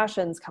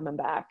compassion's coming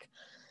back.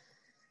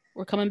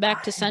 We're coming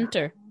back to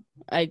center.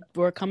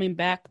 We're coming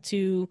back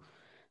to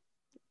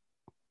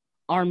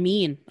our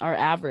mean, our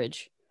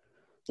average.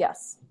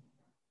 Yes.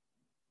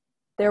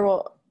 There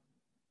will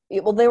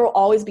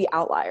always be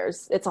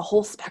outliers. It's a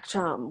whole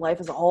spectrum. Life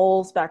is a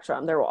whole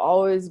spectrum. There will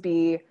always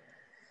be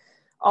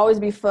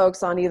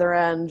folks on either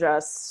end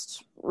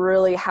just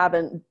really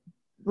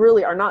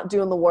are not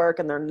doing the work,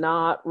 and they're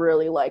not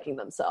really liking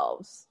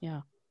themselves.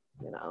 Yeah.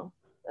 You know,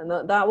 and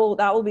that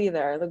will be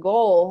there. The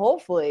goal,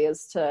 hopefully,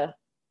 is to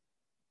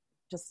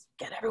just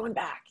get everyone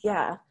back.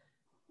 Yeah.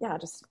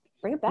 Just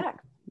bring it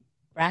back.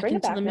 Bring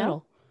into the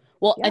middle.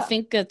 Well, yeah. I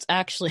think that's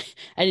actually,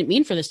 I didn't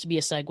mean for this to be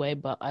a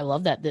segue, but I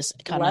love that this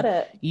kind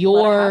of,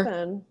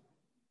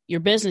 your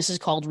business is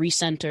called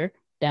Recenter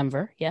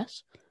Denver,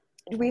 yes?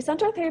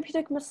 Recenter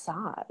Therapeutic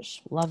Massage.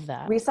 Love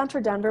that.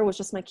 Recenter Denver was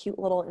just my cute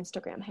little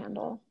Instagram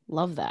handle.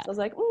 Love that. So I was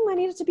like, I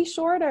need it to be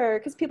shorter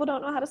because people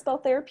don't know how to spell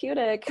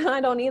therapeutic.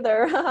 I don't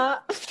either.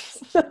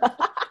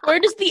 Where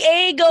does the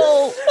A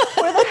go?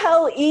 Where the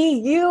hell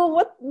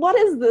EU? What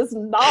is this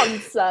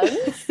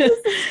nonsense?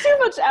 This is too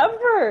much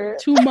effort.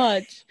 Too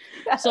much.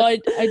 Yes. So I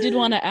did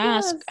want to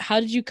ask, how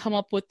did you come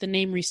up with the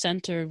name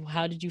Recenter?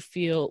 How did you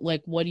feel?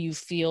 Like, what do you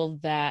feel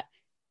that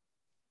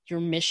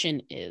your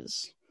mission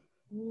is?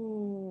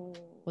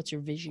 What's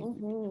your vision?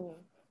 Mm-hmm.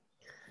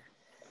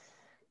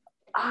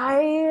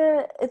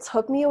 It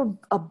took me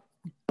a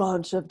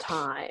bunch of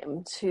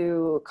time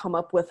to come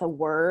up with a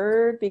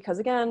word because,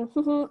 again,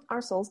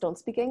 our souls don't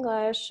speak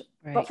English.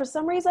 Right. But for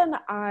some reason,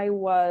 I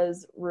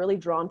was really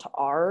drawn to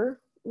our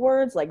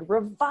words like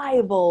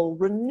revival,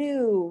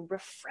 renew,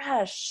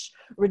 refresh,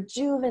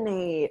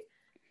 rejuvenate.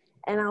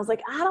 And I was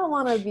like, I don't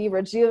want to be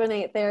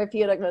Rejuvenate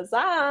Therapeutic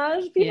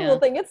Massage. People will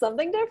think it's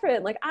something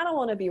different. Like, I don't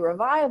want to be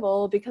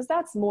Revival because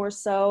that's more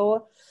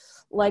so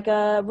like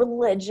a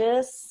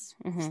religious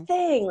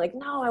thing. Like,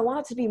 no, I want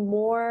it to be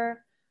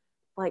more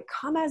like,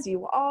 come as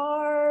you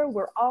are.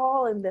 We're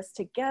all in this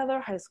together.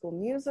 High School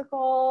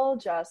Musical.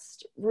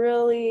 Just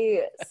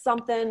really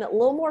something a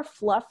little more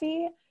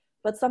fluffy,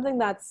 but something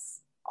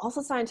that's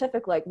also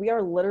scientific. Like, we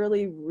are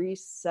literally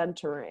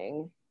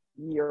recentering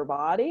your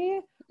body.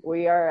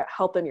 We are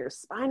helping your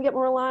spine get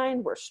more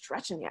aligned. We're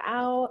stretching you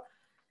out,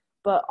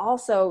 but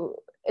also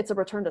it's a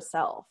return to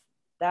self.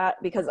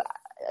 That, because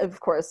of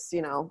course,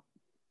 you know,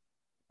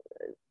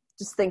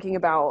 just thinking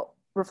about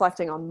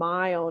reflecting on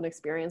my own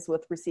experience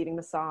with receiving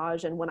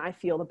massage and when I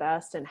feel the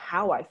best and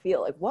how I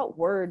feel, like what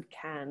word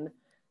can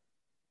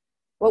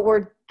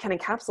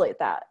encapsulate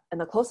that?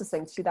 And the closest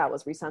thing to that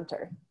was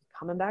recenter,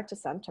 coming back to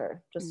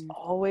center, just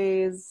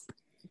always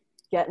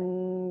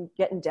getting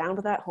down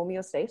to that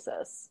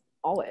homeostasis,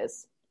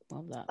 always.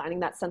 Love that. Finding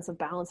that sense of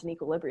balance and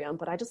equilibrium.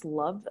 But I just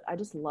loved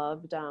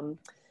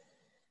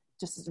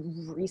just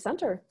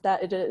recenter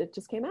that it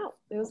just came out.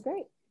 It was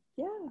great.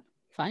 Yeah.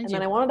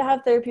 Then I wanted to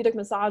have therapeutic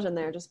massage in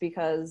there just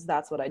because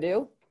that's what I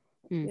do,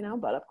 you know,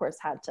 but of course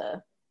had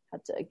to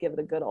give it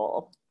a good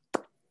old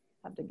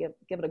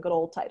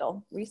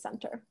title,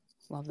 Recenter.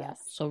 Love that.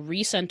 Yes. So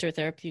Recenter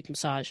Therapeutic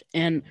Massage.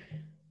 And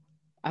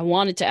I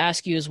wanted to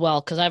ask you as well,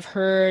 because I've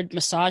heard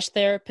massage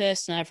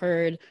therapists and I've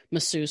heard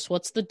masseuse.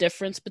 What's the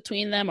difference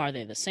between them? Are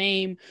they the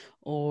same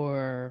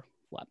or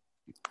what?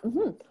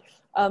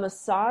 A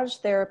massage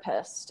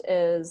therapist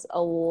is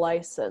a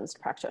licensed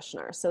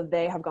practitioner. So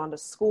they have gone to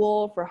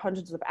school for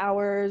hundreds of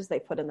hours. They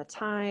put in the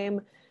time,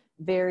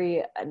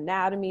 very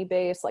anatomy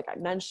based, like I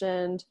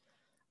mentioned.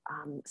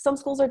 Some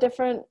schools are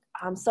different.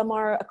 Some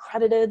are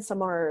accredited.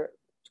 Some are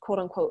quote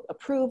unquote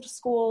approved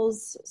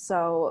schools.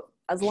 So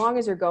as long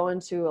as you're going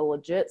to a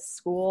legit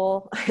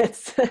school,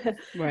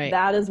 right.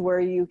 That is where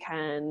you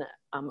can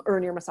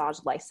earn your massage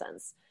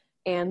license.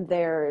 And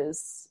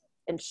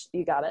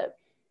you got to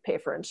pay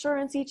for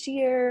insurance each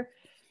year.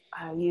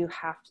 You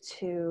have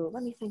to,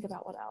 let me think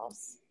about what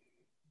else.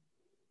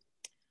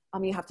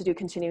 You have to do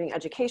continuing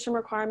education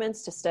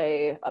requirements to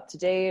stay up to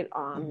date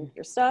on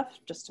your stuff,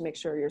 just to make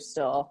sure you're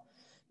still,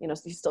 you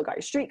still got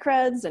your street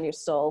creds and you're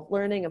still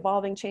learning,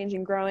 evolving,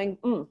 changing, growing,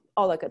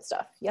 all that good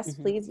stuff. Yes,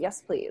 please.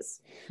 Yes,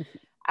 please.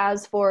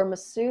 As for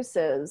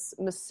masseuses,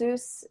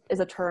 masseuse is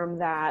a term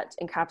that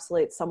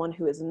encapsulates someone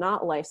who is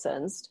not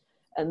licensed.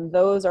 And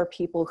those are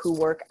people who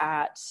work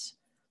at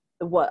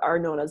what are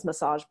known as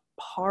massage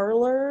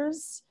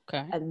parlors.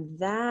 Okay. And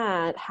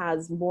that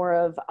has more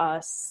of a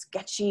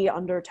sketchy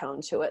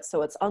undertone to it.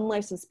 So it's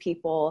unlicensed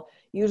people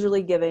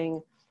usually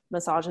giving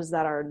massages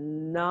that are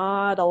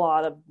not a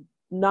lot of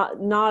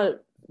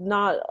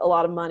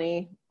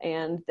money,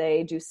 and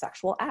they do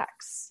sexual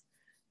acts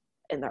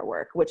in their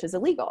work, which is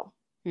illegal.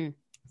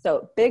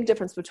 So big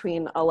difference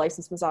between a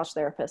licensed massage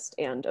therapist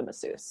and a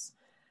masseuse.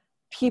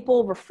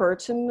 People refer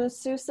to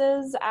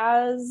masseuses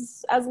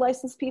as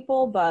licensed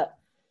people, but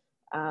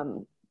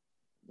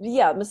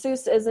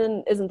masseuse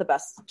isn't the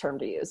best term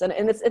to use, and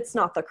it's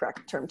not the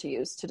correct term to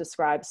use to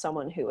describe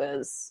someone who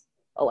is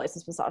a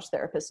licensed massage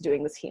therapist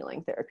doing this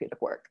healing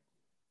therapeutic work.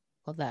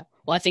 Love that.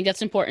 Well, I think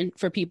that's important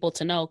for people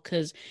to know,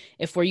 because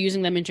if we're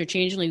using them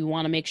interchangeably, we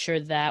want to make sure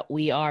that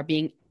we are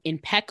being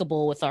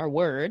impeccable with our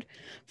word,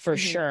 for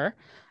sure.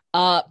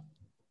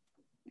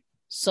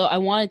 So I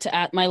wanted to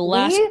add my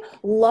last. We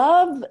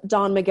love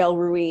Don Miguel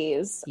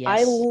Ruiz. Yes.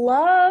 I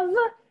love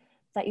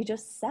that you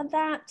just said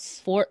that.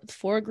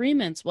 Four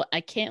agreements. Well,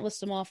 I can't list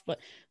them off, but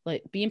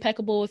like, be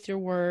impeccable with your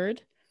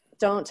word.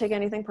 Don't take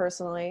anything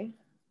personally.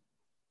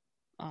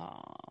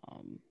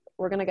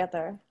 We're gonna get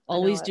there.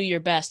 Always do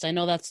your best. I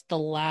know that's the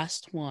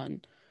last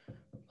one,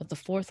 but the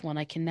fourth one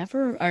I can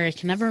never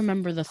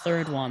remember the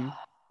third one.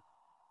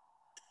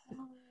 We're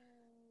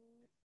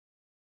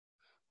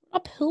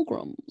not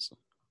pilgrims.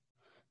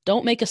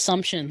 Don't make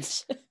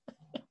assumptions.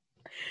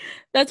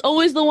 That's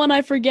always the one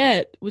I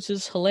forget, which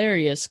is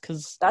hilarious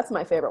because that's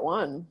my favorite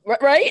one.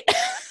 Right?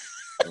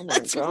 Oh my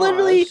That's gosh.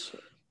 literally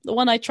the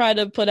one I try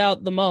to put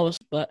out the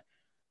most, but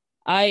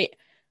I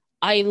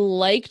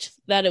liked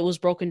that it was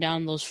broken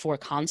down in those 4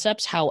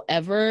 concepts.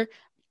 However,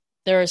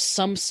 there is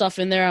some stuff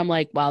in there I'm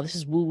like, wow, this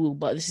is woo-woo,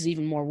 but this is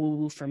even more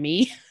woo-woo for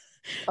me.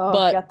 Oh,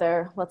 but, get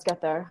there. Let's get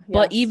there. Yes.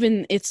 But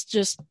even, it's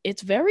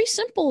very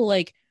simple.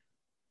 Like,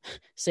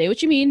 say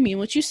what you mean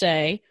what you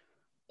say.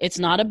 It's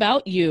not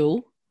about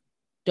you.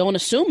 Don't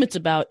assume it's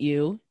about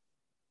you.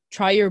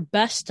 Try your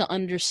best to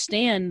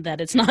understand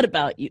that it's not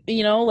about you.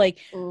 You know, like,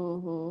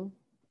 golden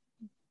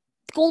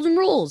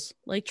rules.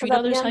 Like, treat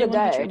others how you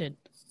want to be treated.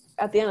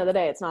 At the end of the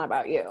day, it's not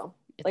about you.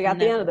 Like, at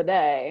the end of the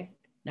day,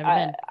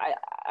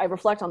 I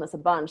reflect on this a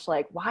bunch.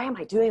 Like, why am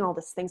I doing all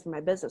these things for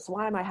my business?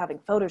 Why am I having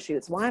photo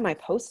shoots? Why am I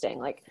posting?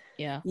 Like,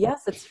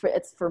 yes,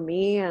 it's for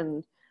me,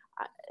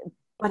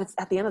 but it's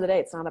at the end of the day,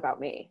 it's not about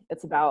me.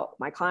 It's about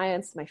my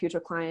clients, my future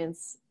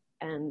clients,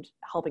 and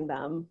helping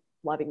them,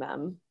 loving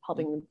them,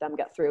 helping them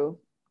get through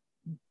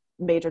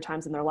major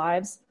times in their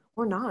lives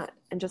or not,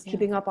 and just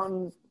keeping up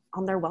on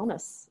their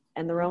wellness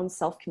and their own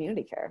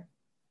self-community care.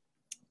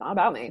 It's not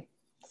about me.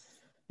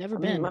 Never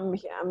been.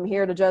 I'm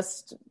here to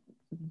just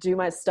do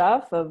my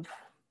stuff of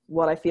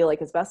what I feel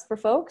like is best for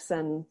folks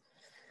and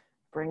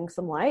bring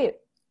some light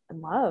and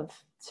love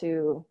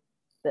to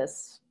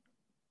this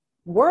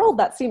world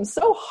that seems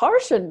so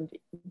harsh and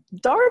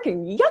dark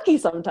and yucky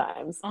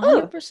sometimes.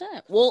 100%.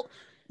 Well,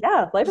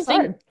 yeah, life is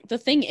hard. The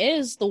thing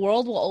is, the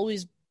world will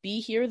always be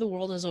here. The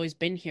world has always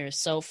been here.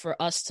 So for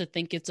us to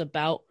think it's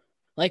about,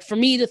 like, for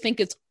me to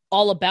think it's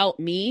all about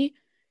me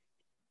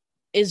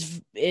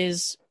is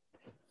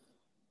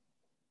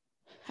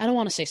I don't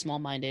want to say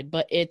small-minded,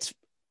 but it's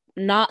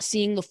not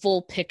seeing the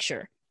full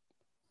picture,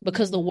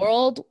 because the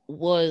world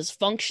was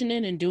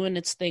functioning and doing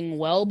its thing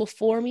well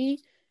before me,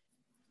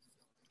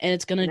 and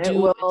it's going to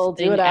do its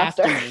thing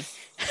after me.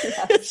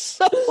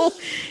 So,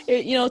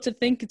 to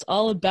think it's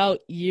all about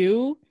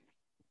you,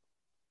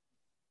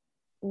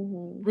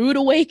 rude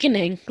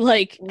awakening.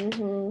 Like,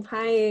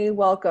 hi,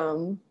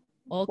 welcome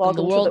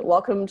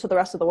welcome to the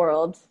rest of the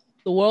world.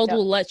 The world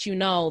will let you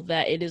know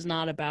that it is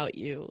not about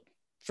you,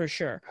 for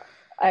sure.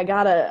 I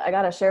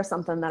gotta share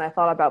something that I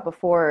thought about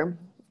before,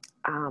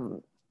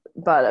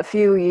 but a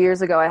few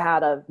years ago I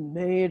had a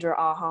major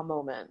aha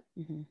moment,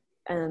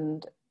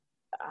 and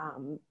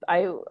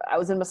I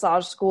was in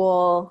massage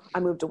school.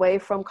 I moved away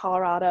from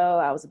Colorado.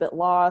 I was a bit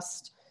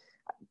lost.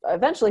 I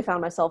eventually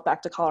found myself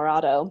back to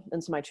Colorado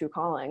into my true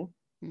calling.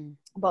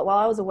 But while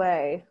I was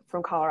away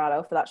from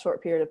Colorado for that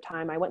short period of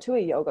time, I went to a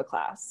yoga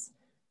class.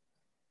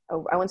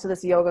 I went to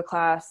this yoga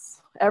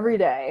class every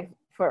day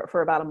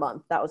for about a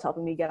month. That was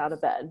helping me get out of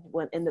bed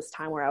when in this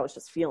time where I was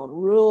just feeling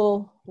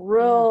real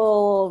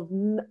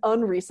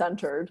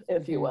unrecentered,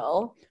 if you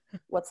will.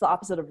 What's the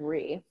opposite of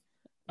re?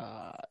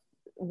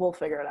 We'll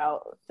figure it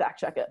out. Fact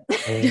check it.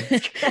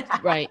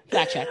 Right.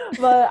 Fact check.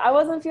 But I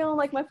wasn't feeling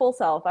like my full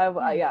self. I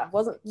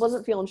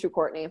wasn't feeling true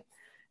Courtney.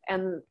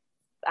 And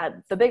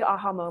the big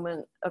aha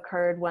moment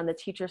occurred when the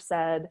teacher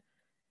said,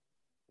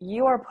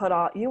 you are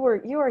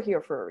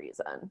here for a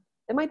reason.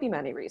 It might be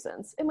many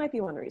reasons. It might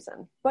be one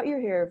reason, but you're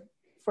here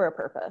for a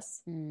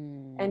purpose.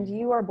 And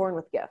you are born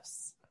with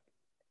gifts.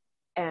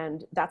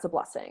 And that's a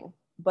blessing,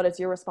 but it's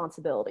your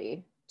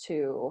responsibility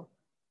to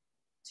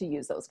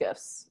use those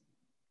gifts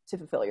to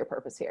fulfill your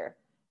purpose here.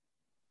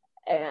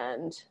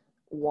 And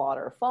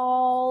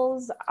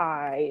waterfalls,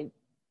 I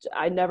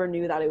never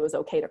knew that it was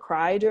okay to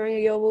cry during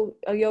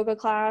a yoga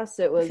class.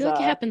 It was, I feel like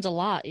it happens a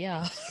lot.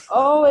 Yeah.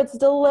 Oh, it's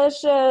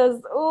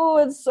delicious. Oh,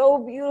 it's so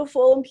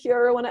beautiful and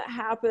pure when it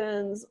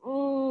happens.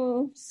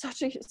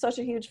 Such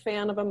a huge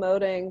fan of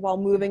emoting while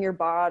moving your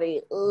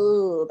body.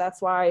 Ooh,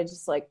 that's why I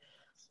just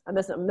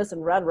I'm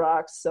missing Red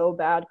Rocks so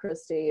bad,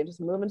 Christy. Just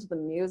moving to the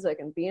music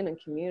and being in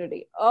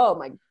community. Oh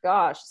my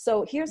gosh.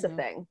 So here's the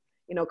thing,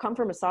 come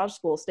for massage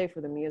school, stay for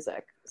the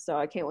music. So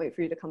I can't wait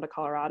for you to come to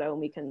Colorado and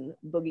we can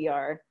boogie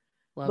our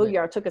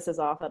took us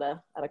off at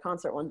a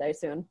concert one day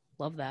soon.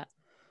 Love that.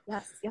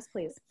 Yes,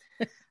 please.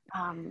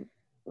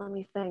 Let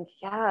me think.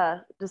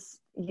 Yeah,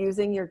 just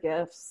using your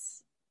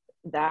gifts.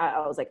 That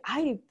I was like,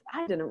 I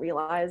didn't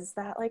realize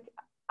that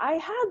I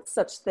had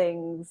such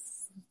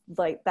things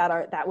like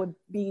that would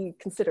be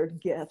considered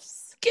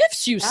gifts.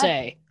 Gifts, you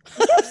say?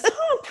 Gifts,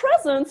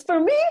 presents for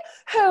me?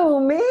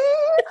 Who, me?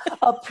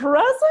 A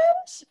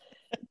present?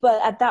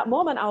 But at that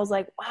moment, I was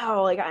like,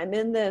 wow, like I'm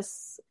in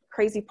this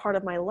crazy part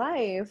of my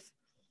life,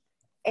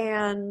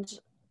 and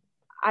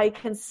I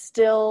can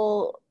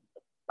still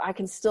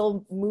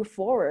move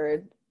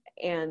forward.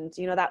 And,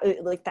 you know, that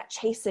like that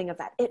chasing of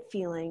that it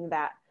feeling,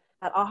 that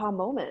aha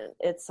moment.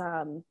 It's,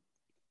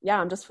 yeah,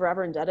 I'm just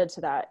forever indebted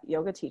to that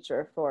yoga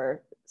teacher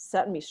for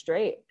setting me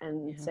straight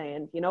and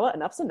saying, you know what,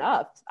 enough's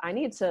enough. I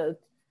need to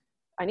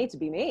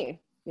be me,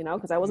 you know,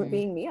 because I wasn't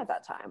being me at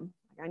that time.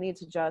 I need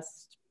to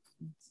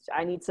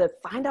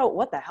find out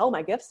what the hell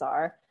my gifts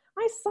are.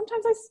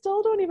 Sometimes I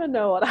still don't even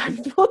know what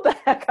the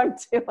heck I'm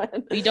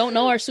doing. We don't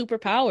know our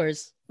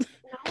superpowers.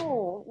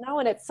 No.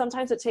 And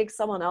sometimes it takes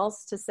someone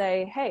else to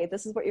say, hey,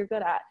 this is what you're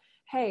good at.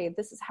 Hey,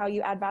 this is how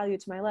you add value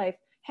to my life.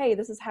 Hey,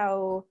 this is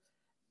how,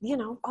 you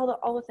know,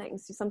 all the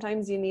things.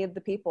 Sometimes you need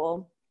the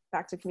people,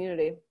 back to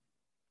community.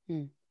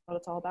 What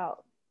it's all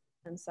about.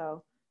 And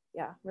so,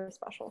 yeah, really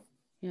special.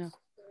 Yeah.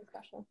 Really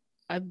special.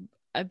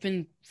 I've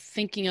been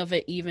thinking of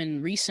it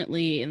even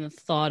recently in the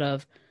thought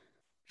of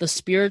the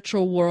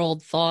spiritual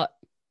world thought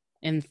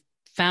and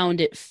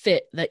found it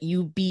fit that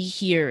you be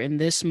here in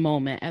this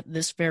moment at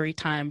this very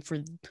time for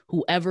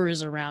whoever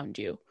is around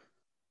you.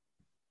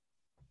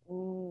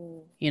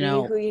 You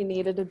know, be who you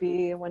needed to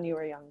be when you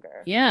were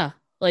younger. Yeah.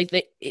 Like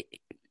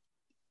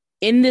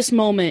in this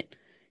moment,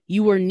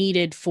 you were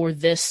needed for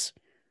this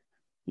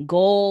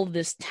goal,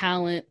 this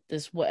talent,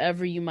 this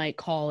whatever you might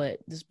call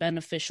it, this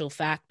beneficial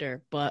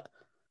factor. But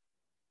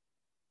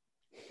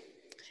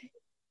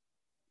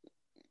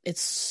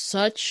it's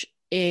such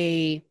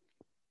a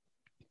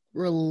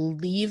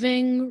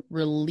releasing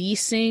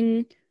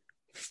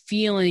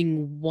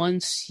feeling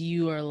once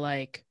you are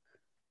like,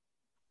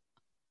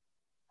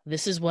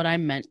 this is what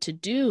I'm meant to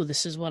do.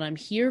 This is what I'm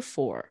here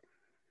for.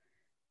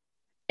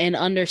 And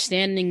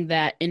understanding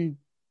that in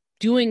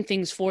doing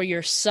things for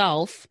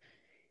yourself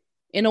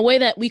in a way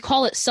that we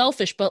call it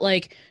selfish, but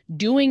like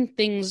doing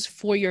things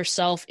for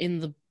yourself in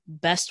the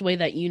best way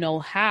that you know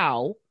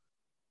how,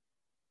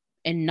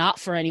 and not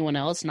for anyone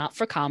else, not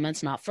for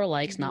comments, not for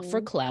likes, not for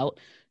clout,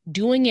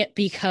 doing it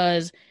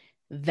because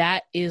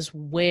that is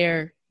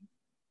where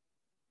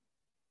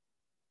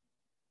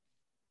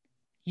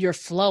you're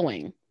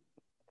flowing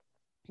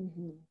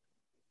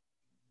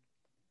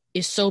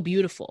is so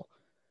beautiful.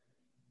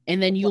 And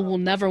then you will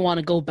never want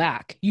to go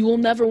back. You will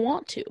never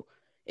want to.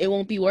 It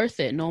won't be worth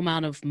it. No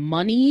amount of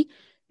money,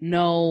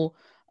 no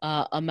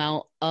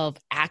amount of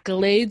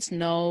accolades,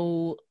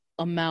 no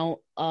amount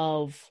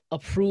of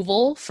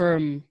approval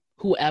from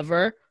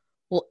whoever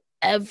will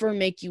ever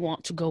make you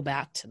want to go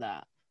back to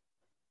that.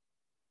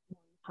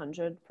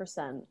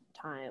 100%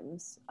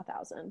 times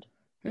 1,000.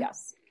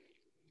 Yes.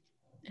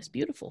 It's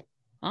beautiful.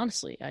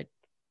 Honestly, and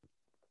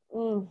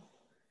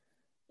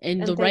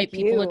And the right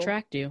people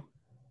attract you.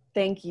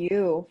 Thank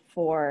you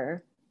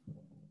for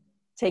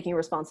taking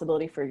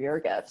responsibility for your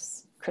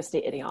gifts,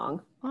 Christy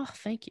Idiong. Oh,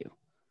 thank you.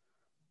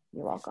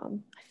 You're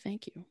welcome.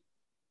 Thank you.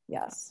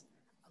 Yes.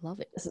 I love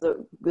it.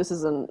 This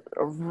is a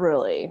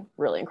really,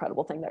 really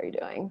incredible thing that you're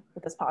doing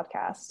with this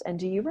podcast. And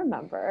do you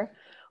remember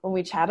when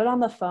we chatted on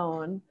the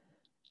phone,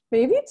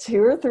 maybe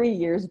 2 or 3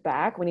 years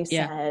back, when you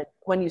said,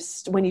 when you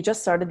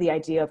just started the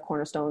idea of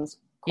Cornerstone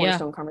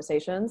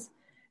Conversations,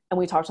 and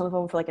we talked on the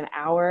phone for like an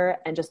hour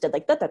and just did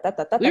like that.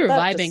 We were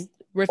vibing.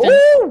 Ripping.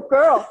 Oh,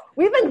 girl.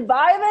 We've been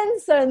vibing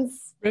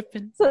since what,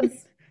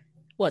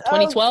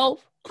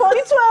 2012?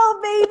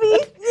 2012, baby.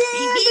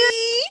 Yeah.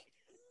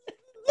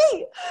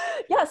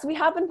 Yes, we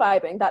have been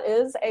vibing. That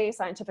is a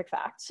scientific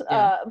fact.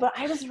 But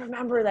I just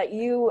remember that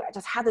you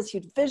just had this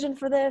huge vision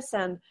for this,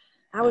 and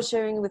I was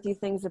sharing with you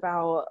things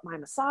about my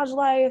massage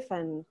life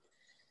and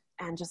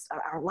just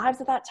our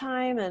lives at that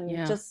time, and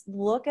just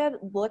look at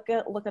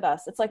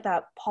us. It's like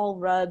that Paul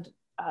Rudd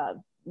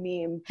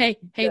meme. Hey,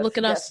 look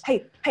at us.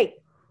 Hey,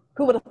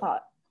 who would have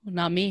thought?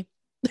 Not me.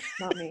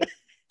 Not me.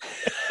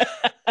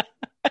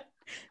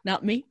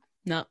 Not me.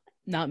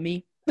 Not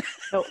me.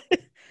 Nope.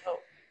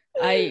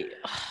 I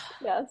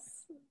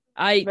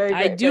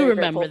do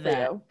remember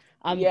that.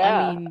 I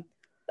mean,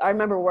 I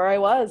remember where I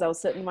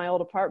was sitting in my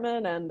old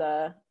apartment, and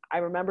I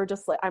remember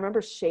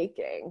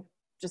shaking,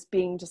 just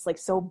being just like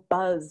so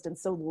buzzed and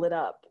so lit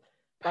up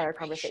by our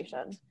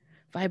conversation.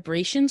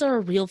 Vibrations are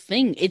a real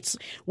thing. It's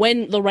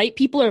when the right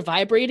people are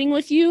vibrating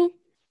with you,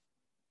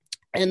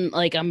 and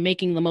like I'm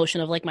making the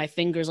motion of like my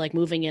fingers like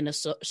moving in a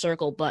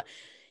circle, but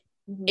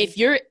if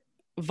you're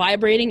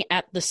vibrating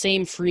at the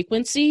same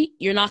frequency,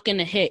 you're not going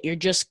to hit. You're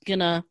just going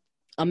to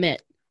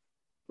emit,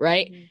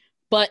 right?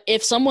 But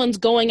if someone's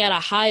going at a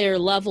higher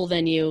level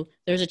than you,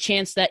 there's a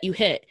chance that you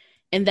hit.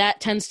 And that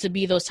tends to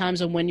be those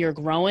times of when you're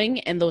growing,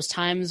 and those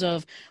times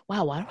of,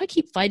 wow, why do I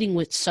keep fighting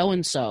with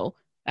so-and-so?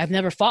 I've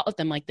never fought with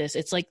them like this.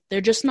 It's like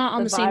they're just not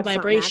on the same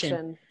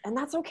vibration. And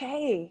that's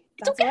okay.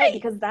 That's okay.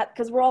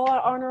 Because we're all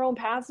on our own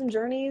paths and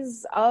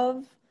journeys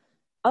of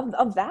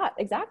that.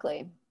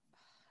 Exactly.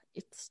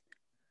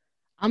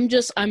 I'm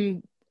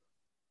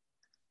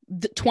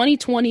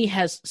 2020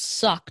 has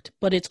sucked,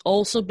 but it's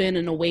also been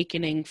an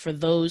awakening for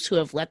those who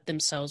have let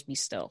themselves be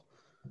still.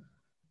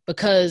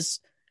 Because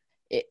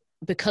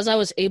I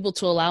was able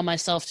to allow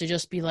myself to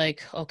just be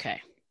like,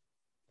 okay,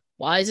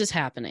 why is this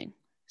happening?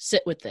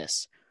 Sit with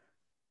this.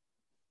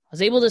 I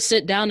was able to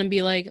sit down and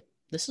be like,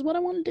 this is what I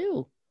want to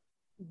do.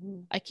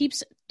 Mm-hmm.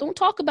 Don't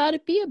talk about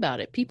it, be about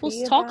it. People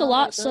talk a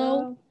lot,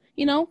 so,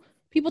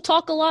 people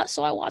talk a lot,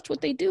 so I watch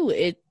what they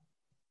do.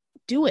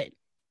 Do it.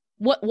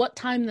 What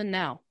time than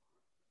now?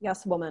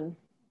 Yes, woman.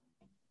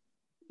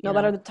 No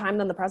better time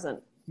than the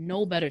present.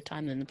 No better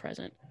time than the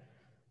present.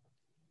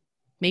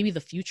 Maybe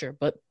the future,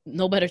 but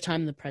no better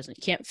time than the present.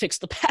 You can't fix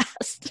the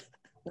past.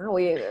 No,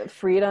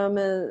 freedom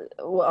is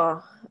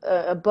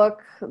a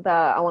book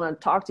that I want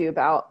to talk to you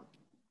about.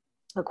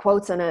 The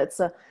quotes in it.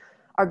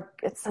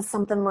 It says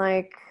something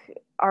like,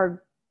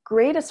 "Our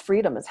greatest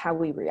freedom is how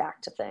we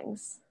react to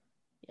things."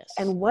 Yes.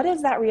 And what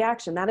is that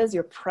reaction? That is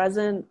your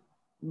present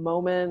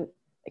moment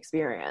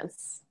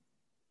experience.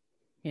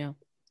 Yeah.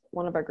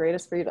 One of our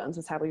greatest freedoms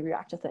is how we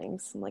react to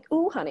things. I'm like,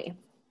 ooh, honey.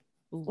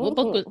 What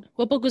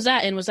book was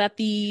that? And was that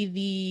the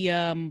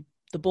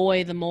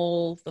boy, the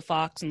mole, the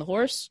fox, and the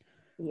horse?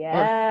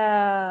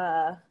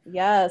 Yeah.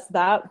 Yes,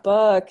 that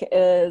book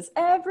is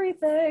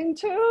everything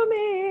to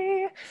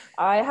me.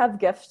 I have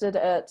gifted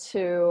it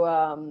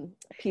to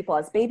people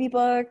as baby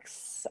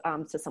books,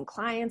 to some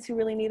clients who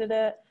really needed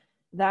it.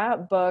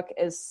 That book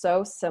is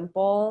so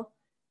simple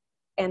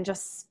and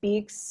just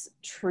speaks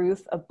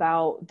truth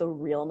about the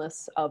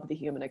realness of the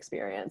human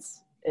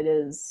experience.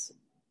 It's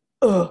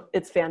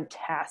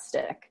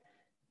fantastic.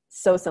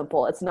 So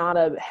simple. It's not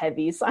a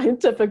heavy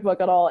scientific book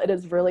at all. It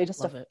is really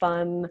just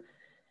fun,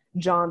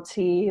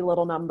 jaunty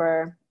little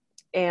number.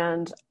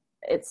 And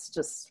it's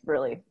just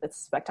really, it's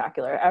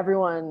spectacular.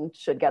 Everyone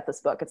should get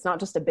this book. It's not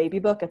just a baby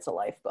book, it's a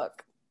life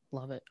book.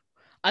 Love it.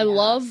 I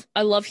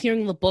love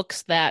hearing the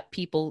books that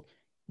people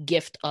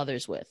gift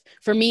others with.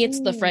 For me, it's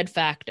The Fred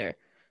Factor.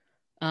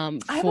 I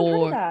haven't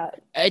heard of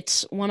that.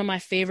 It's one of my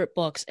favorite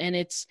books, and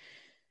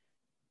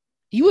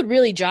you would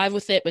really jive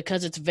with it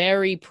because it's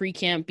very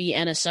pre-campy,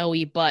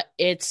 NSO-y, but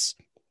it's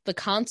the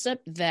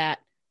concept that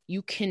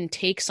you can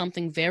take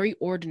something very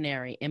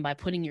ordinary, and by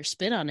putting your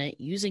spin on it,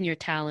 using your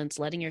talents,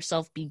 letting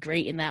yourself be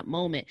great in that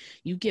moment,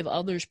 you give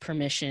others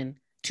permission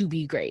to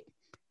be great.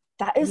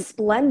 That is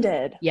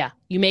splendid. Yeah.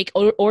 You make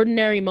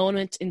ordinary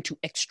moments into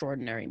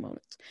extraordinary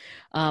moments.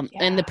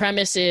 And the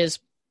premise is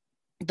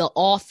the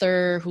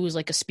author, who's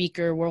like a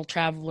speaker, world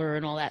traveler,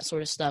 and all that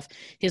sort of stuff,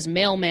 his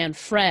mailman,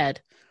 Fred,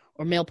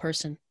 or mail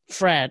person,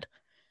 Fred,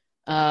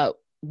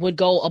 would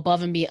go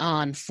above and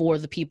beyond for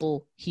the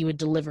people he would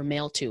deliver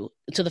mail to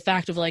the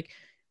fact of like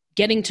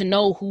getting to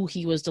know who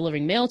he was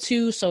delivering mail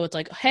to. So it's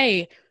like,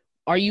 hey,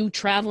 are you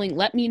traveling?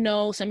 Let me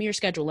know. Send me your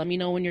schedule. Let me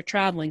know when you're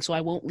traveling so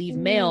I won't leave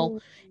mail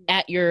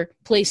at your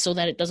place so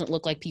that it doesn't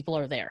look like people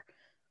are there.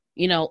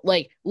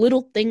 Like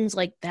little things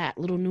like that,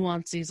 little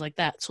nuances like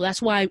that. So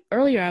that's why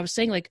earlier I was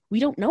saying, like, we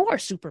don't know our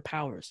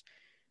superpowers.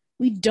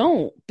 We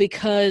don't,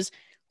 because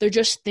they're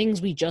just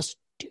things we just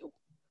do.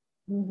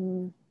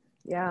 Mm-hmm.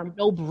 Yeah.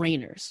 No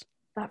brainers.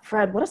 That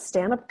Fred, what a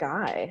stand-up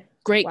guy.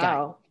 Great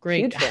guy.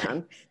 Huge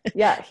fan.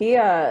 Yeah. He,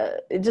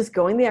 just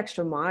going the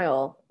extra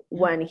mile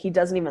when he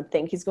doesn't even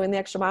think he's going the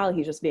extra mile.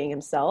 He's just being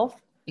himself.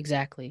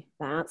 Exactly.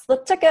 That's the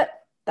ticket.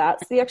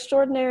 That's the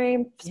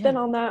extraordinary spin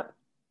on that.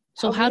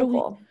 So how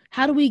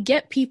do we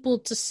get people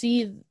to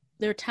see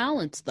their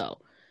talents though?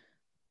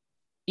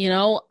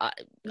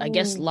 I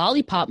guess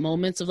lollipop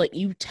moments of like,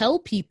 you tell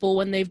people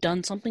when they've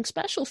done something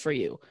special for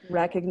you.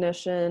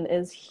 Recognition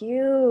is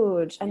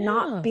huge, and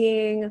not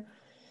being,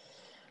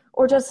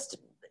 or just,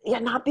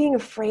 not being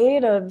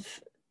afraid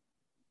of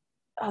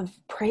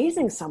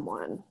praising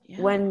someone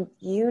when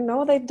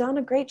they've done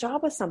a great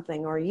job with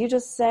something, or you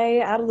just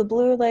say out of the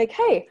blue, like,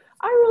 hey,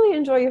 I really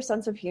enjoy your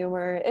sense of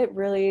humor. It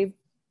really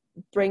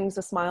brings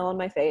a smile on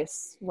my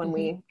face when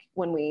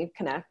we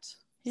connect.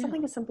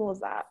 Something as simple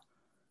as that.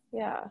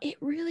 Yeah. It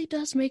really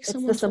does make so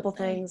much. It's the simple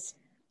things.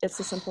 It's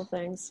the simple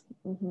things.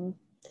 Mm-hmm.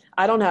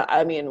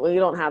 We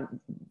don't have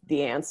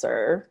the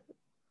answer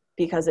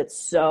because it's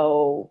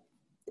so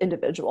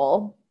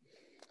individual.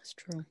 That's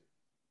true.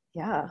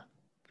 Yeah.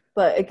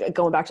 But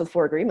going back to the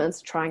 4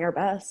 agreements, trying our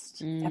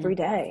best every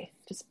day,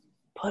 just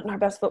putting our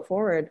best foot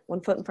forward,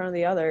 one foot in front of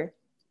the other,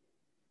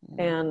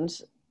 and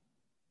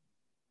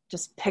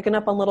just picking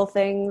up on little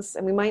things.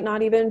 And we might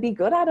not even be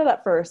good at it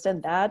at first,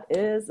 and that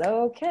is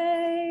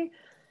okay.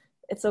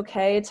 It's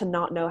okay to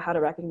not know how to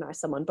recognize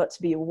someone, but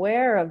to be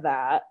aware of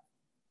that.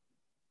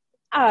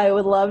 I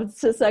would love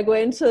to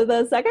segue into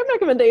the second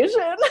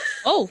recommendation.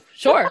 Oh,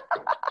 sure.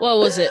 What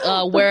was it?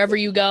 Wherever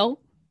you go,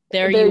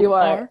 there you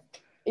are.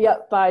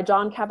 Yep, by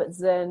Jon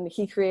Kabat-Zinn.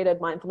 He created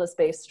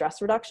mindfulness-based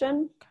stress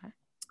reduction. Okay.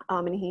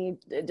 And he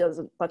does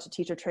a bunch of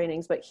teacher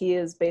trainings, but he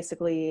is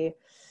basically,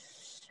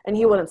 and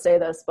he wouldn't say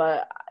this,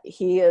 but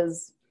he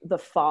is the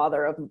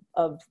father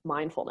of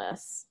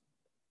mindfulness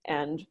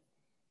and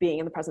being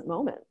in the present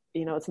moment.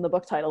 It's in the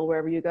book title,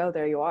 Wherever You Go,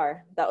 There You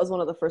Are. That was one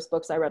of the first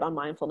books I read on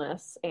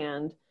mindfulness.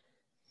 And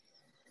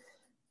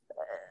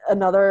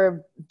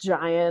another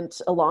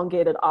giant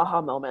elongated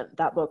aha moment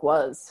that book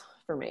was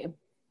for me,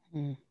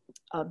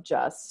 of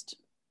just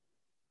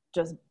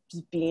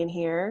being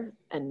here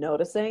and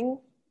noticing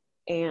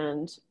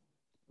and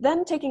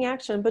then taking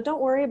action. But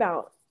don't worry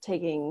about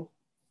taking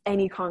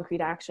any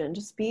concrete action,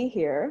 just be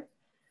here.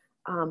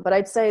 But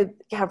I'd say,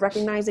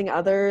 recognizing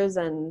others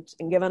and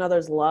giving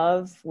others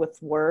love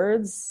with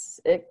words,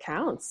 it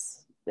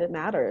counts, it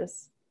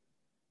matters.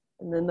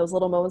 And then those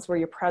little moments where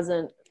you're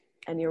present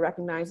and you're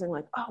recognizing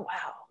like, oh,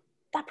 wow,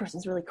 that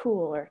person's really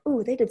cool. Or,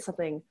 ooh, they did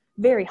something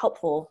very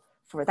helpful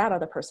for that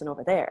other person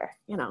over there.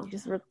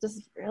 Just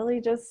really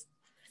just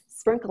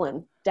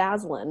sprinkling,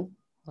 dazzling,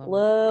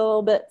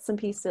 little bits and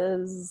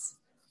pieces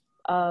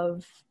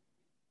of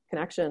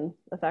connection,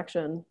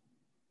 affection,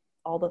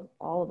 all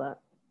of that.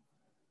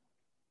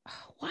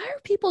 Why are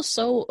people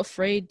so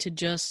afraid to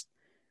just,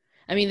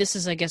 I mean, this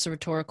is, I guess, a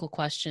rhetorical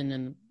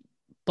question,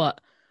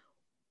 but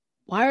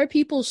why are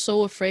people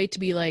so afraid to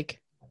be like,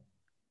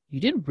 you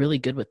did really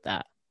good with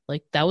that.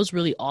 Like, that was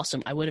really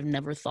awesome. I would have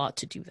never thought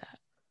to do that.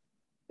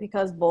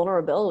 Because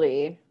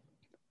vulnerability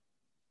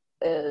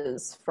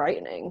is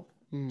frightening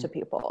to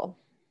people.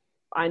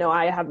 I know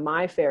I have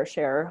my fair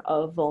share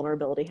of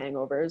vulnerability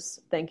hangovers.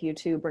 Thank you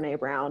to Brene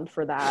Brown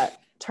for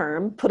that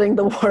term, putting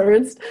the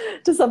words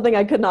to something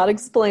I could not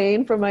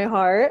explain from my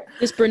heart.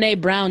 This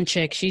Brene Brown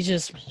chick, she's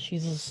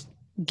just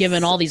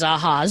giving all these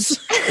ahas.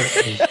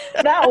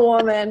 That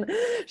woman,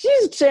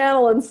 she's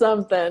channeling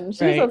something.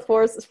 She's a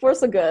force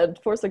of good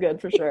for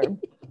sure.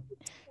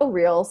 So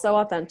real, so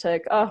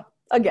authentic.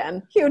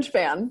 Again, huge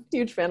fan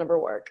of her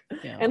work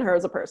and her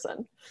as a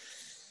person.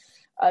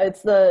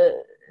 It's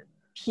the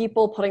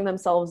people putting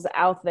themselves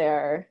out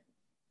there.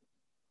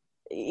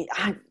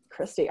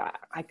 Christy, I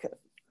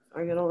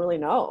don't really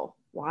know.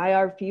 Why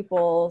are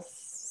people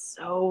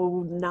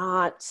so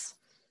not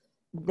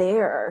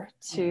there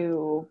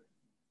to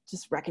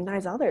just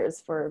recognize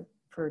others for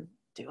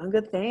doing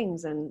good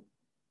things,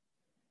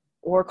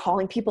 or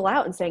calling people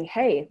out and saying,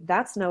 hey,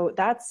 that's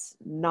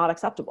not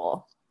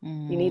acceptable.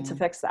 You need to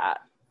fix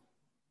that.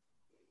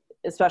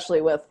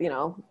 Especially with,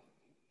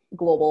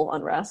 global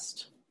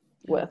unrest,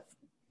 with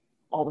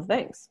all the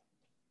things.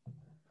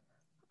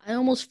 I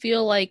almost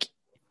feel like,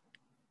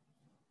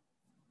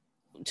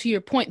 to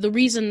your point, the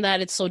reason that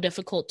it's so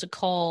difficult to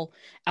call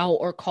out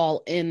or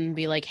call in and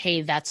be like,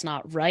 hey, that's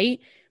not right,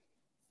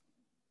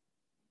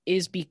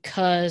 is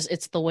because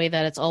it's the way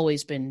that it's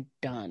always been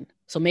done.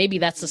 So maybe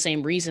that's the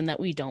same reason that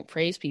we don't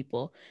praise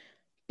people,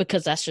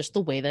 because that's just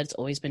the way that it's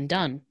always been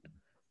done.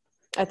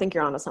 I think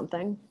you're onto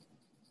something.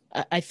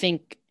 I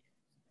think,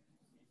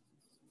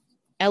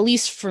 at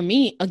least for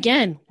me,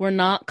 again, we're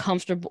not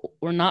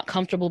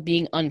comfortable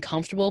being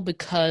uncomfortable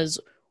because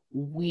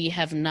we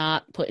have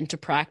not put into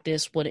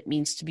practice what it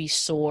means to be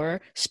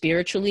sore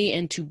spiritually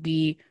and to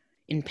be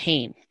in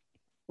pain.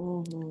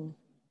 Mm-hmm.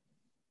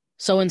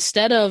 So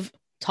instead of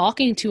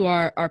talking to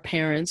our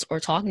parents or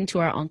talking to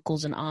our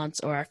uncles and aunts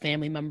or our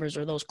family members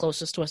or those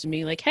closest to us and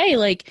being like, hey,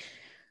 like,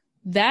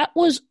 that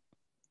was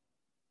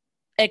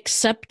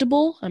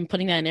acceptable, I'm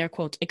putting that in air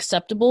quotes,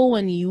 acceptable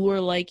when you were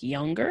like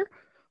younger,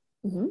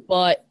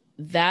 but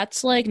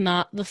that's like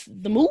not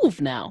the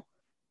move now.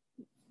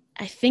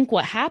 I think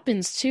what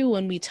happens too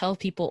when we tell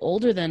people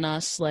older than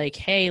us, like,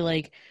 hey,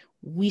 like,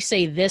 we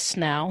say this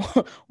now,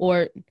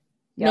 or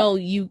no,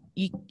 you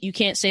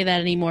can't say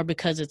that anymore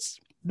because it's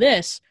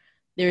this.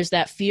 There's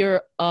that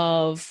fear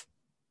of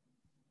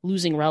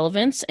losing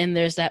relevance, and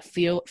there's that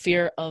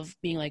fear of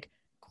being like,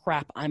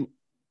 crap, I'm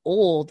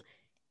old,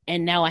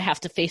 and now I have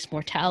to face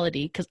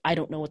mortality because I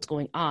don't know what's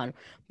going on.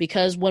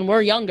 Because when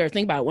we're younger,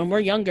 think about it, when we're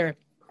younger,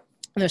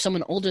 and there's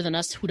someone older than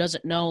us who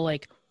doesn't know,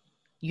 like,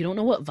 you don't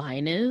know what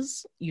Vine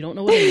is, you don't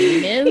know what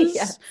a meme is.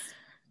 Yes.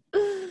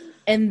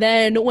 And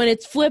then when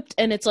it's flipped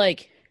and it's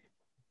like,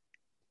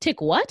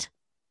 tick what?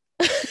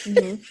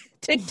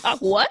 TikTok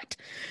what?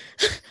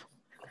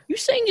 You're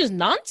saying just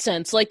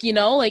nonsense. Like,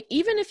 like,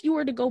 even if you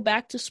were to go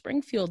back to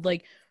Springfield,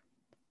 like,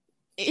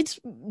 it's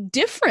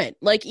different.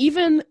 Like,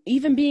 even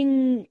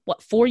being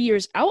 4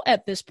 years out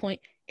at this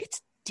point,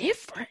 it's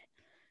different.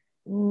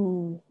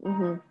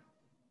 Mm-hmm.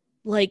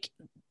 Like,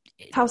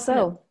 how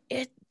so?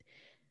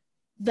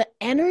 The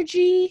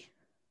energy,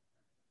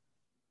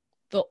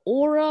 the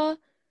aura,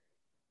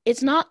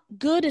 it's not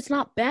good, it's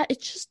not bad,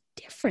 it's just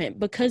different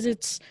because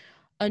it's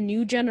a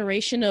new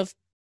generation of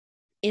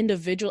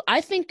individual. I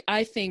think,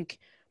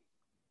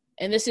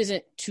 and this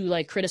isn't to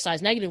like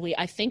criticize negatively,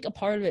 I think a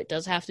part of it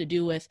does have to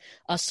do with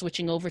us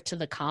switching over to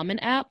the Common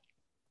App.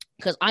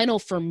 Because I know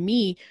for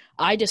me,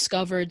 I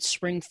discovered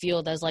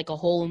Springfield as like a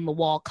hole in the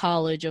wall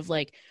college of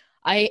like,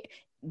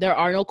 there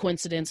are no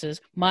coincidences.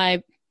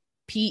 My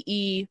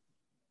PE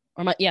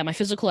or my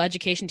physical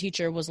education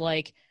teacher was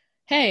like,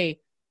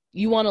 hey,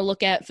 you want to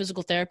look at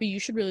physical therapy? You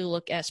should really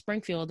look at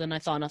Springfield. And I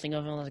thought nothing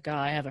of it. I was like, oh,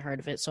 I haven't heard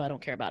of it, so I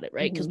don't care about it,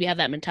 right? Because we have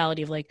that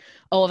mentality of like,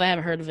 oh, if I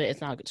haven't heard of it,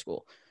 it's not a good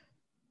school.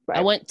 Right.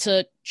 I went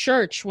to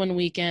church one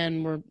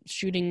weekend. We're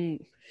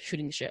shooting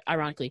shit,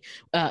 ironically.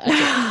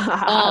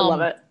 I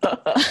love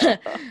it.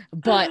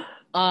 But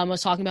I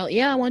was talking about,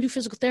 I want to do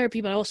physical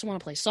therapy, but I also want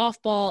to play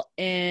softball.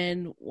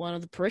 And one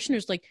of the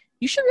parishioners like,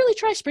 you should really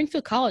try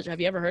Springfield College.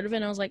 Have you ever heard of it?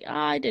 And I was like,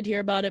 I did hear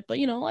about it, but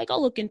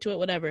I'll look into it,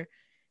 whatever.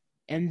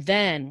 And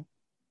then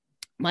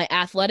my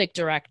athletic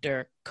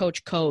director,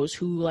 Coach Coase,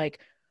 who like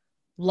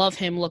love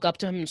him, look up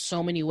to him in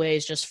so many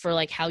ways just for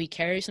like how he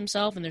carries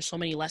himself. And there's so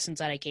many lessons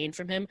that I gained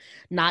from him,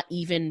 not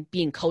even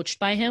being coached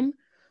by him,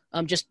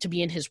 just to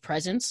be in his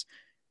presence.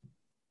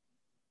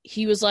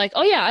 He was like,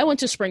 oh yeah, I went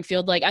to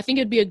Springfield. Like, I think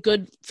it'd be a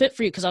good fit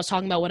for you. Cause I was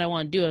talking about what I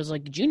want to do. I was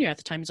like a junior at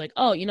the time. He's like,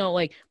 oh,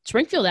 like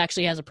Springfield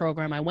actually has a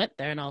program. I went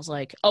there and I was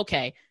like,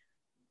 okay.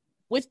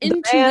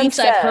 Within 2 weeks,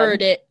 I've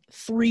heard it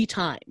 3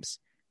 times.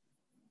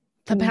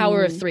 The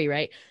power of 3,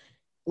 right?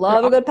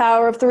 Love a good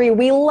power of 3.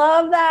 We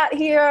love that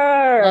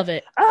here. Love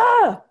it.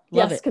 Love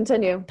yes, it.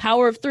 Continue.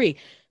 Power of 3.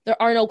 There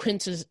are no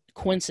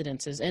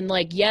coincidences. And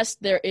like, yes,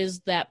 there is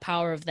that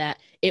power of that.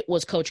 It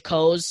was Coach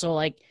Coase. So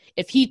like,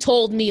 if he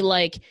told me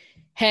like,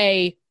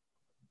 hey,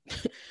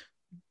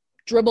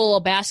 dribble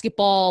a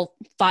basketball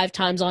 5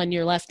 times on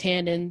your left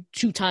hand and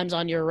 2 times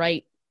on your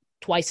right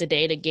twice a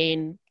day to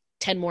gain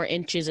 10 more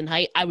inches in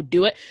height, I would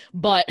do it.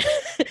 But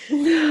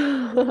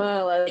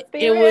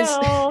it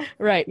was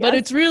right. Yes. But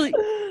it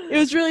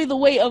was really the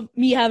weight of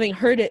me having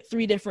heard it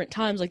 3 different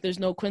times. Like, there's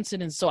no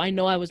coincidence. So I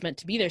know I was meant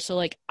to be there. So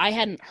like, I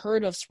hadn't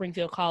heard of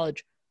Springfield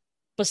College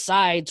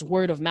besides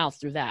word of mouth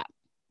through that,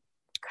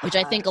 which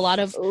I think a lot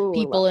of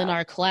people in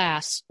our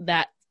class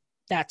that's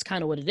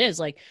kind of what it is.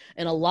 Like,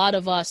 and a lot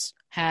of us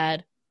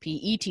had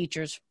PE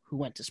teachers who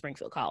went to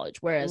Springfield College.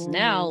 Whereas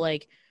now,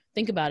 like,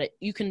 think about it.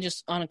 You can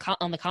just on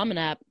the Common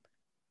App,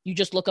 you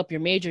just look up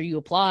your major, you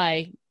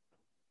apply,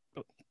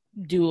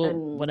 do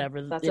whatever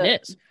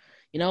it is,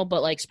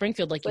 but like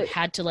Springfield, like you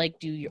had to like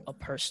do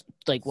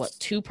like what,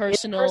 2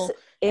 personal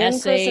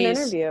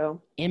essays,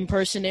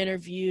 in-person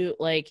interview.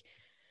 Like,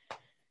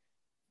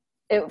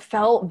 it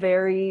felt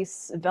very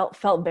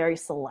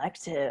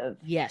selective.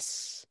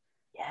 Yes.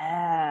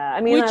 Yeah,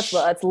 I mean,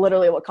 that's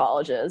literally what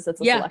college is.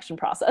 It's a selection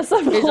process.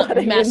 It's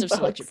a massive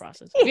selection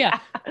process. Yeah.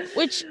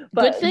 Which,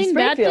 good thing,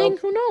 bad thing,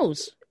 who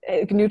knows?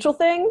 Neutral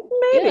thing,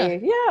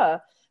 maybe. Yeah.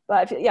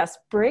 But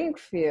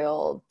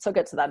Springfield took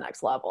it to that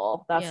next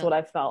level. That's what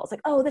I felt. It's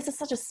like, oh, this is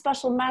such a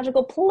special,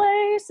 magical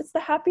place. It's the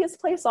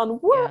happiest place on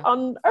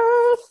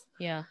earth.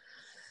 Yeah.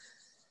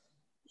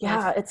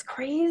 Yeah, it's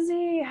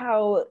crazy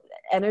how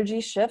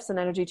energy shifts and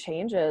energy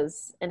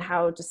changes, and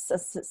how just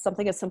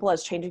something as simple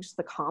as changing to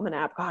the Common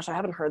App. Gosh, I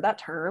haven't heard that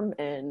term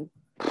in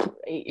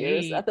 8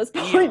 years at this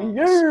point.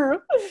 Yeah.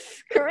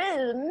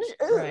 Cringe.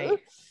 Right.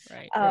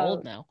 We're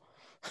old now.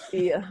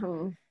 Yeah.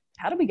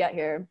 How did we get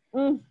here?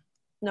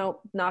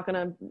 No, not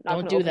gonna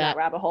open that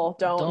rabbit hole.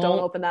 Don't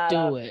open that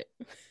up. Do it.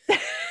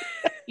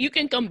 You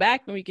can come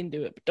back and we can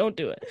do it, but don't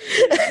do it.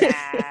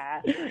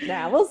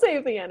 Nah, we'll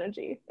save the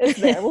energy. It's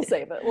there. We'll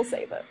save it.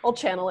 I'll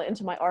channel it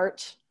into my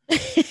art.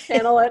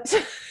 Channel it.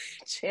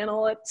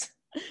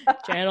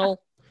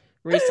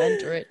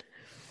 Recenter it.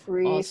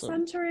 Recentering.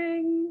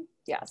 Awesome.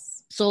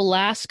 Yes. So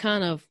last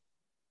kind of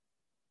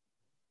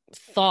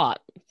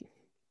thought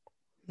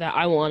that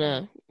I want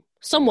to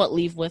somewhat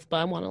leave with, but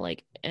I want to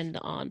like end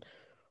on.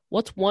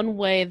 What's one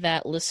way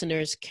that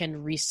listeners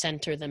can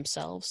recenter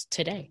themselves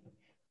today?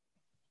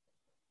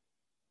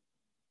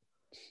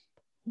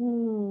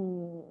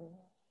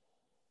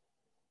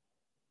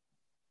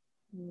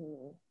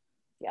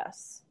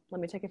 Yes. Let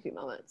me take a few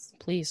moments.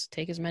 Please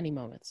take as many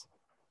moments.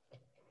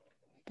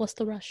 What's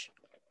the rush?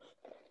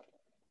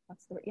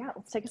 Let's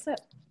take a sip.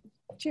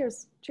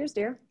 Cheers,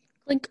 dear.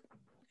 Clink.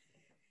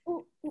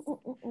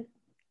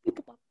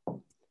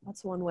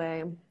 That's one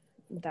way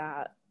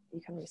that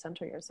you can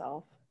recenter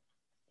yourself.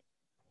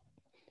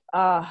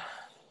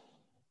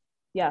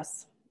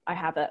 Yes, I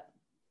have it.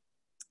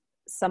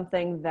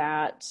 Something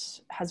that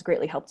has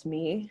greatly helped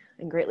me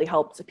and greatly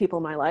helped people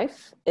in my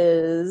life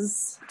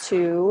is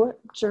to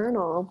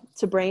journal,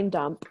 to brain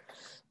dump,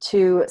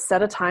 to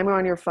set a timer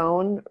on your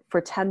phone for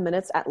 10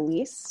 minutes at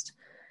least.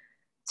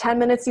 10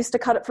 minutes used to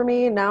cut it for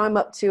me. Now I'm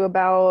up to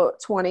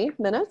about 20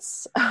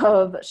 minutes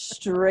of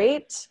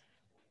straight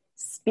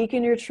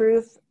speaking your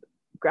truth.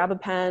 Grab a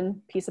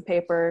pen, piece of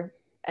paper,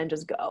 and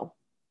just go.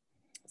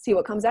 See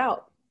what comes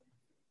out.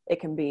 It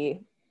can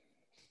be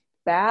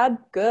bad,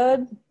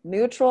 good,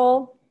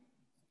 neutral,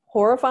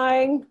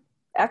 horrifying,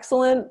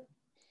 excellent,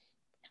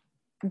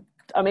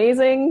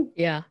 amazing.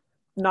 Yeah.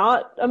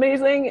 Not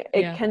amazing.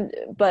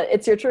 But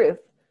it's your truth.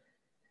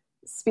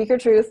 Speak your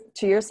truth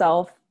to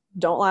yourself.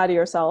 Don't lie to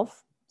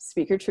yourself.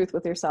 Speak your truth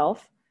with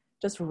yourself.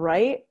 Just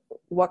write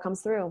what comes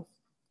through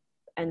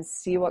and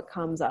see what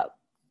comes up.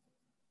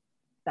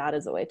 That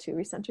is a way to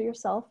recenter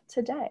yourself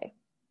today.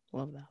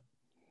 Love that.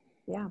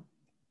 Yeah.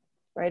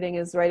 Writing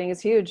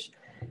is huge.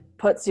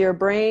 Puts your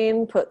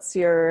brain,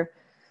 the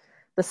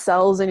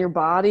cells in your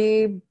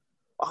body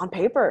on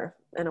paper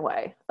in a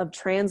way of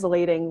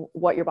translating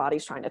what your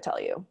body's trying to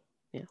tell you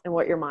and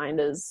what your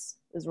mind is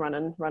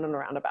running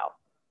around about.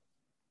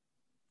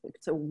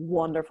 It's a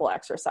wonderful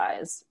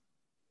exercise.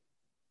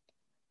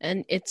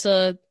 And it's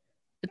a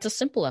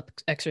simple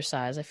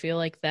exercise. I feel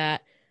like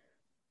that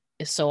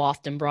is so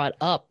often brought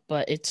up,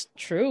 but it's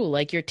true.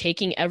 Like, you're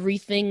taking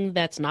everything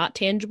that's not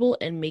tangible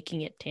and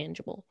making it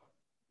tangible.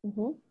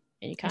 Mm-hmm.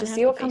 And you kind of just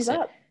see what comes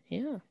up.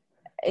 Yeah.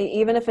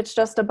 Even if it's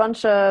just a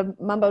bunch of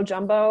mumbo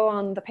jumbo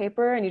on the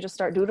paper and you just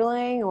start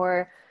doodling,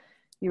 or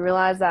you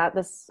realize that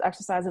this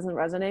exercise isn't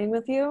resonating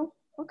with you,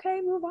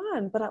 okay, move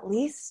on. But at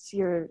least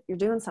you're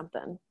doing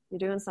something. You're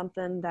doing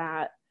something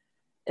that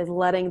is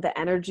letting the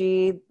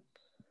energy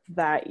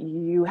that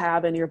you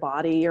have in your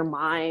body, your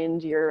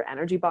mind, your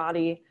energy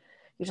body,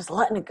 you're just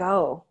letting it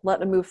go,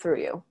 letting it move through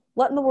you,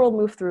 letting the world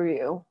move through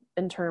you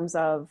in terms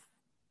of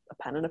a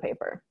pen and a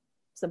paper.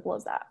 Simple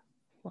as that.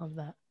 Love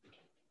that.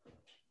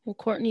 Well,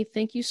 Courtney,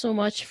 thank you so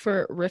much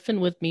for riffing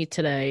with me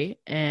today,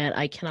 and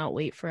I cannot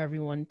wait for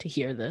everyone to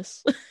hear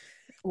this.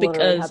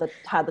 Because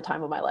had the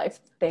time of my life.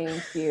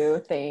 Thank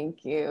you.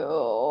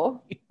 You're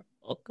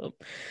welcome.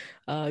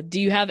 Do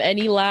you have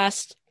any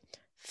last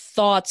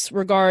thoughts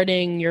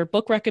regarding your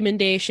book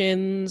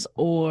recommendations,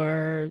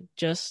 or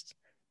just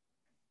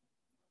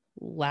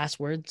last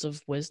words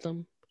of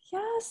wisdom?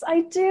 Yes,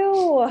 I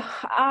do.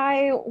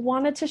 I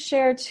wanted to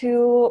share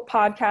 2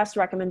 podcast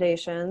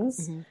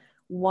recommendations. Mm-hmm.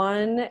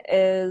 One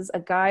is a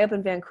guy up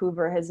in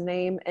Vancouver. His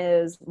name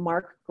is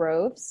Mark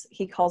Groves.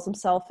 He calls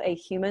himself a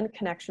human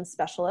connection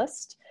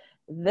specialist.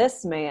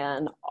 This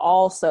man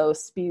also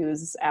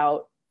spews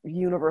out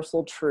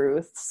universal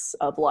truths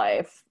of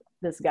life.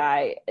 This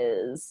guy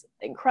is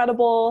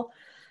incredible,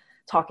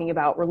 talking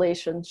about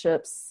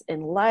relationships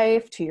in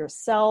life, to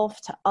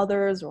yourself, to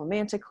others,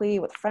 romantically,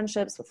 with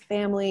friendships, with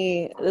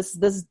family.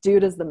 This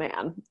dude is the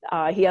man.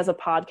 He has a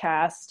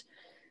podcast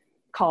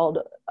called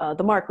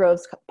the Mark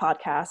Groves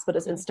Podcast, but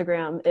his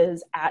Instagram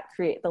is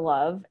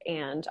 @CreateTheLove.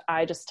 And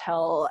I just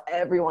tell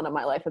everyone in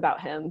my life about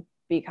him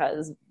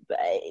because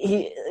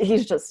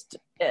he's just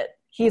it.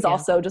 He's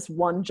also just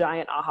one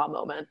giant aha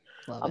moment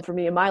for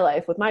me in my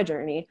life with my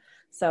journey.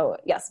 So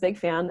yes, big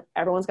fan.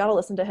 Everyone's got to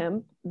listen to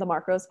him, the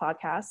Mark Groves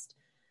Podcast.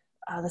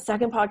 The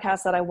second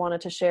podcast that I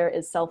wanted to share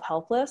is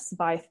Self-Helpless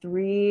by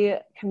 3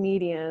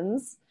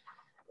 comedians.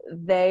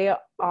 They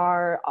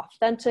are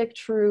authentic,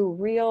 true,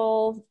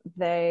 real.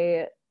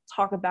 They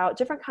talk about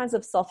different kinds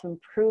of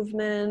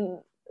self-improvement,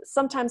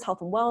 sometimes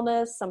health and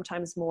wellness,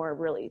 sometimes more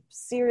really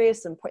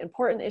serious and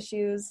important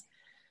issues.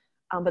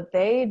 But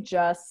they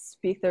just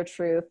speak their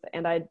truth,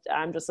 and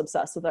I'm just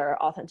obsessed with their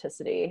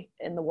authenticity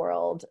in the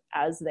world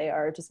as they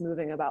are just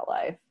moving about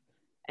life.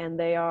 And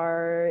they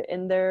are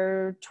in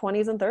their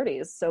 20s and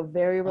 30s, so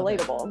very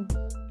relatable.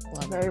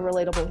 Very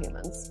relatable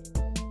humans.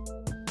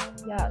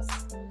 Yes.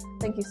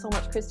 Thank you so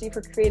much, Christy,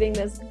 for creating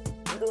this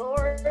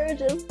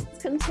gorgeous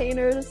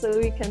container so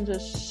we can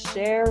just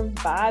share,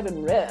 vibe,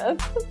 and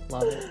riff.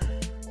 Love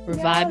it. We're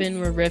vibing,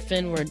 we're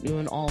riffing, we're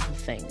doing all the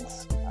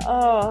things.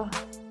 Oh,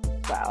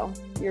 wow.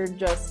 You're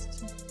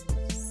just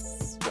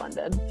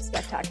splendid,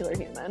 spectacular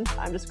human.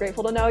 I'm just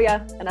grateful to know you,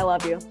 and I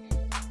love you.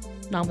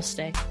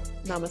 Namaste.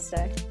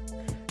 Namaste.